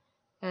to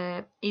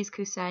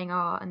Izuku saying,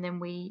 and then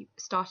we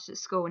started at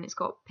school, and it's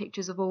got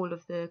pictures of all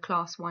of the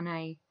Class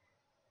 1A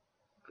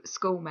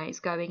schoolmates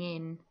going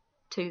in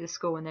to the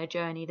school and their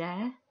journey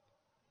there.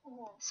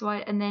 So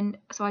I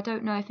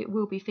don't know if it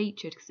will be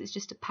featured, because it's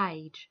just a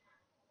page.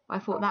 I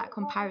thought that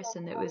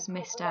comparison that was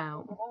missed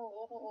out. Maybe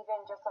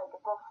even just like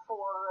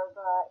before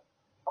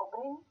the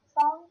opening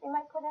song, they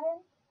might put it in.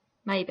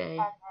 Maybe. And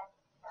then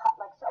cut,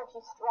 like, so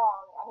she's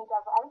strong, and he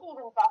does, I think he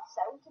even buffs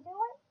out to do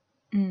it.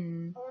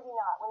 Maybe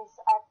not. I'm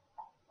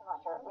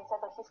not sure. When he says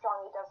like she's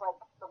strong, he does like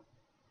the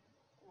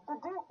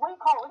what do you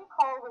call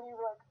it when you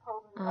like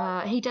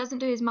pose? He doesn't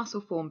do his muscle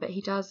form, but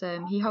he does.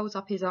 He holds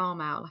up his arm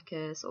out like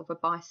a sort of a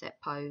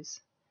bicep pose.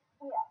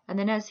 Yeah. And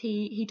then as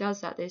he does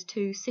that, there's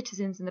two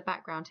citizens in the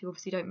background who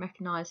obviously don't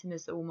recognise him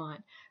as All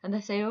Might, and they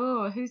say,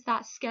 who's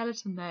that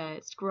skeleton there?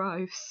 It's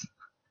gross.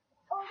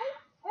 Oh,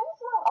 didn't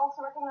someone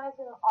also recognise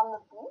him on the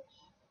beach?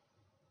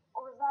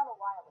 Or was that a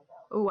while ago?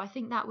 Oh, I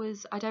think that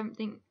was... I don't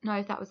know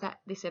if that was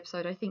this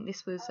episode. I think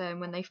this was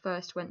when they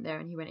first went there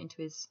and he went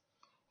into his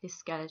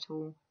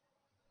skeletal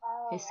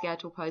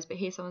pose. But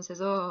here someone says,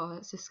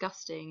 it's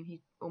disgusting. And he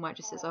All Might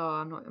just says,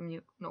 I'm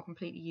not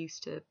completely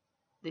used to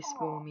this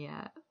form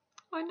yet.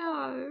 I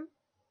know.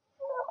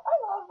 I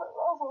love it.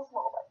 Also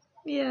small bits.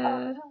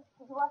 Yeah.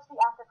 Did you watch the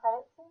after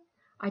credits scene?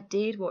 I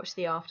did watch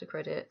the after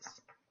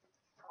credits.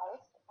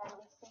 Right. And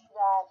we see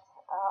that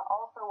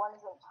All For One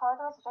is in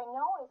Tartarus, which I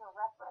know is a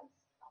reference.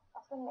 I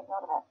was going to make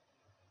note of it.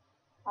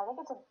 I think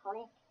it's a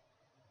Greek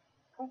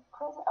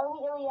prison.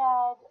 The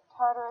Iliad,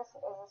 Tartarus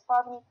is as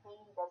far beneath me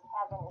as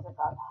heaven is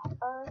above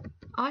earth.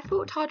 I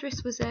thought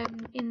Tartarus was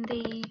in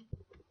the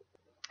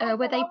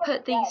where they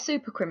put the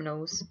super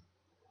criminals.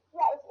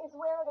 Yeah, it's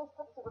where they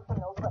put the super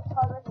criminals, but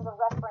Tartarus is a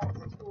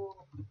reference to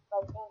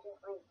like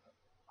ancient Greek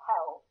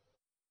hell.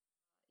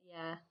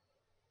 Yeah.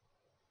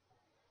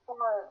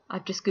 Or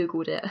I've just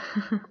googled it.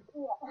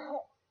 yeah.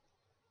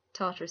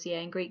 Tartarus,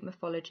 in Greek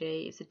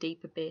mythology, it's a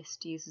deep abyss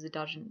used as a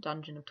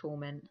dungeon of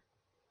torment.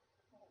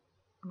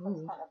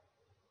 Ooh. Kind of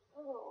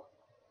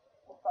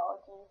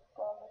mythology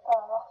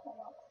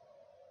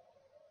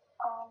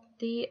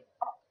thing.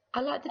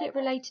 I like that it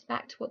related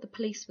back to what the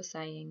police were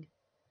saying,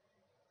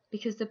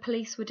 because the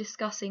police were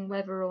discussing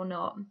whether or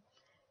not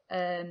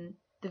the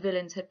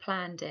villains had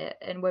planned it,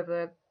 and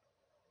whether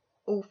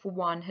All For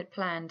One had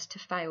planned to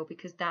fail,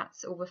 because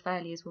that's all the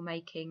failures were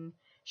making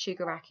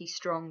Shigaraki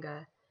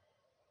stronger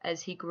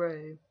as he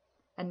grew.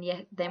 And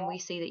yet then we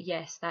see that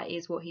yes, that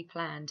is what he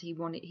planned. He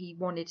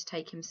wanted to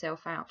take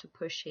himself out to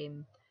push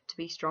him to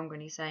be stronger,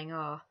 and he's saying,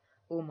 All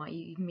Might,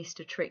 you missed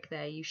a trick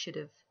there. You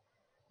should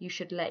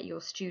let your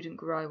student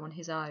grow on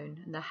his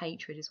own, and the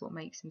hatred is what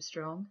makes him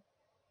strong.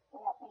 Yeah,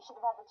 you should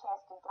have had the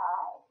chance to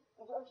die.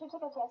 You should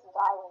take a chance to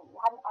die when you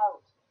had an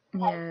out.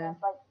 Yeah.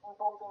 Like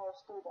embolden your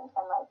student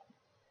and like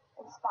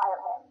inspire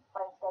him,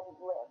 but instead he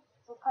lived.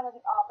 So it's kind of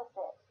the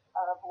opposite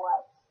of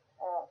what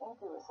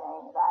Inku was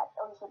saying that,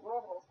 oh, you should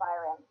live and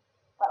inspire him,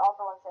 but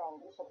also one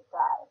saying you should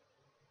die.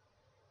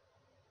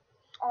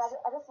 And I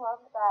just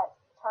love that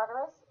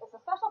Tartarus is a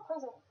special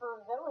prison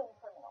for villain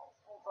criminals.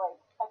 It's like,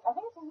 I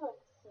think it's usually like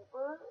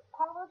super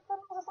powered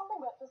criminals or something,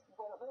 but just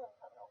villain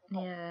criminals.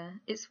 Yeah,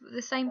 it's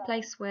the same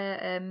place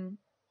where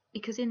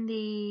because in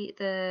the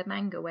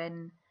manga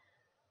when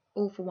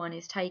All for One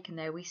is taken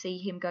there, we see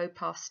him go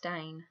past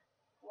Stain.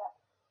 Yeah.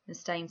 And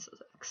Stain's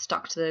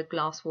stuck to the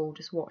glass wall,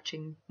 just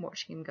watching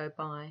him go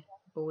by,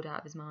 bored out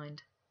of his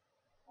mind.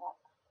 Yeah.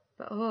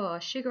 But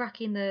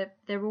Shigaraki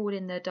they're all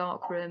in the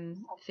dark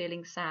room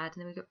feeling sad,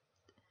 and then we've got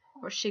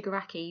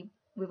Shigaraki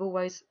with all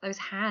those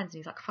hands, and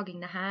he's like hugging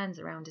the hands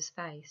around his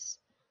face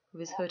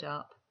with his hood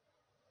up.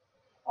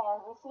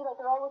 And we see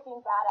like they're all looking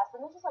badass, but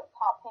there's just like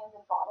pop cans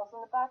and bottles in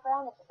the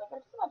background. It's just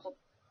like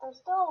there's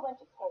still a bunch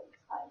of kids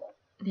kind of.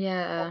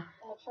 Yeah.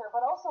 Immature,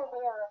 but also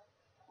they're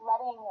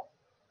letting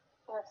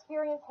their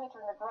experience,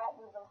 hatred, and regret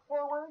move them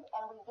forward,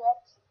 and we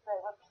get the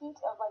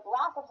repeat of like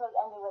last episode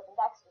ending with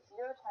next is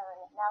your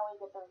turn. Now we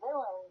get the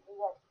villain.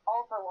 We get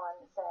All for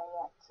One saying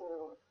it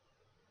to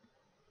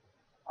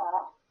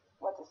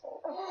what to say?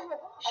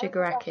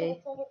 Shigaraki.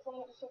 Saying it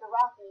to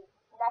Shigaraki.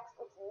 Next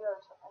it's your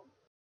turn.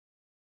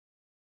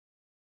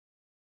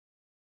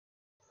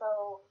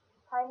 So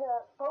kind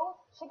of both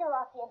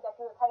Shigaraki and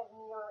Deku are kind of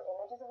mirror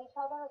images of each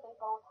other. They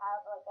both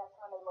have like that's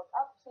someone they look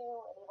up to,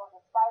 and they both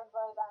inspired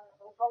by them.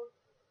 They've both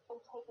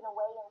been taken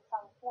away in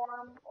some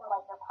form, or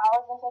like their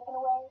powers been taken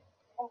away.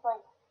 And it's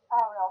like, I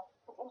don't know.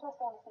 It's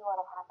interesting to see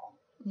what'll happen.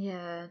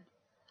 Yeah.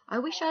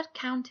 I wish I'd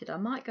counted. I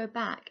might go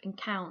back and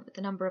count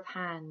the number of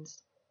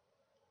hands.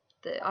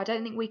 I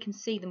don't think we can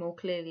see them all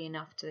clearly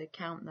enough to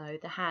count though.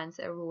 The hands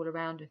that are all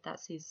around if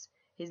that's his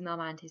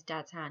mum and his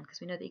dad's hand, because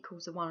we know that he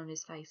calls the one on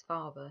his face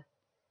father.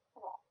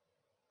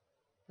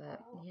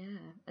 But yeah,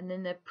 and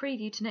then the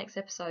preview to next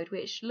episode,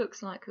 which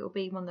looks like it will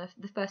be one of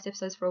the first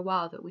episodes for a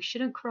while that we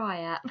shouldn't cry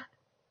at.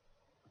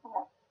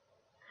 Yeah.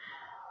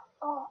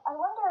 Oh, I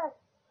wonder,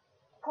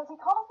 because he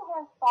calls the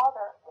hand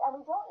father, and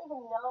we don't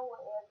even know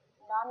if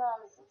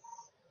Nana's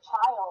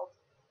child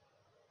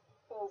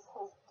is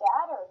his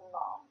dad or his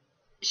mom.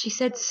 She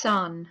said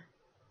son.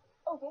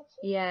 Oh, did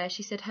she? Yeah,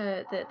 she said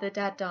the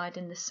dad died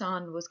and the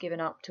son was given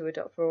up to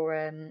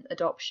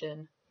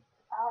adoption.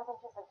 Oh, I think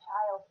she's a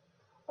child.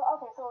 So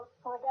okay, so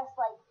I guess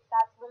like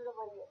that's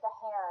literally the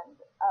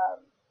hand.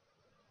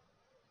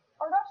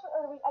 Or not sure.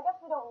 I guess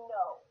we don't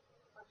know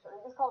for sure. He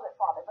just called it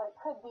father, but it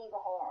could be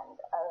the hand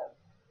of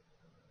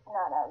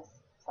Nana's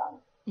son.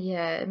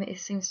 Yeah, I mean,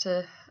 it seems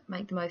to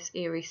make the most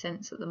eerie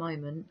sense at the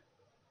moment.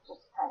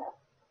 Just kind of,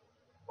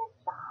 it's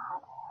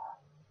sad.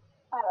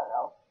 I don't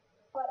know.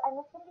 But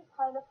it's going to be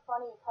kind of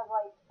funny because,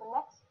 like, the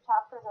next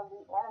chapters of the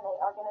anime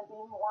are going to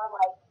be more,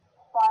 like,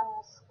 fun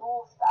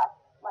school stuff,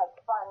 like,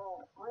 fun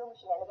room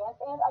shenanigans.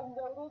 And I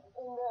noted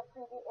in the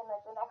preview,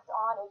 the next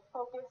on, it's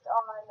focused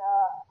on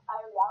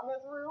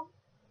Aoyama's room.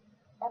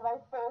 And my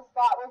first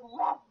thought was,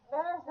 yes,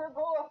 there's her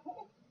boy.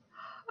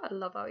 I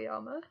love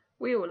Aoyama.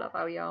 We all love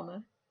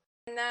Aoyama.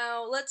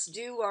 Now let's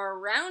do our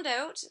round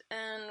out,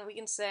 and we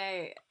can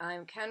say,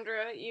 I'm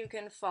Kendra. You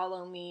can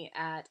follow me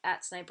at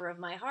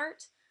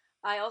 @SniperOfMyHeart.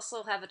 I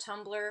also have a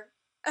Tumblr.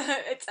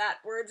 It's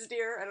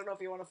 @WordsDear. I don't know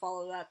if you want to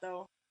follow that,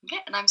 though.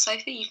 Yeah, and I'm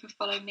Sophie. You can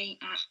follow me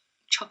at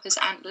Chopper's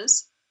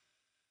Antlers.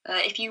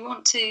 If you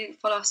want to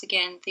follow us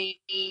again, we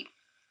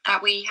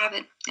have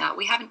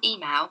an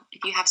email.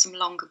 If you have some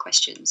longer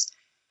questions,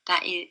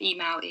 that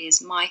email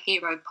is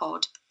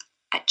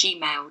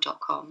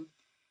myheropod@gmail.com,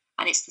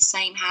 and it's the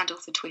same handle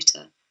for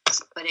Twitter,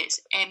 but it's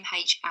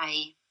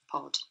MHA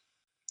Pod.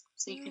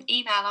 So you can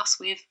email us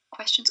with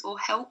questions or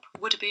help,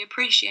 would be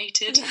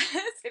appreciated.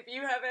 Yes, if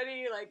you have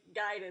any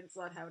guidance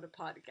on how to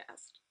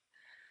podcast.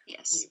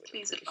 Yes,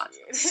 please advise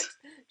us.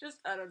 Just,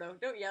 I don't know,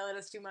 don't yell at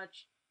us too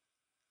much.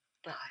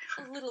 But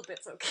a little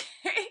bit's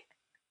okay.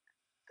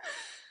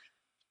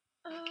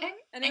 Okay.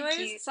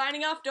 Anyways,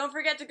 signing off. Don't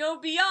forget to go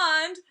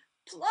beyond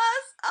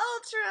plus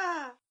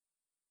ultra.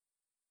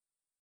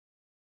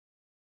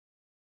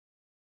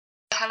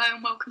 Hello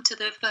and welcome to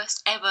the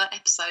first ever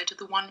episode of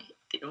the One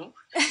Deal.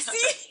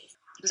 See?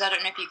 Because I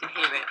don't know if you can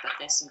hear it, but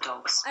there's some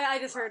dogs I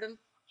just heard him.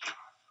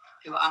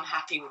 who are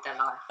unhappy with their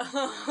life.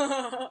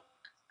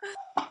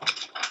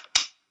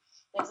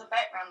 There's a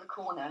vet round the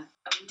corner,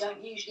 and we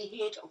don't usually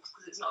hear dogs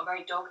because it's not a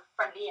very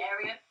dog-friendly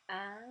area.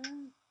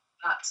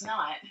 But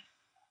tonight,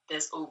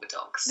 there's all the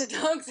dogs. The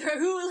dogs are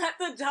who let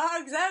the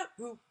dogs out?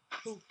 Who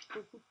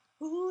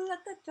let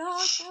the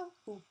dogs out?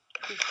 Who.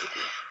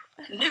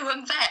 New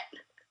and vet.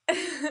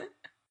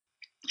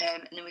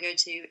 And then we go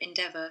to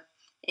Endeavour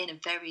in a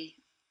very,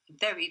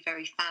 very,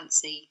 very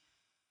fancy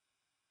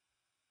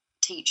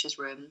teacher's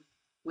room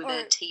with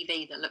a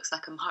TV that looks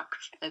like a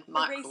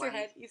microwave.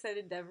 Eraserhead. You said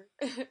Endeavour.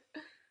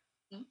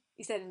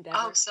 You said Endeavour.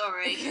 Oh,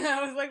 sorry.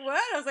 I was like,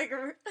 what? I was like,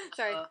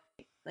 sorry.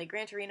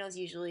 Gran Torino's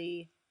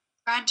usually...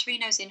 Gran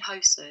Torino's in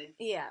Hosu.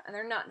 Yeah, and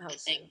they're not in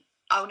Hosu.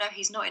 Oh, no,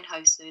 he's not in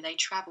Hosu. They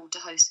travelled to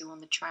Hosu on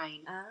the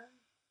train.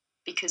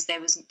 Because there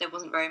wasn't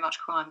very much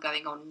crime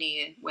going on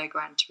near where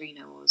Gran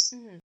Torino was.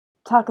 Mm-hmm.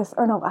 Takas,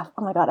 or no,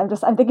 oh my god,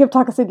 I'm thinking of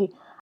Takasugi.